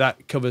row. So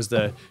that covers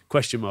the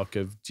question mark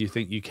of do you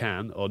think you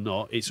can or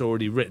not? It's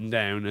already written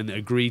down and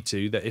agreed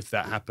to that if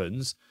that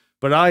happens.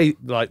 But I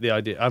like the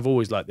idea. I've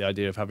always liked the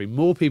idea of having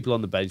more people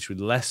on the bench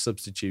with less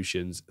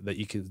substitutions that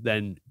you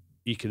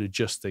can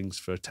adjust things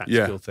for a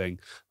tactical thing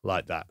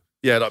like that.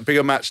 Yeah, like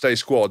bigger match day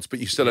squads, but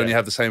you still only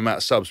have the same amount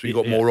of subs, but you've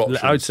got more options.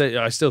 I would say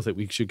I still think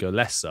we should go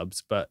less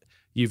subs, but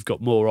you've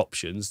got more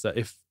options that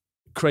if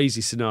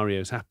crazy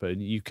scenarios happen,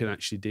 you can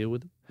actually deal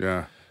with them.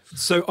 Yeah.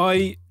 So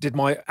I did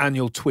my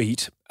annual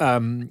tweet,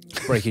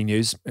 breaking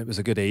news, it was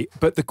a goodie.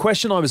 But the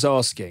question I was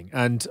asking,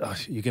 and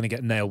you're going to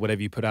get nailed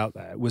whatever you put out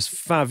there, was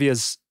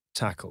Favia's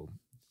tackle,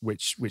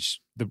 which was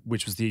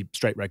the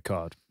straight red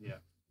card. Yeah.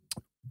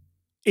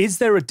 Is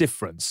there a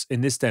difference in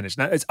this day and age?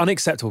 Now, it's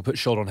unacceptable to put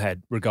shoulder on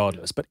head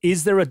regardless, but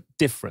is there a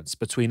difference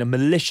between a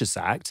malicious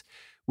act,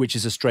 which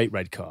is a straight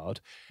red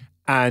card,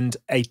 and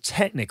a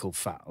technical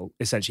foul?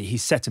 Essentially, he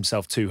set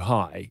himself too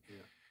high. Yeah.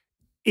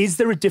 Is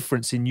there a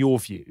difference in your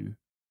view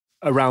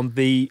around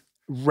the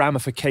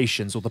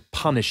ramifications or the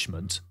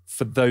punishment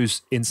for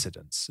those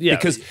incidents? Yeah.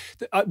 Because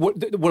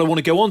what I want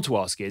to go on to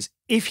ask is,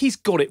 if he's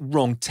got it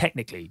wrong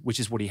technically, which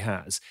is what he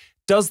has,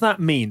 does that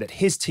mean that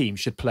his team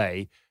should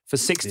play for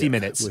 60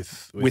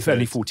 minutes with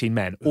only 14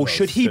 men? Or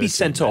should he be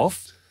sent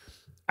off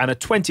and a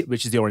 20,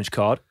 which is the orange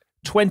card,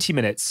 20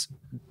 minutes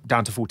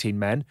down to 14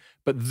 men,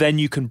 but then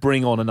you can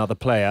bring on another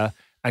player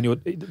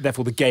and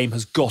therefore the game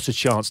has got a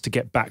chance to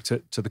get back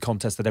to the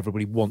contest that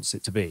everybody wants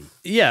it to be?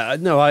 Yeah,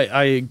 no,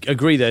 I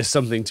agree there's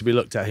something to be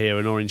looked at here,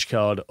 an orange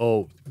card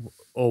or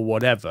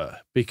whatever,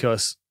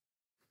 because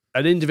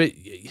an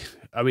individual...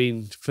 I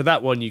mean, for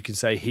that one, you can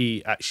say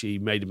he actually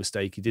made a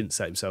mistake. He didn't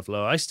set himself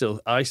low. I still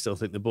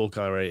think the ball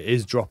carrier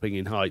is dropping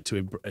in height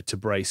to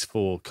brace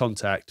for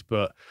contact.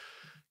 But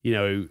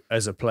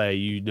as a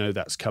player,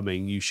 that's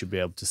coming. You should be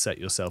able to set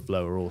yourself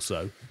lower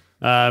also,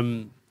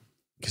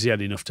 because he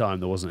had enough time.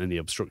 There wasn't any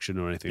obstruction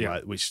or anything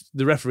like that, which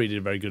the referee did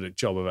a very good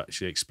job of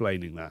actually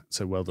explaining that.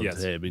 So well done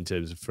to him in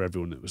terms of for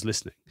everyone that was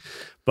listening.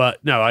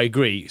 But no, I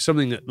agree.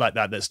 Something like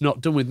that's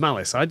not done with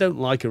malice. I don't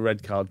like a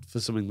red card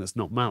for something that's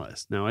not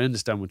malice. Now, I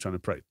understand we're trying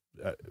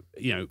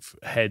to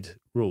head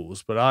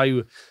rules, but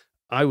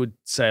I would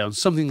say on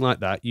something like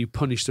that, you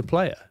punish the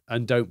player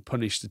and don't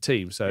punish the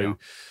team. So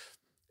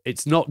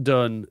it's not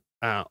done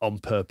on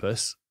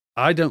purpose.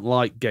 I don't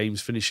like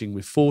games finishing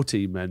with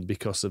 14 men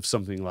because of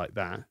something like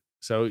that.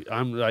 So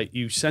I'm like,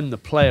 you send the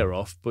player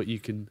off, but you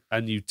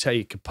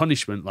take a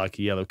punishment like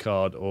a yellow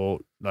card or,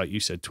 like you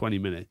said, 20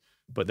 minutes,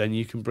 but then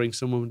you can bring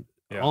someone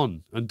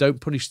on and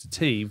don't punish the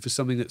team for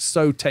something that's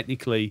so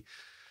technically,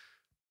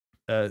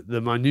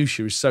 the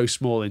minutiae is so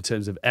small in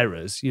terms of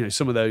errors. You know,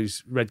 some of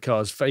those red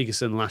cards,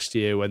 Ferguson last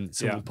year when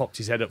someone popped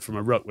his head up from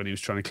a ruck when he was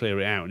trying to clear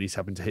it out and he's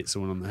happened to hit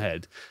someone on the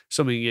head.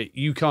 Something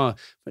you can't,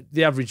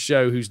 the average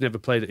Joe who's never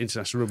played at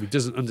international rugby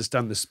doesn't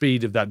understand the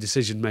speed of that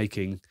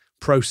decision-making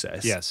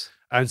process. Yes.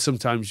 And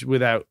sometimes you'd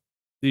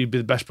be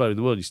the best player in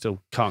the world, you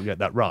still can't get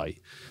that right.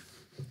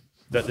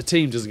 That the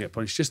team doesn't get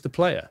punished, just the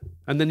player.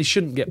 And then he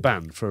shouldn't get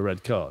banned for a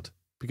red card.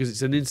 Because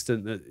it's an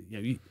instant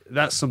that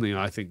that's something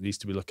I think needs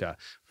to be looked at.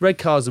 Red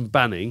cards and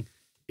banning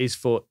is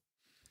for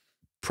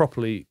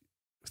properly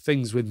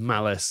things with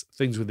malice,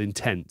 things with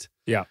intent.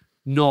 Yeah,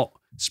 not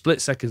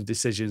split-second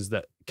decisions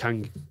that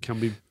can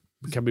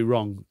be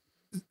wrong.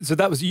 So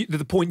that was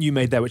the point you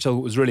made there, which I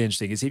thought was really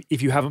interesting. Is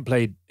if you haven't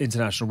played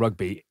international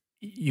rugby,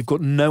 you've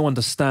got no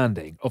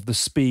understanding of the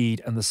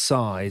speed and the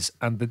size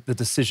and the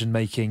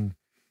decision-making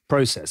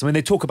process. I mean,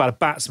 they talk about a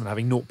batsman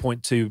having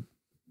 0.2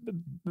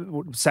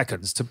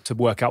 seconds to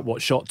work out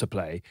what shot to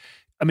play.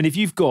 I mean, if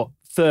you've got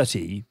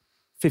 30,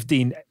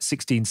 15,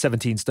 16,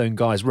 17 stone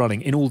guys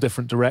running in all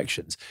different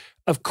directions,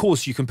 of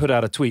course you can put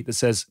out a tweet that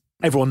says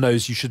everyone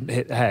knows you shouldn't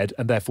hit the head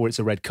and therefore it's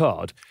a red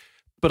card.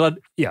 But I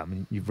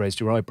mean, you've raised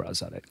your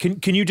eyebrows at it.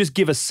 Can you just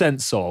give a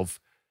sense of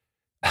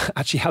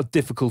actually how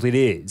difficult it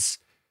is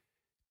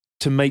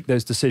to make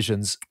those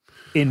decisions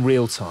in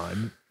real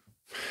time?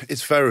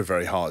 It's very,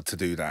 very hard to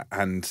do that.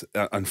 And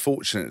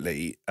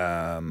unfortunately,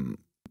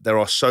 there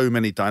are so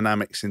many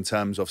dynamics in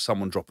terms of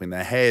someone dropping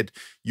their head,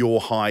 your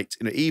height,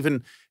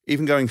 even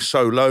going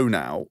so low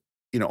now,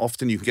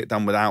 often you can get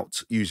done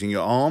without using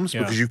your arms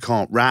because you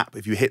can't wrap.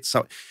 If you hit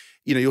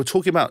you're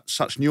talking about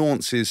such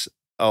nuances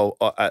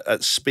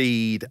at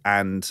speed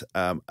and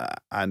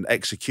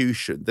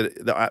execution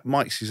that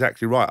Mike's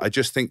exactly right. I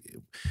just think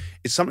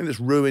it's something that's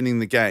ruining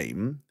the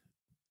game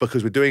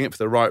because we're doing it for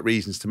the right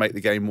reasons to make the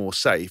game more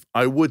safe.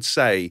 I would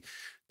say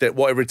that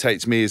what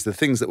irritates me is the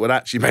things that would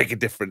actually make a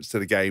difference to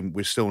the game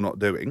we're still not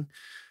doing.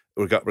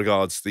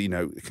 Regards the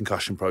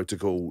concussion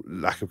protocol,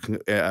 lack of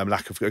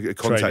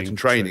contact and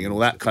training and all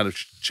that kind of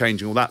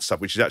changing all that stuff,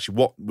 which is actually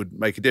what would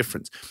make a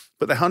difference.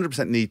 But they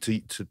 100% need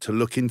to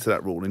look into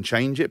that rule and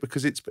change it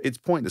because it's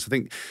pointless. I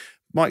think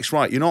Mike's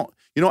right. You're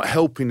not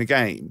helping the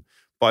game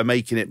by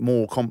making it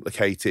more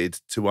complicated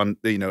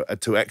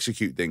to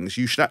execute things.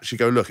 You should actually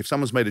go, look, if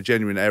someone's made a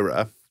genuine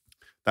error,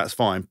 that's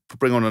fine.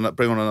 Bring on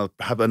another,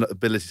 have an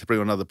ability to bring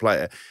on another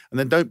player, and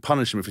then don't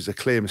punish them if it's a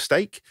clear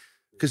mistake.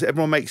 Because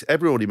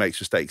everybody makes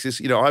mistakes.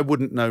 I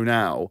wouldn't know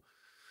now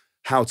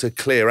how to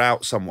clear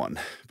out someone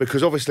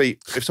because obviously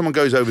if someone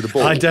goes over the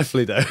ball, I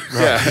definitely don't.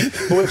 Yeah.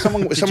 Well, if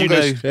someone goes,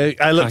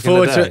 I look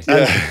forward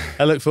to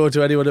I look forward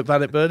to anyone at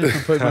Bandit Burn if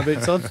I'm putting my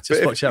boots on.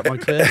 Just watch out my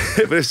clear.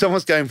 But if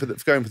someone's going for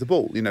the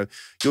ball,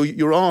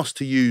 you're asked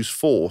to use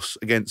force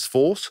against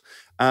force.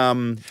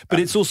 But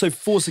it's also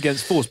force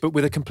against force, but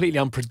with a completely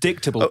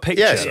unpredictable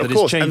picture that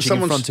is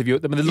changing in front of you.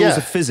 I mean, the laws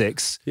of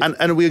physics.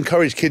 And we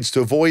encourage kids to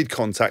avoid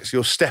contacts.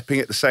 You're stepping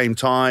at the same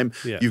time.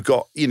 Yeah. You've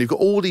got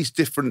all these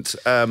different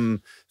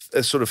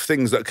sort of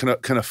things that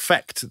can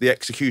affect the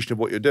execution of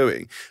what you're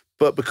doing.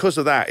 But because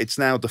of that, it's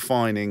now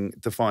defining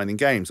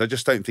games. I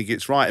just don't think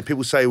it's right. And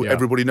people say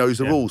everybody knows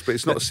the rules, but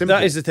it's not simple.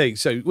 That is the thing.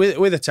 So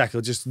with a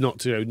tackle, just not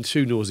to go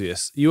too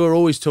nauseous, you are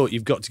always taught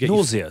you've got to get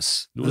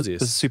nauseous. The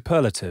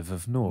superlative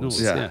of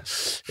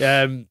nauseous.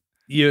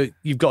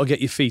 You've got to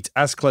get your feet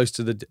as close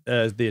to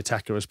the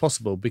attacker as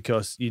possible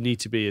because you need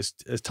to be as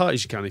tight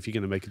as you can if you're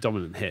going to make a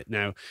dominant hit.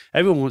 Now,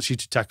 everyone wants you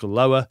to tackle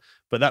lower,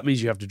 but that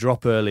means you have to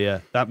drop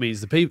earlier. That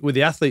means with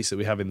the athletes that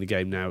we have in the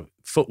game now,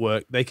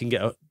 footwork, they can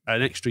get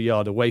an extra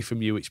yard away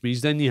from you, which means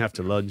then you have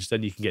to lunge,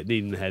 then you can get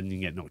kneed in the head and you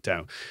get knocked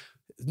out.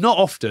 Not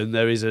often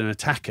there is an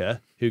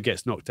attacker who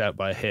gets knocked out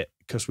by a hit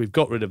because we've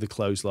got rid of the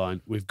clothesline,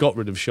 we've got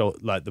rid of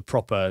the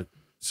proper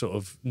sort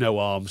of no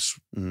arms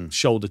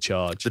shoulder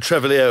charge, the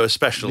Trevelio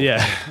special.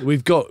 Yeah,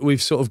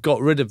 we've sort of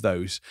got rid of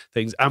those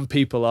things, and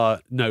people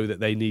know that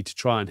they need to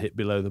try and hit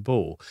below the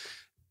ball.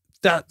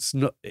 That's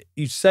not,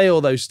 you say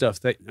all those stuff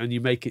and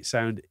you make it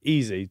sound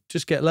easy.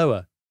 Just get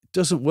lower. It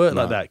doesn't work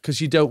like that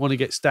because you don't want to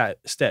get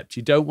stepped.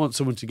 You don't want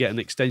someone to get an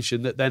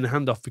extension that then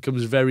handoff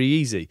becomes very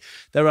easy.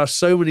 There are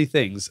so many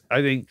things.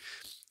 I think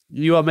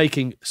you are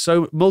making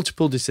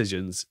multiple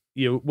decisions.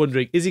 You're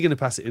wondering, is he going to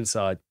pass it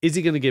inside? Is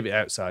he going to give it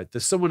outside?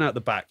 There's someone out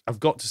the back. I've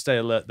got to stay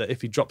alert that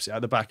if he drops it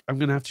out the back, I'm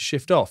going to have to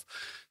shift off.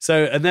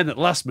 And then at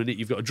the last minute,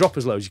 you've got to drop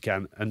as low as you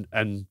can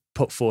and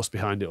put force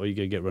behind it, or you're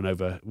going to get run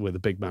over with a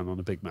big man on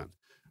a big man.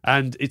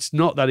 And it's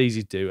not that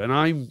easy to do.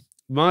 And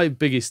my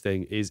biggest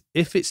thing is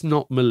if it's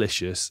not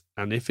malicious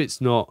and if it's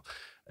not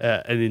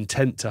an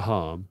intent to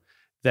harm,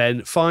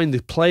 then fine,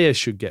 the player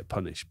should get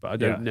punished, but I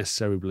don't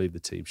necessarily believe the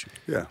team should.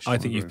 Yeah, I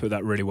think you've put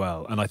that really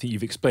well, and I think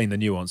you've explained the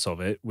nuance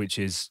of it, which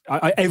is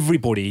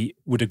everybody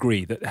would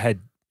agree that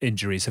head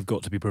injuries have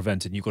got to be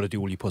prevented. You've got to do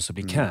all you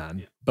possibly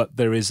can. But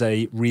there is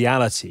a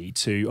reality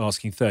to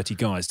asking 30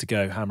 guys to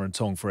go hammer and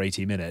tong for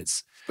 80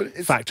 minutes,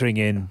 factoring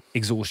in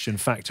exhaustion,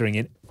 factoring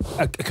in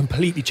a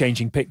completely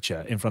changing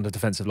picture in front of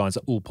defensive lines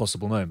at all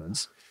possible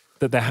moments,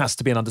 that there has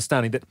to be an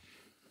understanding that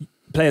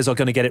players are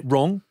going to get it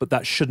wrong, but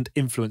that shouldn't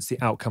influence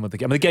the outcome of the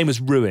game. I mean, the game was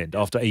ruined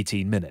after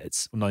 18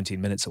 minutes, or 19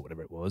 minutes or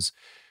whatever it was,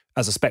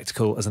 as a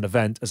spectacle, as an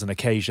event, as an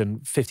occasion,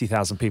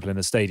 50,000 people in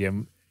the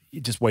stadium,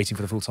 just waiting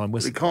for the full-time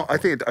whistle. I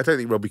don't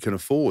think rugby can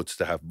afford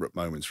to have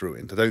moments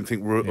ruined. I don't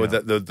think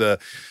the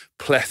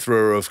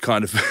plethora of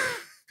kind of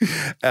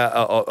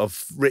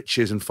of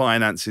riches and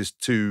finances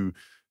to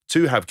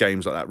have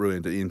games like that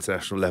ruined at the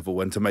international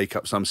level and to make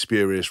up some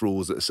spurious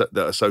rules that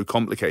are so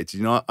complicated.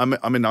 You know,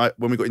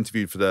 when we got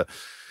interviewed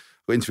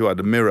by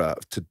the Mirror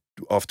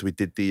after we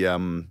did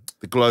the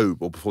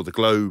Globe, or before the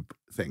Globe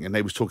thing, and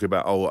they was talking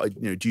about,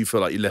 do you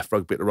feel like you left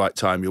rugby at the right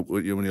time? You're one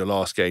of your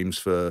last games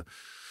for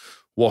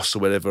Wasps or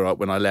whatever.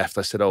 When I left,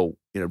 I said,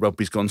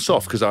 rugby's gone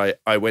soft, because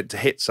I went to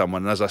hit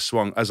someone, and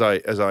as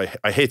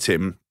I hit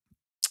him,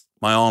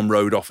 my arm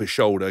rode off his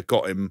shoulder,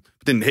 got him,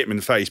 didn't hit him in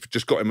the face, but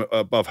just got him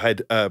above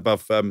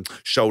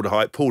shoulder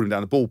height, pulled him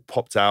down, the ball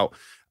popped out,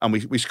 and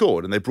we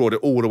scored. And they brought it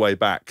all the way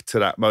back to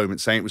that moment,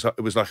 saying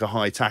it was like a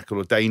high tackle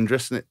or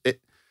dangerous, and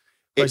it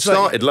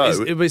started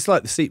low. It's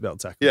like the seatbelt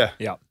tackle.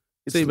 Yeah.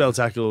 Seatbelt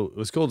tackle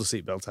was called a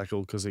seatbelt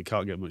tackle because it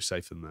can't get much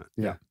safer than that.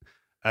 Yeah.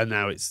 And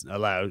now it's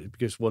allowed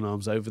because one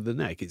arm's over the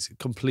neck. It's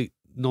complete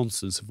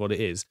nonsense of what it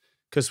is.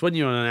 Because when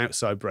you're on an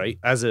outside break,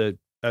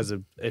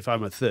 if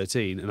I'm at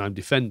 13 and I'm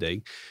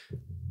defending,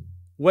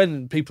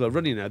 when people are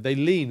running now, they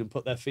lean and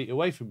put their feet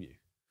away from you.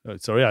 Oh,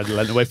 sorry, I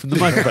leaned away from the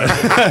microphone.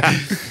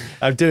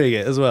 I'm doing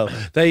it as well.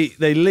 They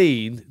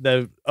lean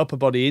their upper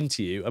body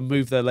into you and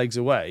move their legs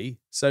away,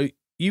 so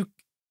you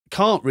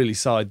can't really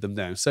side them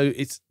down. So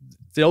it's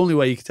the only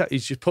way you can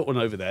is just put one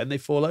over there, and they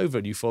fall over,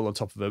 and you fall on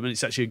top of them, and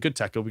it's actually a good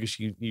tackle because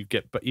you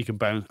can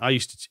bounce.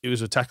 It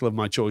was a tackle of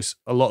my choice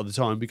a lot of the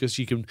time because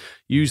you can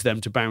use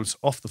them to bounce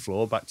off the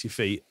floor back to your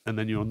feet, and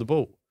then you're on the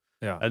ball.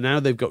 Yeah. And now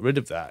they've got rid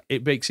of that.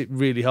 It makes it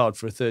really hard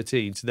for a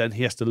 13 to then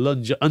he has to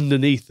lunge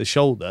underneath the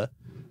shoulder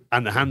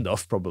and the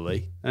handoff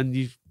probably,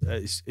 and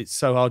it's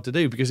so hard to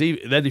do because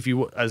then if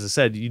you, as I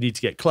said, you need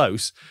to get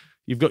close.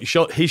 You've got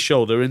his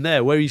shoulder in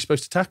there. Where are you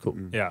supposed to tackle?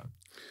 Yeah.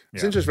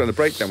 It's interesting around the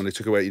breakdown when they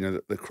took away,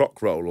 the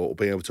croc roll or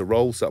being able to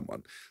roll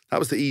someone. That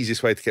was the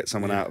easiest way to get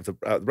someone out of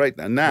the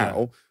breakdown.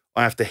 Now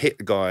I have to hit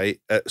the guy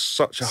at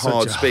such a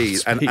hard speed.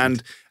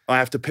 And I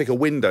have to pick a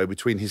window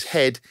between his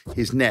head,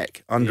 his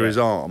neck, under his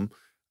arm.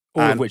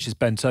 All of which is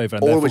bent over.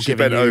 And all of which is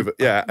bent over,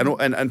 yeah.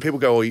 And people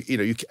go,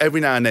 every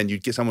now and then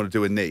you'd get someone to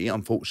do a knee,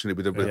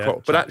 unfortunately, with a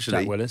croc. But actually,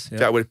 Jack Willis,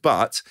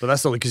 but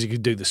that's only because you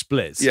could do the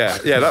splits. And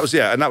that was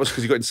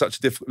because you got in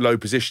such a low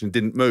position and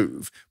didn't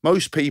move.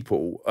 Most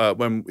people,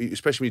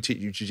 especially when you teach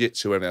you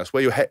jiu-jitsu or anything else,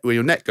 where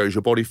your neck goes,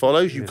 your body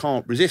follows. You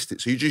can't resist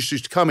it, so you just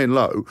used to come in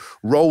low,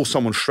 roll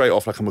someone straight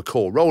off like a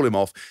McCall, roll him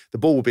off. The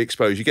ball will be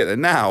exposed. You get there.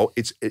 Now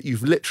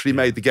you've literally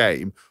made the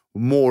game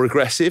more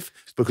aggressive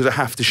because I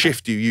have to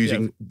shift you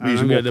using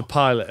I'm going to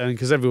pile it, and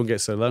because everyone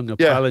gets so low, I'm going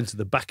to pile into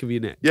the back of your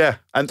neck. Yeah,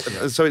 and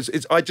so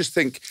it's. I just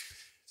think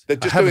they're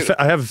just.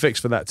 I have a fix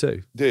for that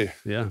too. Do you?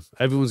 Yeah,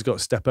 everyone's got to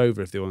step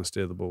over if they want to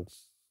steer the ball.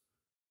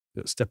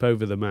 Step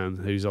over the man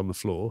who's on the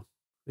floor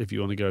if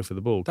you want to go for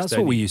the ball. That's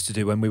what we used to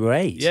do when we were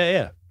 8.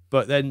 Yeah.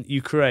 But then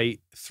you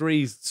create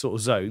 3 sort of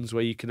zones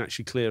where you can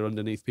actually clear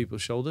underneath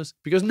people's shoulders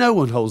because no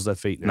one holds their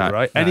feet now,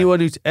 right? No. Anyone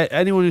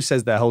who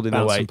says they're holding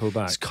their weight,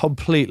 it's a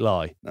complete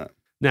lie. No.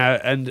 Now,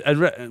 and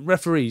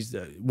referees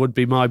would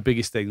be my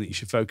biggest thing that you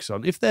should focus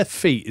on. If their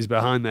feet is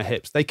behind their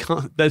hips, they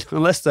can't,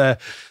 unless they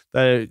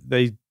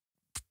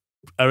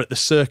are at the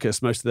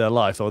circus most of their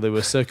life, or they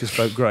were circus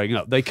folk growing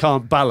up, they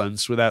can't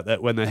balance without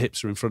that when their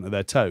hips are in front of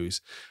their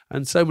toes.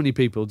 And so many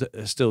people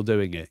are still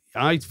doing it.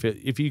 I feel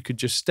if you could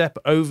just step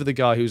over the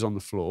guy who's on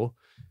the floor,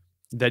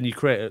 then you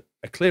create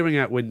a clearing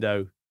out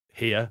window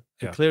here,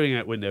 a clearing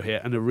out window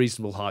here, and a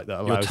reasonable height that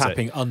allows You're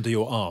tapping under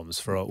your arms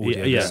for our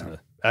audio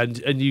listener.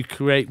 And you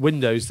create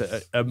windows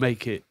that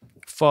make it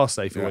far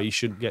safer where you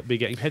shouldn't be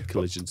getting head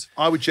collisions.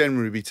 I would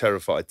generally be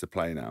terrified to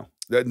play now.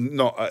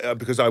 Not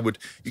because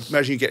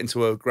imagine you get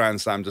into a Grand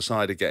Slam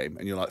decider game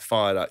and you're like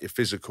fired up, you're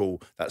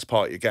physical, that's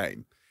part of your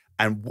game.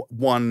 And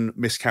one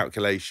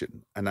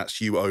miscalculation, and that's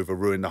you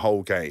ruin the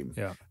whole game.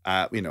 Yeah.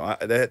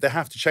 They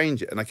have to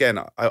change it. And again,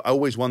 I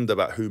always wonder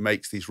about who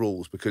makes these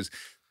rules because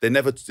they're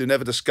never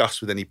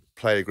discussed with any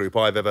player group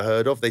I've ever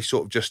heard of. They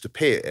sort of just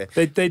appear.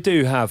 They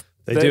do have.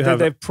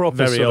 They're proper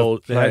very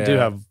old. They do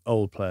have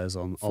old players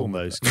on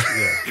those.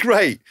 Yeah.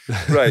 Great.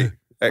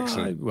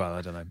 Excellent.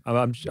 I don't know.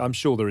 I'm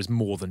sure there is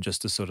more than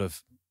just a sort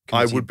of.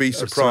 I would be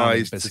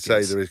surprised to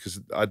say there is because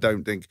I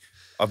don't think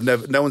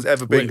no one's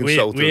ever been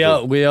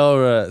consulted. We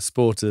are a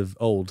sport of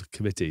old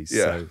committees.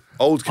 Yeah. So.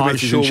 old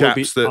committees and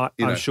chaps that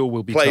I'm sure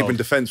we'll be played told. when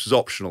defence was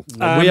optional.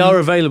 We are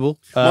available.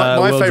 My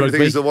World favourite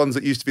thing Rugby. is the ones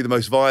that used to be the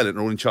most violent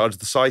are all in charge of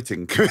the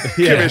sighting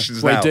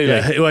commissions Wade now. Dooley.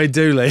 Yeah, Wade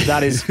Dooley.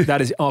 That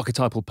is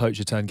archetypal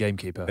poacher turned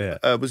gamekeeper.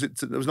 Yeah. Was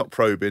it? It was not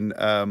Probyn.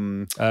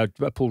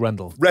 Paul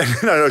Rendell.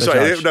 No,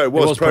 sorry. judge. No, it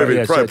was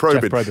Probyn. Jeff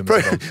Probyn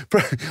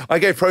was I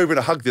gave Probyn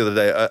a hug the other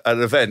day at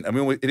an event,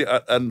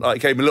 and I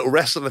gave him a little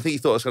wrestle. And I think he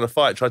thought I was going to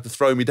fight. Tried to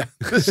throw me down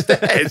the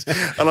stairs,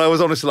 and I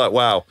was honestly like,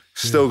 "Wow,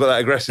 still got that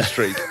aggressive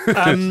streak."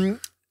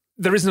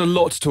 There isn't a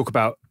lot to talk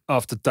about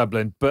after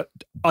Dublin, but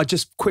a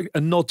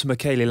nod to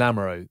Michele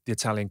Lamero, the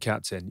Italian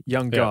captain,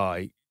 young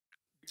guy.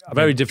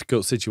 Very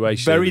difficult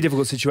situation. Very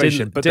difficult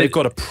situation, but they've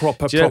got a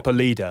proper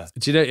leader.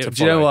 Do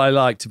you know what I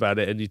liked about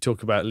it? And you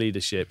talk about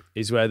leadership,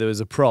 is where there was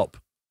a prop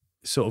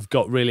sort of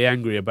got really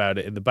angry about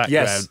it in the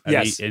background.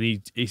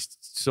 He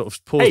sort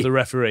of paused the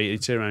referee. He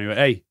turned around and went,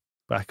 "Hey,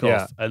 back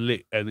off!" And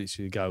literally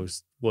the guy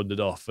was wandered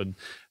off, and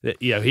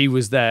he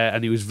was there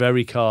and he was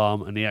very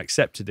calm and he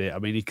accepted it. I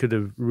mean, he could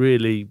have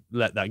really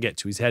let that get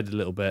to his head a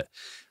little bit,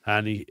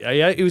 and he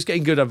was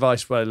getting good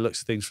advice by the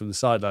looks of things from the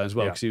sideline as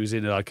well, because he was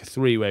in like a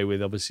three-way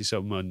with obviously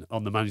someone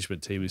on the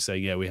management team who's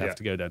saying, we have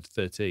to go down to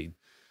 13.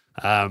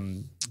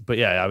 But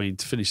I mean,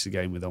 to finish the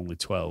game with only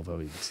 12,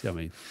 I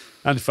mean,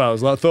 Andy Farrell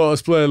was like, "I thought I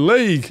was playing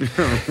league."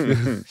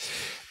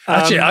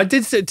 Actually, I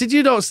did. Did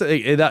you not say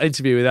in that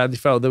interview with Andy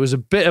Farrell there was a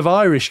bit of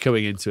Irish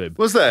coming into him?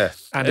 Was there?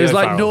 And it was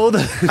like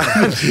Northern.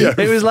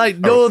 It was like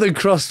Northern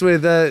crossed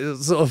with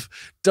sort of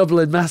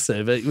Dublin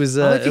massive. It was.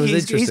 It was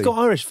interesting. He's got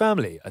Irish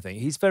family. I think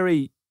he's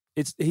very.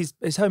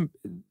 He's home.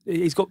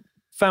 He's got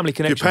family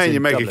connections. You're paying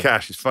your mega Dublin.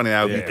 cash. It's funny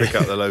how you pick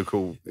up the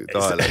local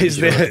dialect. It's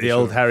the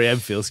old Harry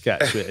Enfield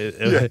sketch.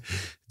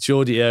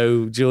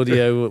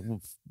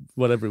 Giorgio,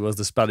 whatever it was,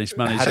 the Spanish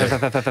manager.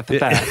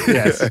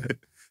 Yes.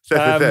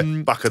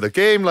 Back of the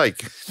game,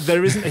 like.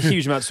 There isn't a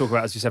huge amount to talk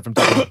about, as you said, from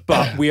Dublin,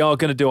 but we are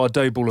going to do our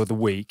dough ball of the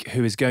week,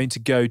 who is going to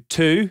go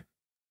to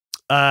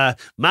Matt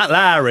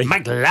Lowry.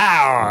 Matt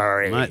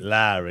Lowry. Matt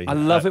Lowry. I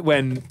love it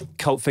when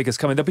cult figures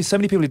come in. There'll be so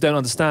many people who don't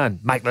understand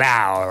Matt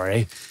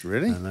Lowry.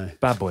 Really?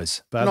 Bad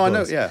boys. Bad no,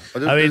 boys. I know. Yeah,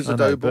 I mean, a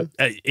dough ball.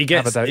 He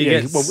gets. Well,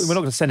 we're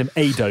not going to send him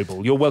a dough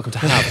ball. You're welcome to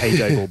have a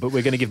dough ball, but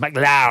we're going to give Matt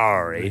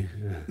Lowry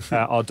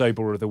our dough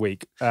ball of the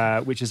week,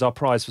 which is our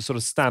prize for sort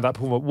of stand-up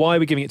performance. Why are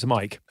we giving it to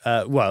Mike?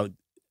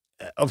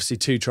 Obviously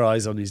 2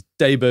 tries on his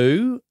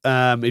debut.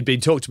 He'd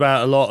been talked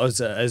about a lot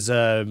as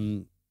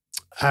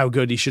how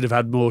good he should have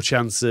had more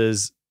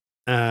chances.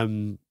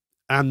 And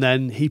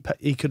then he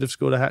could have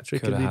scored a hat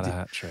trick. Could have had a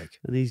hat trick.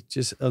 And he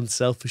just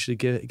unselfishly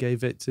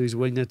gave it to his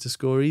winger to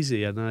score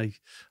easy. And I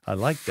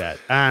like that.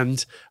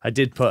 And I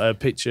did put a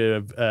picture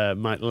of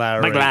Mike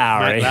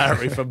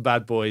Lowry from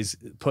Bad Boys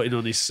putting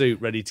on his suit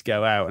ready to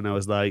go out. And I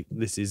was like,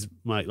 this is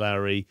Mike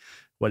Lowry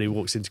when he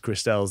walks into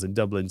Christell's in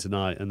Dublin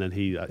tonight, and then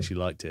he actually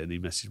liked it and he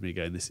messaged me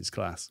going, "This is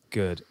class."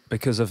 Good,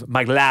 because of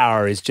Mike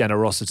Lowry's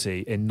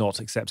generosity in not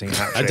accepting a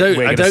hat trick.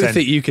 I don't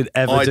think you could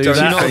ever do that.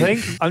 Do you not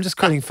think? I'm just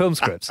quoting film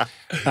scripts.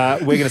 We're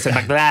going to send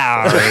Mike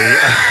Lowry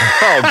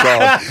Oh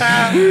God!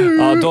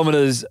 our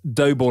Domino's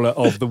Dough Baller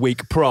of the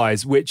Week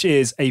prize, which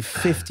is a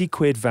 50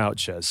 quid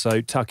voucher. So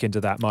tuck into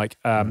that, Mike.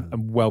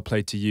 And well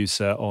played to you,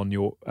 sir, on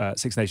your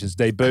Six Nations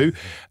debut.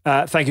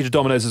 Thank you to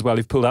Domino's as well,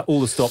 who've pulled out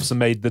all the stops and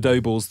made the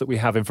dough balls that we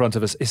have in front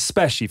of us,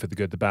 especially for the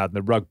good, the bad, and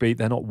the rugby.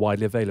 They're not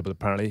widely available,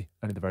 apparently.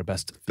 Only the very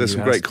best. There's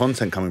some great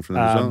content coming from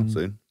them as well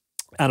soon.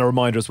 And a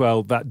reminder as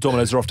well that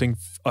Domino's are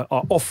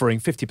offering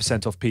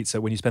 50% off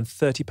pizza when you spend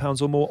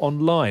 £30 or more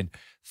online.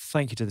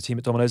 Thank you to the team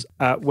at Domino's.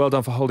 Well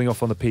done for holding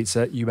off on the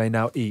pizza. You may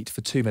now eat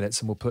for 2 minutes,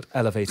 and we'll put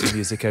elevator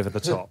music over the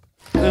top.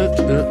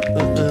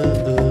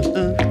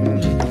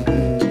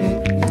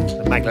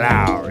 Mike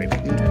Lowry.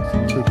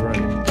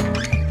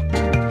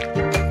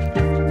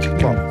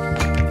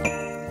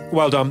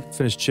 Well done.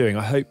 Finished chewing.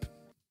 I hope,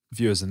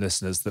 viewers and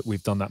listeners, that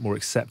we've done that more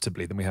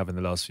acceptably than we have in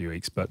the last few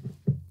weeks, but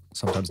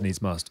sometimes needs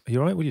must. Are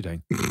you all right? What are you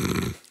doing?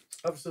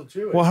 I'm still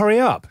chewing. Well, hurry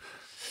up.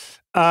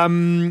 I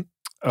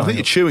think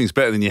your chewing's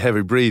better than your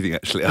heavy breathing,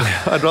 actually.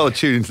 I'd rather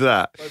tune into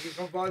that.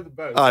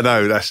 I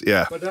know, that's,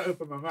 yeah. I don't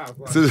open my mouth.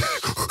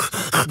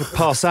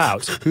 Pass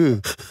out.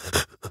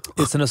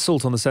 It's an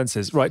assault on the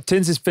senses. Right,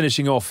 Tins is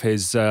finishing off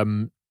his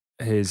dough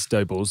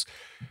balls.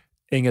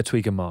 Inga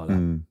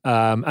Twigamala.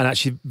 And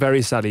actually,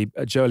 very sadly,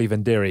 Jolie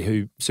Vendiri,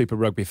 who Super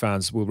Rugby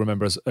fans will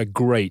remember as a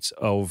great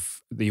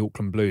of the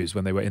Auckland Blues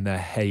when they were in their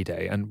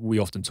heyday. And we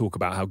often talk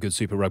about how good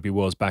Super Rugby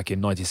was back in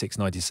 96,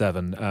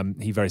 97.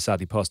 He very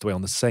sadly passed away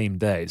on the same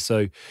day.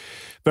 So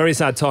very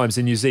sad times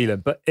in New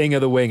Zealand. But Inga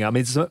the winger, I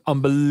mean, it's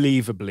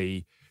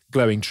unbelievably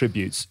glowing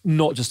tributes,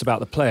 not just about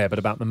the player, but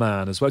about the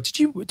man as well. Did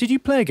you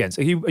play against?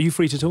 Are you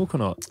free to talk or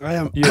not? I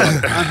am.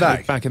 I'm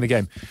back in the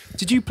game.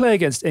 Did you play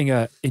against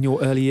Inga in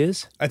your early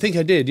years? I think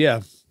I did,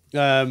 yeah.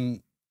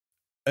 In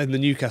the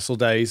Newcastle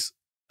days,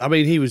 I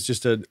mean, he was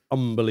just an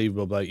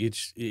unbelievable bloke.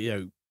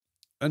 And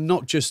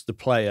not just the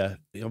player,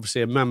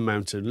 obviously a man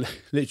mounted,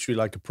 literally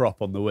like a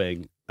prop on the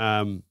wing.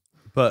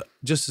 But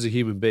just as a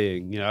human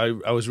being,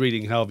 I was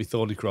reading Harvey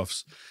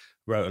Thornycroft's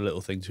wrote a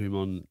little thing to him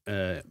on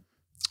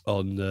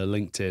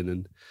LinkedIn,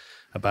 and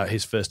about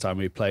his first time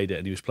he played it,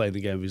 and he was playing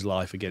the game of his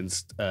life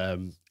against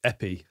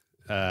Epi.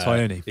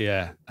 Tyone.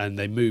 Yeah, and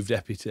they moved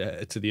Epi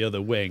to the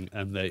other wing,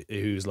 and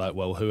he was like,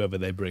 well, whoever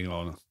they bring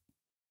on,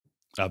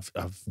 I've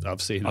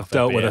seen. I've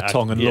dealt with a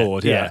Tongan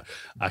lord. Yeah,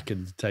 I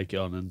can take it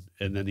on,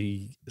 and then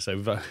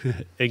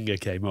Inga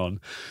came on.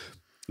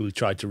 We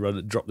tried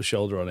to drop the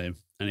shoulder on him,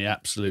 and he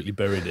absolutely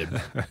buried him.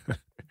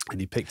 And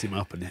he picked him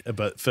up,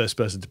 but first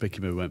person to pick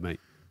him up went, mate,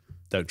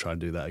 don't try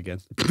and do that again.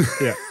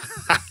 Yeah.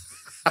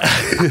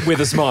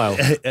 With a smile.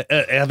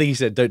 I think he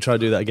said, don't try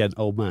and do that again,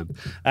 old man.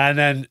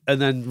 And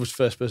then was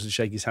first person to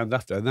shake his hand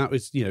after. And that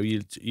was,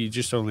 you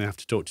just only have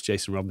to talk to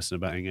Jason Robinson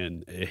about Inga,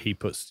 and he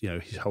puts,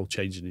 his whole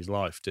change in his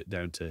life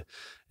down to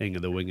Inga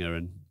the winger.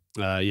 And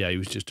he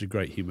was just a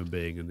great human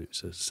being, and it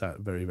was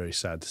very, very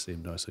sad to see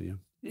him die so young.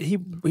 He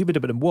would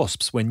have been in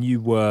Wasps when you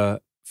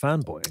were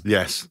fanboying.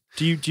 Yes.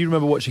 Do you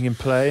remember watching him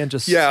play and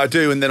just? Yeah, I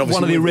do. And then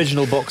obviously one of the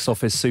original box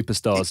office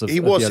superstars of the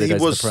early days of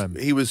the Prem.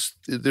 He was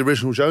the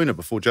original Jonah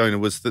before Jonah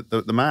was the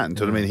man.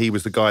 Do you know what I mean? He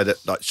was the guy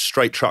that like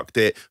straight trucked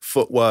it,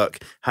 footwork,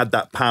 had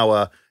that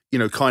power.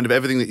 Kind of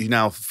everything that you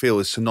now feel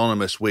is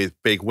synonymous with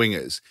big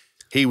wingers.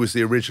 He was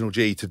the original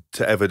G to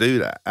ever do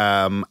that.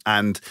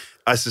 And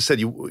as I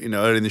said,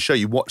 earlier in the show,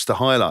 you watch the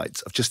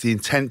highlights of just the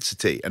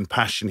intensity and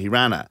passion he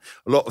ran at.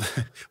 All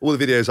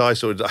the videos I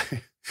saw,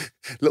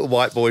 little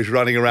white boys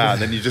running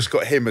around, and you just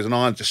got him as an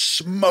iron just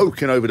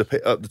smoking over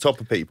the top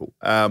of people.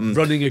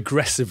 Running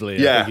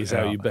aggressively, I think is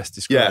how you best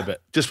describe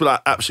it. Just with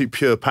that absolute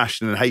pure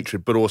passion and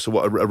hatred, but also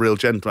what a real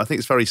gentleman. I think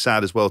it's very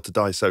sad as well to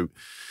die so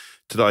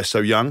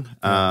young,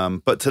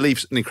 but to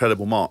leave an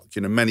incredible mark.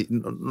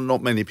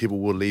 Not many people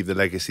will leave the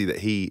legacy that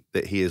he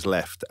has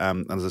left.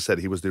 And as I said,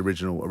 he was the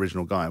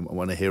original guy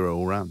and a hero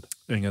all round.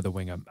 Inga the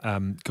winger,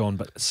 gone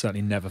but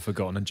certainly never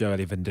forgotten, and Joe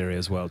Ellie-Vindiri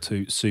as well,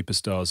 two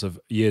superstars of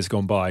years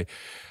gone by.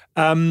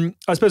 I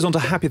suppose on to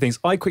happy things.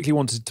 I quickly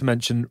wanted to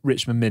mention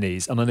Richmond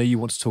Minis, and I know you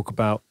want to talk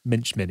about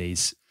Minch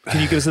Minis.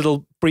 Can you give us a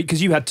little brief?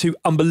 Because you had two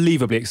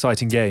unbelievably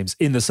exciting games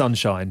in the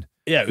sunshine.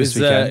 Yeah, it was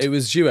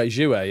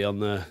Jouet on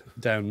the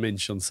down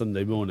Minch on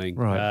Sunday morning.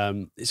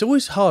 Right. It's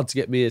always hard to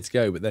get Mia to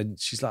go, but then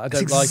she's like, I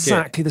don't like it.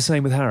 Exactly the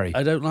same with Harry.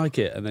 I don't like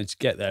it. And then she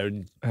get there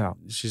and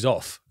she's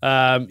off.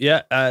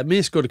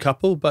 Mia scored a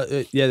couple, but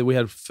we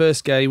had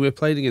first game. We were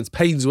playing against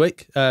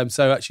Painswick.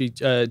 So actually,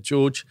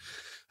 George,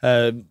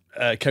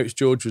 Coach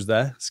George was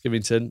there,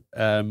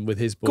 Skivington, with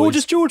his boys.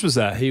 Gorgeous George was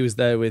there. He was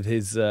there with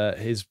his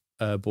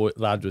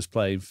lad was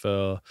playing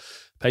for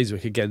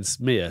Painswick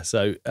against Mia.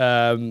 So,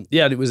 and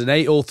it was an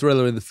 8-all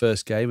thriller in the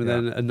first game and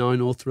then a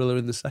 9-all thriller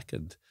in the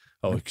second.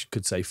 Oh, I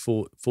could say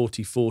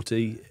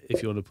 40-40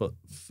 if you want to put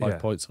 5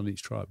 points on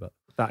each try, but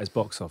that is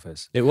box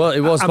office. It was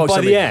and box office.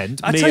 By the end,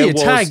 I tell you,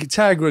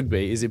 tag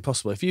rugby is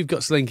impossible. If you've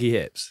got slinky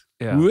hips,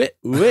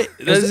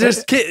 there's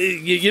this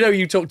kid,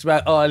 you talked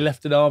about, I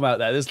left an arm out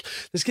there.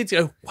 There's kids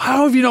go,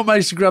 how have you not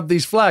managed to grab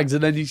these flags?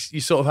 And then you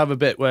sort of have a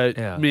bit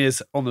where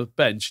Mia's on the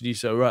bench and you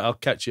say, right, I'll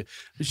catch you.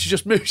 And she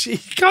just moves. You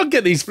can't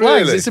get these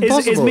flags. Really? It's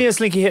impossible. Is Mia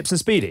slinky hips and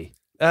speedy?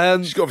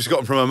 She's obviously got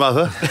them from her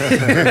mother.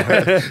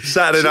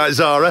 Saturday Night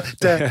Zara.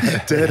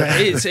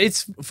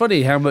 It's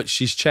funny how much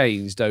she's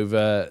changed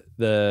over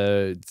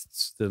the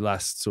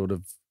last sort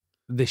of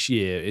this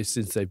year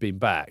since they've been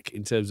back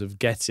in terms of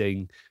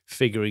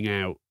figuring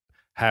out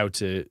how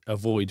to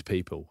avoid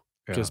people.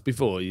 Because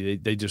before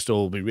they just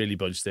all be really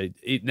bunched.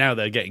 Now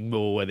they're getting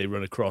more where they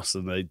run across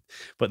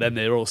but then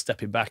they're all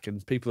stepping back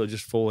and people are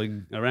just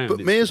falling around. But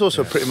Mia's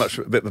also pretty much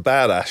a bit of a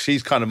badass.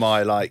 She's kind of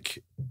my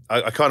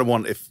I kind of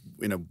want, if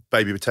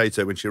Baby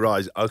Potato when she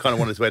arrives, I kind of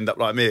wanted to end up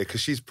like Mia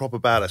because she's proper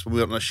badass. When we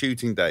went on a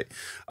shooting date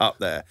up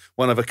there,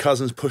 one of her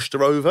cousins pushed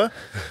her over,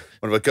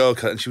 one of her girl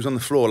cousins, and she was on the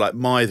floor like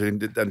Mither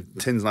and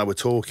Tins and I were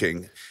talking,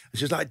 and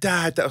she was like,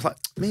 "Dad," I was like,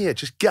 "Mia,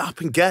 just get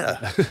up and get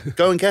her,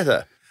 go and get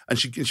her." And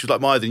she was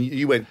like, Mither, and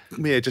you went,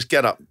 "Mia, just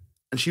get up."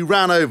 And she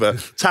ran over,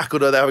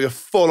 tackled her. They're having a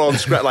full-on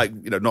scrap,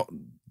 not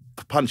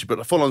punch, but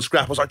a full-on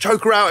scrap. I was like,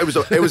 choke her out.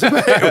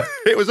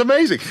 It was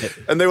amazing.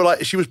 And they were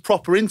like, she was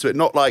proper into it,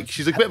 not like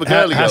she's a bit of a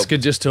girly girl. Haskell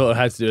just taught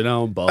her how to do an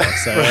arm bar.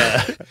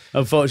 So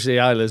unfortunately,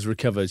 Isla's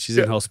recovered. She's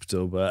in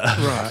hospital, but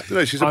right.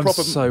 No, she's I'm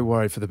so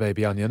worried for the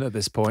baby onion at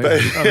this point.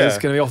 It's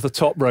going to be off the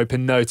top rope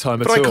in no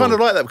time at all. But I kind of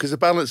like that because the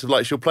balance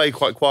of she'll play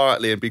quite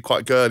quietly and be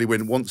quite girly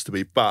when it wants to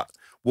be, but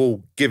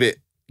will give it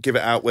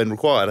out when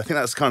required. I think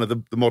that's kind of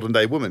the modern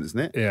day woman, isn't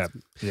it? Yeah.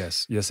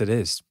 Yes, it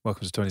is.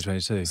 Welcome to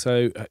 2022.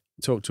 So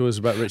talk to us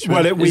about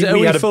Richmond. Well,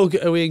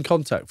 are we in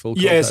contact? Full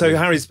contact? Yeah, so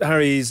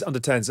Harry's under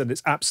 10s and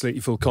it's absolutely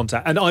full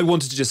contact. And I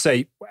wanted to just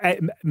say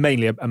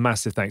mainly a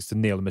massive thanks to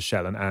Neil and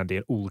Michelle and Andy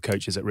and all the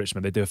coaches at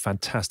Richmond. They do a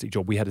fantastic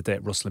job. We had a day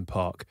at Rosslyn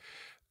Park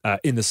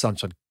in the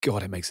sunshine.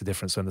 God, it makes a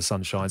difference when the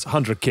sun shines.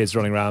 100 kids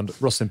running around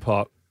Rosslyn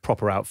Park,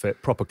 proper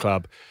outfit, proper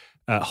club,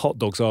 hot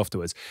dogs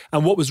afterwards.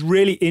 And what was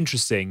really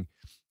interesting,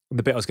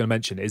 the bit I was going to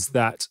mention, is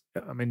that,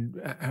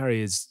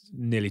 Harry is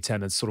nearly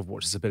 10 and sort of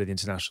watches a bit of the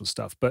international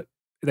stuff, but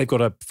they've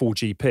got a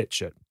 4G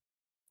pitch at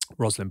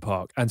Rosslyn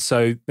Park. And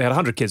so they had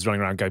 100 kids running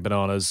around going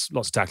bananas,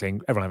 lots of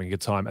tackling, everyone having a good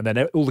time. And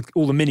then all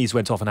the minis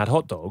went off and had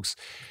hot dogs.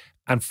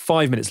 And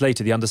 5 minutes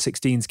later, the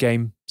under-16s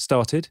game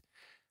started.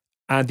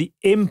 and the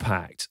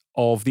impact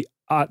of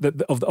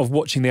of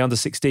watching the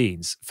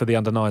under-16s for the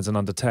under-9s and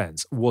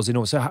under-10s was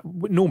enormous. So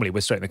normally we're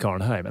straight in the car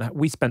and home, and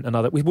we spent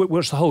we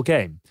watched the whole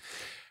game.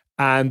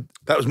 And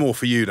that was more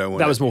for you, though,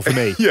 wasn't it? That was more for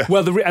me. Yeah.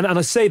 Well, and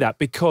I say that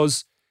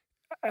because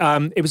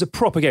it was a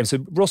proper game. So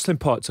Rosslyn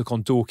Park took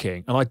on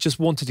Dorking, and I just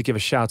wanted to give a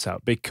shout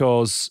out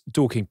because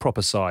Dorking,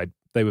 proper side,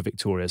 they were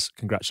victorious.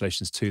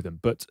 Congratulations to them.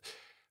 But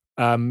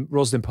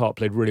Rosslyn Park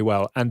played really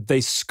well, and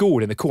they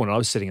scored in the corner. I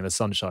was sitting in the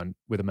sunshine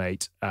with a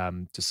mate,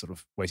 just sort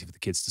of waiting for the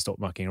kids to stop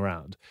mucking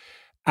around.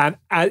 And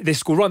they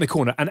scored right in the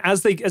corner. And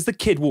as the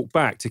kid walked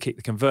back to kick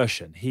the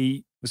conversion,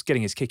 he was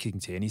getting his kicking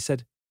tee, and he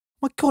said,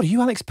 "My God, are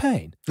you Alex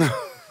Payne?"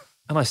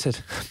 And I said,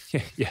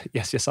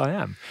 yes, I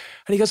am.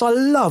 And he goes, "I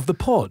love the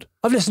pod.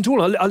 I've listened to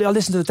all. I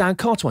listened to the Dan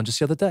Carter one just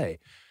the other day."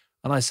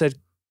 And I said,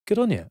 "Good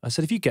on you." I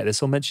said, "If you get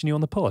this, I'll mention you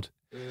on the pod."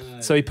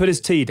 So he put his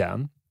tee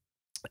down,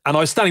 and I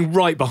was standing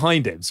right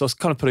behind him, so I was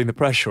kind of putting the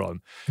pressure on.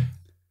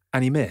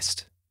 And he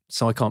missed,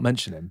 so I can't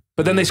mention him.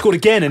 But then they scored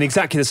again in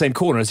exactly the same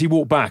corner. As he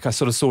walked back, I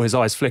sort of saw his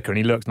eyes flicker, and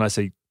he looked, and I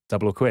said,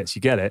 "Double or quits.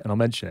 You get it, and I'll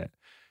mention it."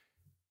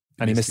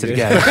 And he missed it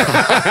again.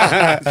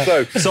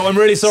 So I'm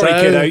really sorry,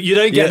 kiddo. You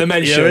don't get the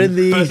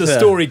mention, but the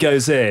story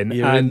goes in.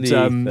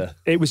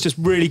 It was just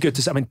really good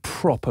to see. I mean,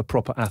 proper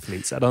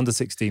athletes at under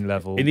 16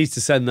 level. He needs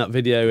to send that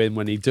video in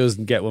when he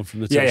doesn't get one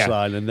from the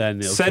touchline, and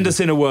then send us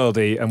in a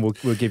worldie, and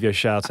we'll give you a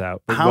shout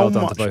out. Well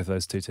done to both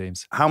those two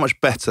teams. How much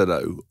better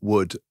though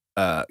would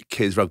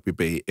kids rugby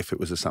be if it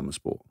was a summer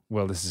sport?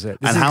 Well, this is it.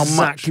 This is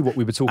exactly what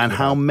we were talking about. And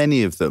how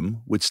many of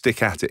them would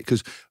stick at it?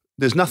 Because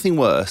there's nothing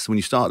worse when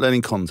you start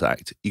learning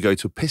contact. You go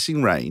to a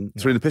pissing rain,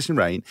 through the pissing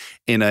rain,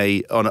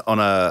 on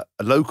a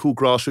local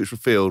grassroots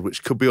field,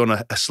 which could be on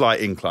a slight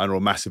incline or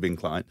a massive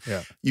incline.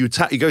 Yeah. You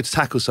go to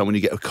tackle someone,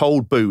 you get a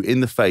cold boot in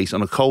the face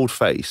on a cold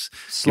face,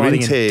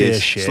 sliding in deer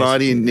shit,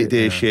 sliding in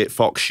deer shit,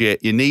 fox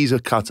shit. Your knees are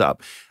cut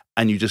up,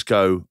 and you just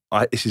go,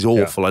 "This is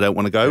awful. I don't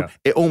want to go." Yeah.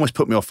 It almost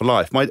put me off for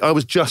life. I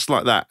was just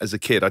like that as a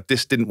kid. I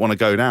just didn't want to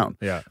go down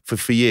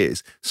for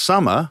years.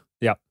 Summer,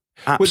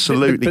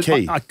 absolutely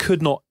key. I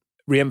could not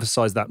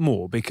re-emphasize that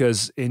more,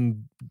 because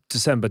in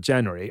December,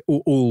 January,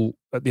 all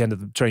at the end of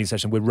the training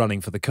session, we're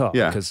running for the car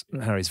because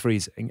Harry's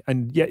freezing.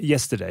 And yet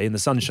yesterday in the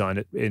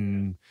sunshine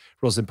in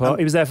Rosslyn Park,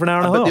 he was there for an hour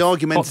and a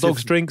half. Hot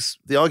dogs, drinks.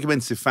 The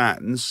argumentative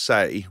fans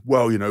say,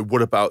 "Well,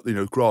 what about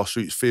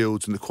grassroots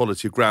fields and the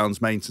quality of grounds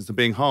maintenance and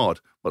being hard?"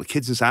 Well, the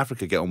kids in South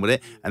Africa get on with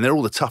it, and they're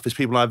all the toughest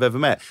people I've ever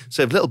met.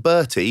 So if little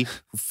Bertie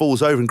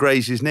falls over and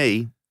grazes his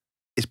knee,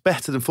 it's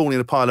better than falling in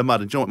a pile of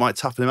mud. And do you know what might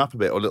toughen him up a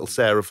bit? Or little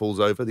Sarah falls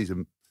over. These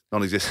are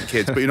non-existent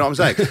kids, but you know what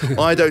I'm saying?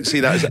 I don't see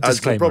that as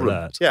a problem.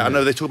 Alert. Yeah, I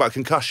know they talk about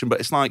concussion, but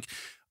it's like,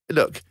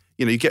 look,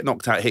 you get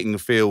knocked out hitting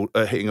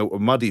a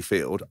muddy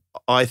field.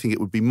 I think it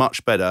would be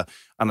much better,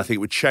 and I think it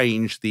would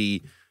change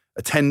the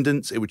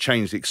attendance, it would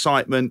change the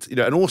excitement,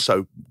 and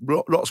also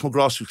lots more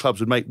grassroots clubs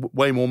would make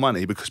way more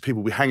money because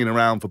people would be hanging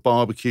around for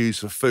barbecues,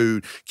 for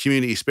food,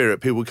 community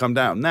spirit. People would come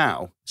down.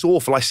 Now, it's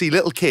awful. I see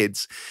little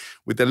kids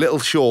with their little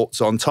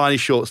shorts on, tiny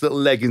shorts, little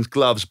leggings,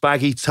 gloves,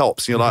 baggy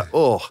tops, and you're like,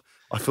 oh,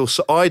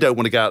 I don't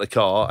want to get out of the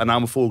car, and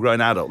I'm a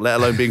full-grown adult, let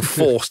alone being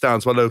forced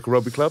down to my local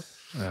rugby club.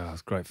 Yeah,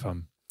 that's great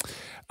fun.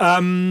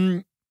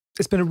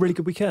 It's been a really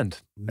good weekend.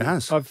 It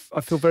has. I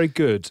feel very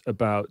good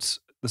about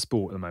the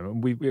sport at the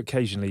moment. We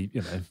occasionally,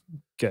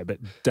 get a bit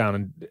down,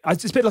 and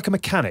it's a bit like a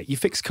mechanic. You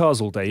fix cars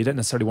all day. You don't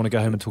necessarily want to go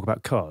home and talk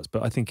about cars,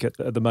 but I think at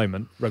the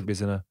moment,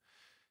 rugby's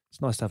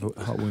it's nice to have a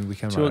heartwarming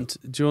weekend.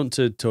 Do you want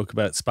to talk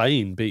about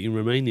Spain beating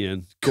Romania?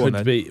 And give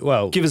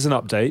us an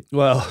update.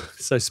 Well,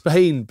 so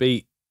Spain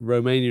beat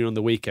Romania on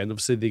the weekend.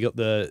 Obviously, they got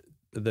the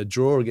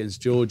draw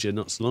against Georgia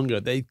not so long ago.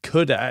 They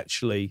could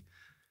actually,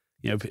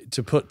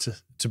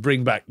 to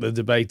bring back the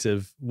debate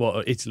of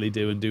what Italy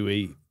do and do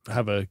we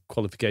have a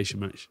qualification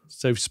match.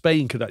 So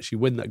Spain could actually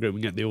win that group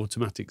and get the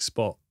automatic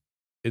spot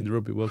in the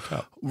Rugby World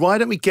Cup. Why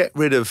don't we get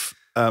rid of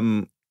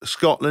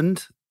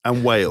Scotland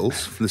and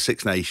Wales from the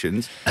Six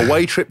Nations?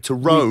 Away trip to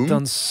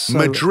Rome,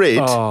 Madrid,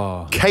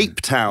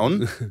 Cape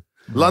Town,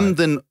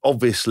 London,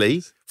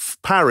 obviously,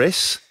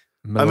 Paris,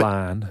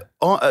 Milan,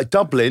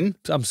 Dublin.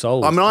 I'm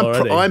sold.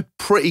 I'm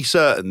pretty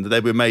certain that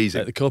they'd be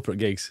amazing. The corporate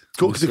gigs.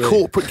 The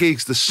corporate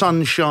gigs, the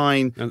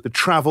sunshine, the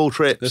travel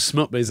trips. The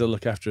Smutbies will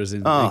look after us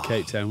in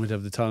Cape Town. We'd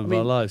have the time of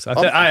our lives.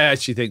 I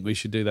actually think we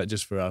should do that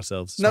just for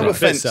ourselves. No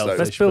offence, though.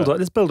 Let's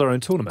build our own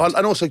tournament.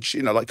 And also,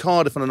 like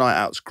Cardiff on a night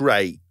out's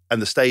great,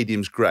 and the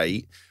stadium's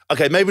great.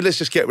 Okay, maybe let's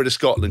just get rid of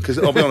Scotland, because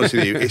I'll be honest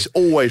with you, it's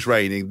always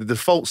raining. The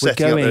default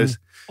setting up there is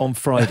on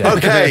Friday.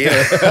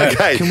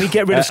 Okay. Can we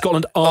get rid of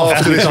Scotland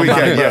after this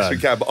weekend? Yes, we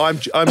can. But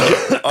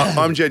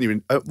I'm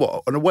genuine.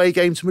 What, an away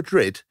game to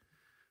Madrid?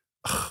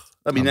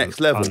 That'd be next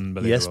level.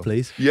 Yes,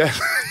 please. Yes,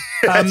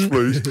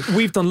 please.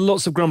 We've done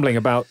lots of grumbling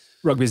about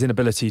rugby's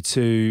inability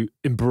to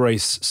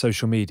embrace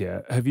social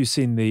media. Have you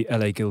seen the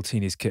LA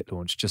Guiltinis kit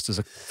launch just as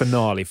a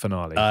finale?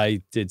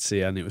 I did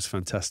see, and it was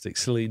fantastic.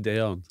 Celine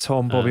Dion.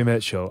 Tom Bobby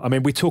Mitchell. I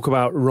mean, we talk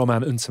about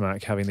Roman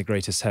Untamak having the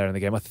greatest hair in the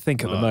game. I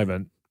think at the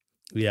moment.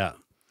 Yeah.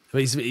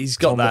 He's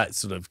got that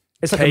sort of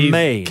it's like a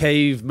mane.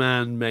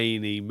 Caveman,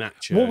 maney,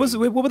 macho. What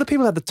were the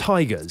people who had the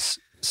tigers?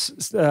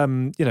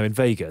 in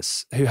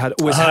Vegas, who had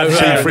always Oh, had right.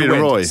 Siegfried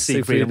and Roy.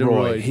 Siegfried and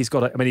Roy. He's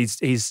got.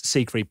 He's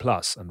Siegfried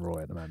plus and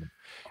Roy at the moment.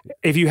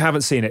 If you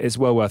haven't seen it, it's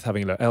well worth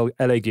having a look.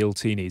 L.A.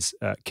 Giltini's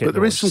kit But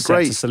there is some set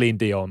great to Celine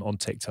Dion on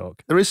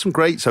TikTok. There is some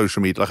great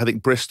social media. Like I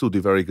think Bristol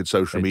do very good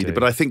social They media, do.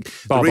 but I think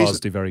Barbars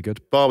do very good.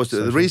 Barbers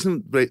do.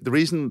 Social. The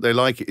reason they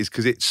like it is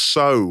because it's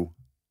so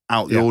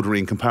out the ordinary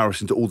in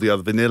comparison to all the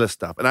other vanilla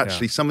stuff. And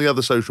actually, some of the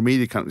other social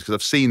media companies, because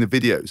I've seen the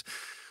videos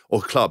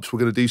or clubs, we're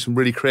going to do some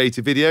really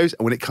creative videos,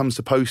 and when it comes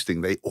to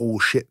posting, they all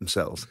shit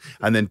themselves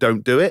and then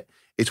don't do it.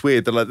 It's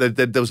weird.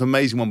 There was an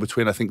amazing one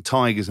between, I think,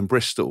 Tigers and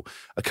Bristol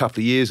a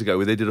couple of years ago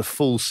where they did a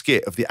full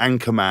skit of the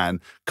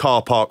Anchorman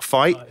car park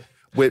fight.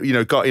 Where,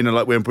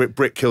 like when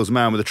Brick kills a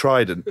man with a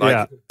trident.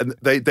 And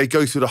they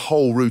go through the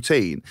whole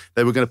routine.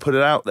 They were going to put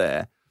it out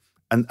there.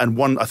 And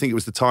one, I think it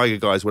was the Tiger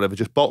guys, whatever,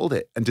 just bottled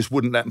it and just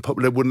wouldn't let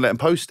them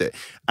post it.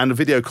 And the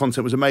video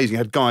content was amazing. You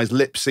had guys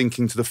lip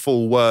syncing to the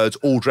full words,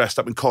 all dressed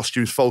up in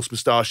costumes, false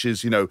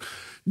moustaches,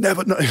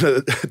 never,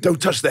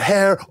 don't touch the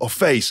hair or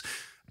face.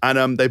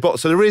 And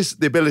so there is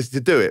the ability to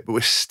do it, but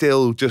we're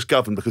still just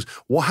governed because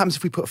what happens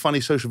if we put a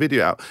funny social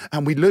video out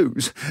and we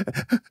lose?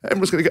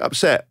 Everyone's going to get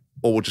upset,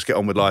 or we'll just get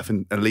on with life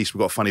and at least we've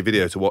got a funny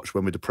video to watch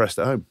when we're depressed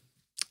at home.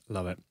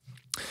 Love it.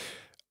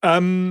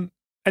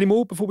 Any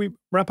more before we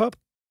wrap up?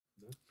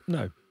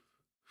 No.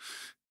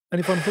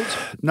 Any final thoughts?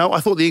 No, I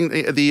thought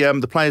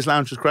the players'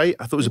 lounge was great.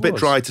 I thought it was a bit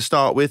dry to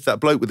start with.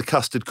 That bloke with the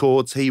custard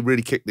cords, he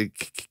really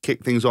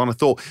kicked things on. I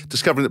thought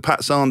discovering that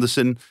Pat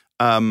Sanderson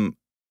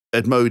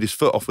had mowed his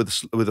foot off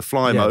with a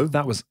fly mow.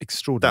 That was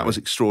extraordinary. That was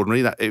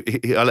extraordinary.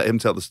 I let him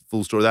tell the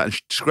full story of that. And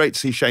it's great to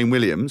see Shane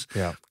Williams.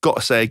 Yeah. Got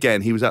to say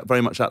again, he was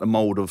very much at the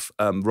mould of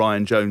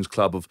Ryan Jones'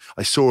 club.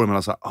 I saw him and I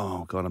was like,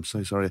 oh God, I'm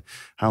so sorry.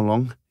 How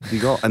long have you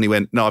got? And he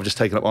went, no, I've just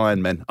taken up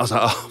Ironmen. I was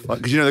like, oh,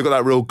 because they've got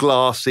that real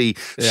glassy,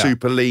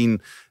 super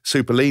lean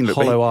look.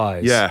 Hollow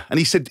eyes. Yeah. And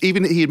he said,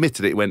 even he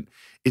admitted it, he went,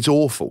 it's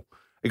awful.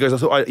 He goes, I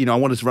thought, I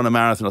wanted to run a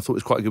marathon. I thought it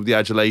was quite good with the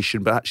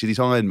adulation, but actually these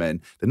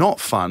Ironmen, they're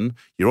not fun.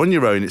 You're on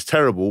your own. It's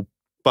terrible.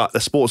 But the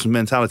sportsman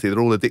mentality, they're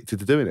all addicted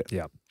to doing it.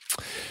 Yeah.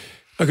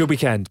 A good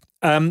weekend.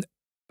 A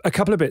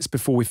couple of bits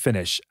before we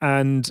finish.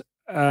 And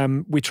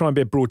we try and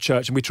be a broad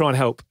church and we try and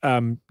help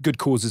good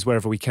causes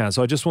wherever we can.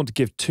 So I just want to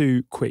give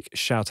two quick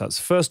shout outs.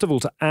 First of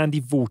all, to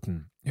Andy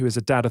Vorton, who is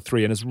a dad of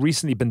 3 and has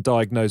recently been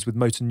diagnosed with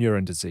motor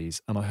neuron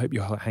disease. And I hope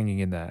you're hanging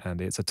in there,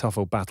 Andy. It's a tough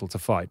old battle to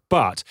fight.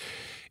 But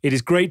it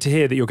is great to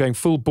hear that you're going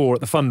full bore at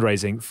the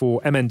fundraising for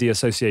MND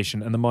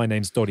Association and the My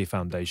Name's Doddy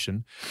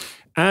Foundation.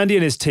 Andy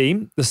and his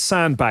team, the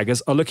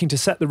Sandbaggers, are looking to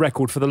set the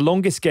record for the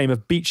longest game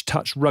of beach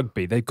touch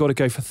rugby. They've got to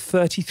go for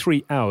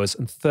 33 hours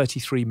and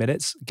 33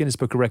 minutes. Guinness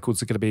Book of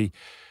Records are going to be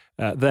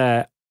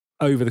there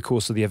over the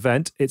course of the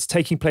event. It's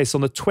taking place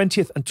on the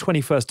 20th and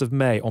 21st of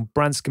May on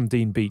Branscombe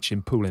Dean Beach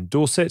in Poole in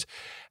Dorset.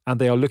 And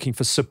they are looking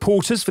for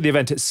supporters for the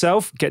event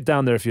itself. Get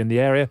down there if you're in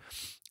the area.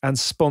 And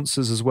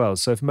sponsors as well.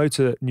 So if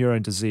Motor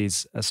Neurone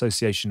Disease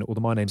Association or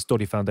the My Name's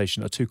Doddy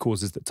Foundation are two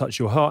causes that touch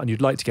your heart and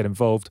you'd like to get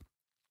involved,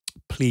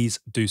 please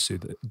do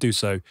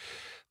so.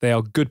 They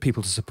are good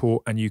people to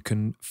support, and you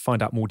can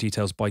find out more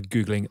details by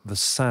Googling the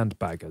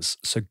Sandbaggers.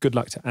 So good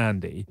luck to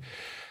Andy.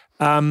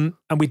 And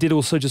we did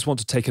also just want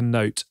to take a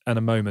note and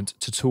a moment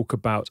to talk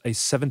about a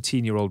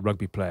 17-year-old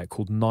rugby player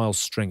called Niall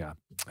Stringer,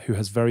 who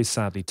has very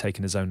sadly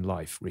taken his own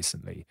life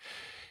recently.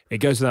 It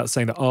goes without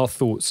saying that our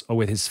thoughts are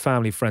with his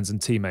family, friends and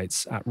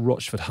teammates at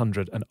Rochford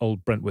 100 and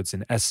Old Brentwoods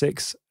in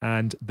Essex,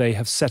 and they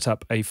have set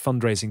up a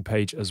fundraising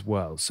page as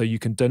well. So you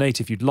can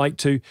donate if you'd like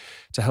to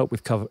help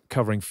with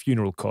covering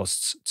funeral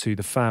costs to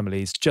the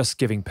family's Just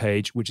Giving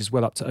page, which is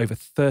well up to over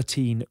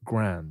 13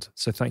 grand.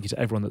 So thank you to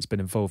everyone that's been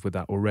involved with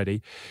that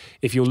already.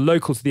 If you're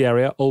local to the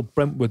area, Old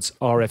Brentwoods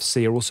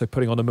RFC are also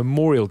putting on a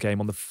memorial game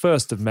on the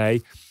 1st of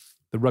May.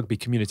 The rugby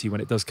community, when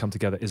it does come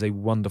together, is a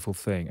wonderful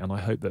thing. And I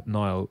hope that,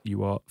 Niall,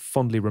 you are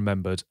fondly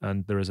remembered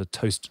and there is a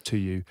toast to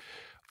you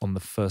on the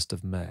 1st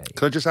of May.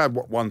 Can I just add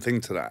one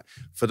thing to that?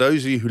 For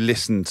those of you who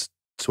listened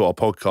to our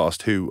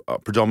podcast who are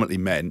predominantly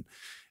men,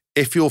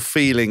 if you're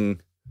having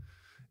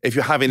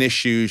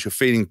issues, you're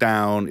feeling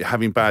down, you're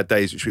having bad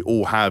days, which we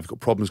all have,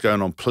 got problems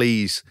going on,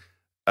 please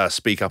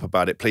speak up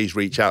about it. Please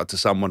reach out to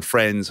someone,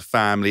 friends,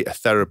 family, a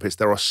therapist.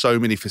 There are so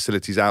many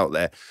facilities out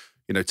there.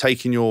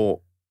 Taking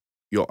your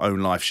own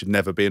life should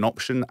never be an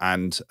option,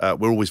 and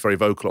we're always very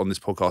vocal on this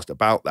podcast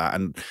about that.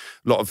 And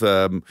a lot of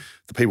the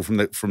people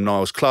from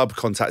Niall's club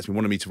contacted me,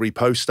 wanted me to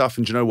repost stuff.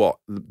 And do you know what?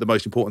 The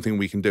most important thing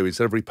we can do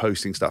instead of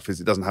reposting stuff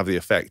is it doesn't have the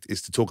effect,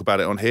 is to talk about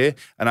it on here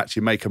and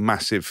actually make a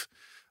massive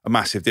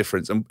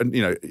difference. And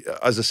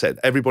as I said,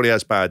 everybody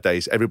has bad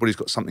days. Everybody's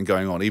got something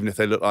going on, even if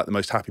they look like the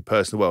most happy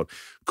person in the world.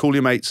 Call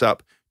your mates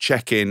up.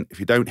 Check in. If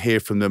you don't hear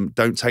from them,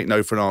 don't take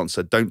no for an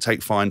answer. Don't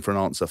take fine for an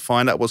answer.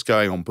 Find out what's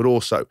going on, but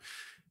also,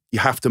 you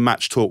have to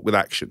match talk with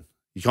action.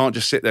 You can't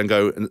just sit there and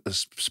go and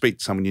speak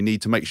to someone. You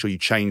need to make sure you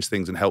change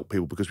things and help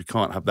people, because we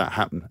can't have that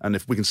happen. And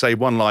if we can save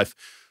one life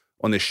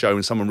on this show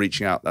and someone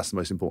reaching out, that's the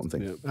most important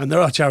thing. Yeah. And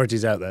there are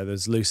charities out there.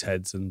 There's Loose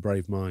Heads and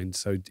Brave Minds.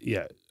 So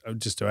yeah,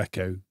 just to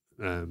echo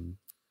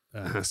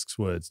Hask's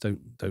words,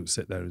 don't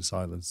sit there in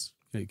silence.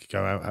 You could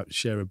go out,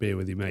 share a beer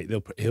with your mate.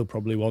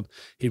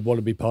 He'd want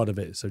to be part of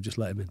it. So just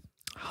let him in.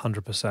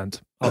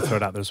 100%. I'll throw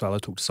it out there as well. I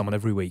talk to someone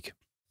every week.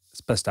 It's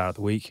the best hour of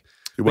the week.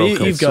 You're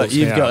welcome. You've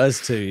got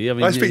us too. I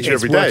mean, I speak to you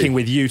every day. Working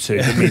with you two,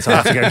 it means I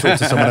have to go talk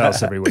to someone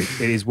else every week.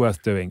 It is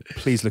worth doing.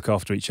 Please look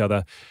after each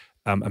other.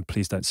 And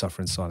please don't suffer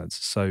in silence.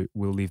 So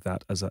we'll leave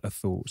that as a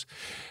thought.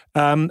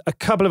 A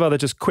couple of other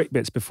just quick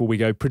bits before we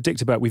go.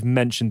 Predictabet we've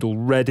mentioned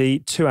already.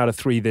 2 out of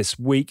 3 this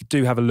week.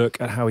 Do have a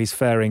look at how he's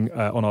faring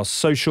on our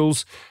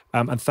socials.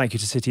 And thank you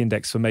to City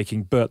Index for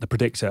making Bert the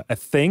Predictor a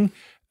thing.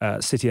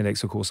 City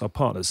Index, of course, are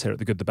partners here at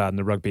The Good, The Bad and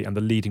The Rugby and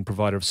the leading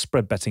provider of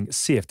spread betting,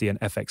 CFD and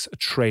FX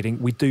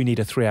trading. We do need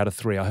a 3 out of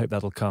 3. I hope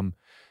that'll come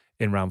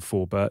in round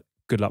 4, Bert.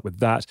 Good luck with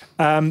that.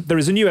 There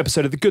is a new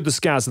episode of The Good, The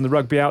Scaz and The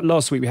Rugby out.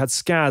 Last week we had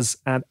Scaz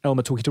and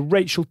Elmer talking to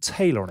Rachel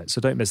Taylor on it,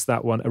 so don't miss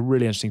that one. A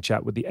really interesting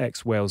chat with the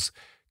ex-Wales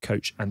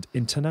coach and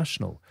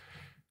international.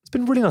 It's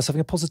been really nice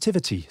having a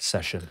positivity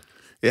session.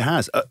 It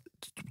has.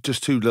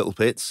 Just 2 little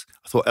bits.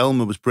 I thought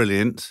Elmer was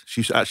brilliant.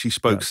 She actually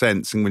spoke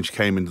sense when she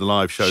came into the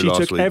live show last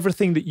week. She took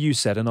everything that you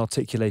said and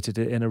articulated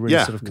it in a really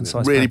sort of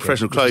concise really package,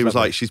 professional. Chloe was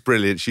like, she's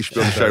brilliant. She should be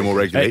on the show more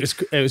regularly.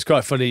 It was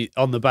quite funny.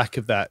 On the back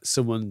of that,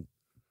 someone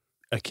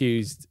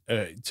accused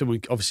someone,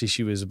 obviously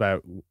she was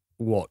about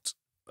what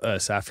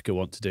South Africa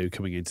want to do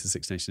coming into the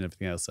Six Nations and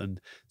everything else, and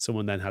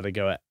someone then had a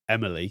go at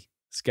Emily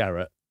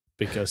Scarrett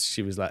because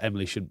she was like,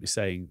 Emily shouldn't be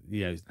saying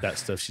that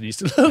stuff, she needs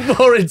to look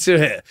more into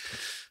it.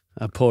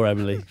 Poor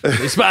Emily.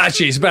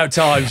 It's about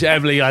time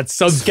Emily had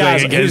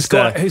something against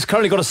her. Who's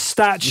currently got a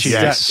statue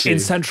in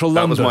central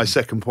London. That was my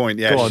second point,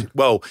 yeah.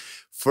 Well,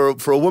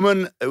 for a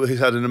woman who's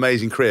had an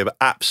amazing career but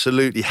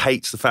absolutely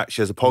hates the fact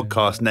she has a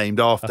podcast named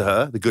after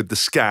her, The Good, The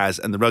Scaz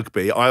and The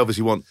Rugby. I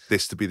obviously want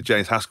this to be the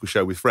James Haskell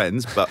show with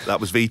friends, but that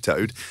was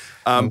vetoed.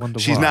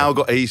 She's now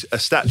got a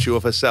statue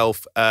of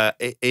herself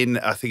in,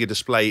 I think, a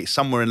display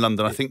somewhere in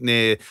London, I think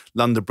near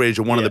London Bridge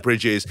or one of the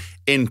bridges,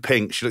 in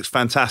pink. She looks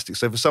fantastic.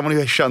 So for someone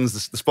who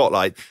shuns the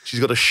spotlight, she's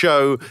got a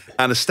show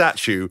and a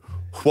statue.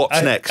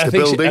 What's next? The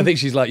building? I think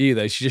she's like you,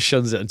 though. She just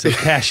shuns it until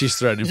cash is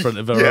thrown in front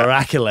of her, or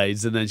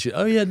accolades, and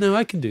then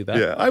I can do that.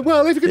 Yeah,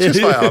 well, if you could just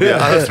fight up,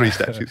 I have 3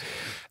 statues.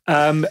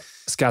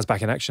 Scaz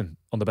back in action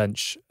on the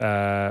bench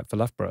for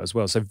Loughborough as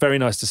well. So very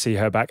nice to see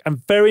her back,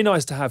 and very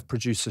nice to have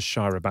producer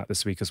Shira back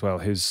this week as well,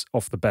 who's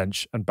off the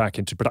bench and back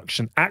into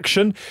production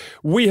action.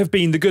 We have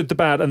been The Good, The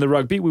Bad and The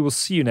Rugby. We will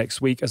see you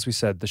next week. As we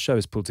said, the show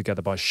is pulled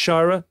together by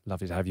Shira.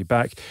 Lovely to have you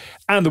back.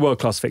 And the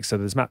world-class fixer,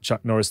 there's Matt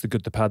Chuck Norris. The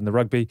Good, The Bad and The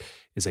Rugby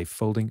is a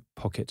folding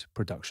pocket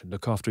production.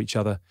 Look after each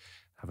other.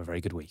 Have a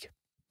very good week.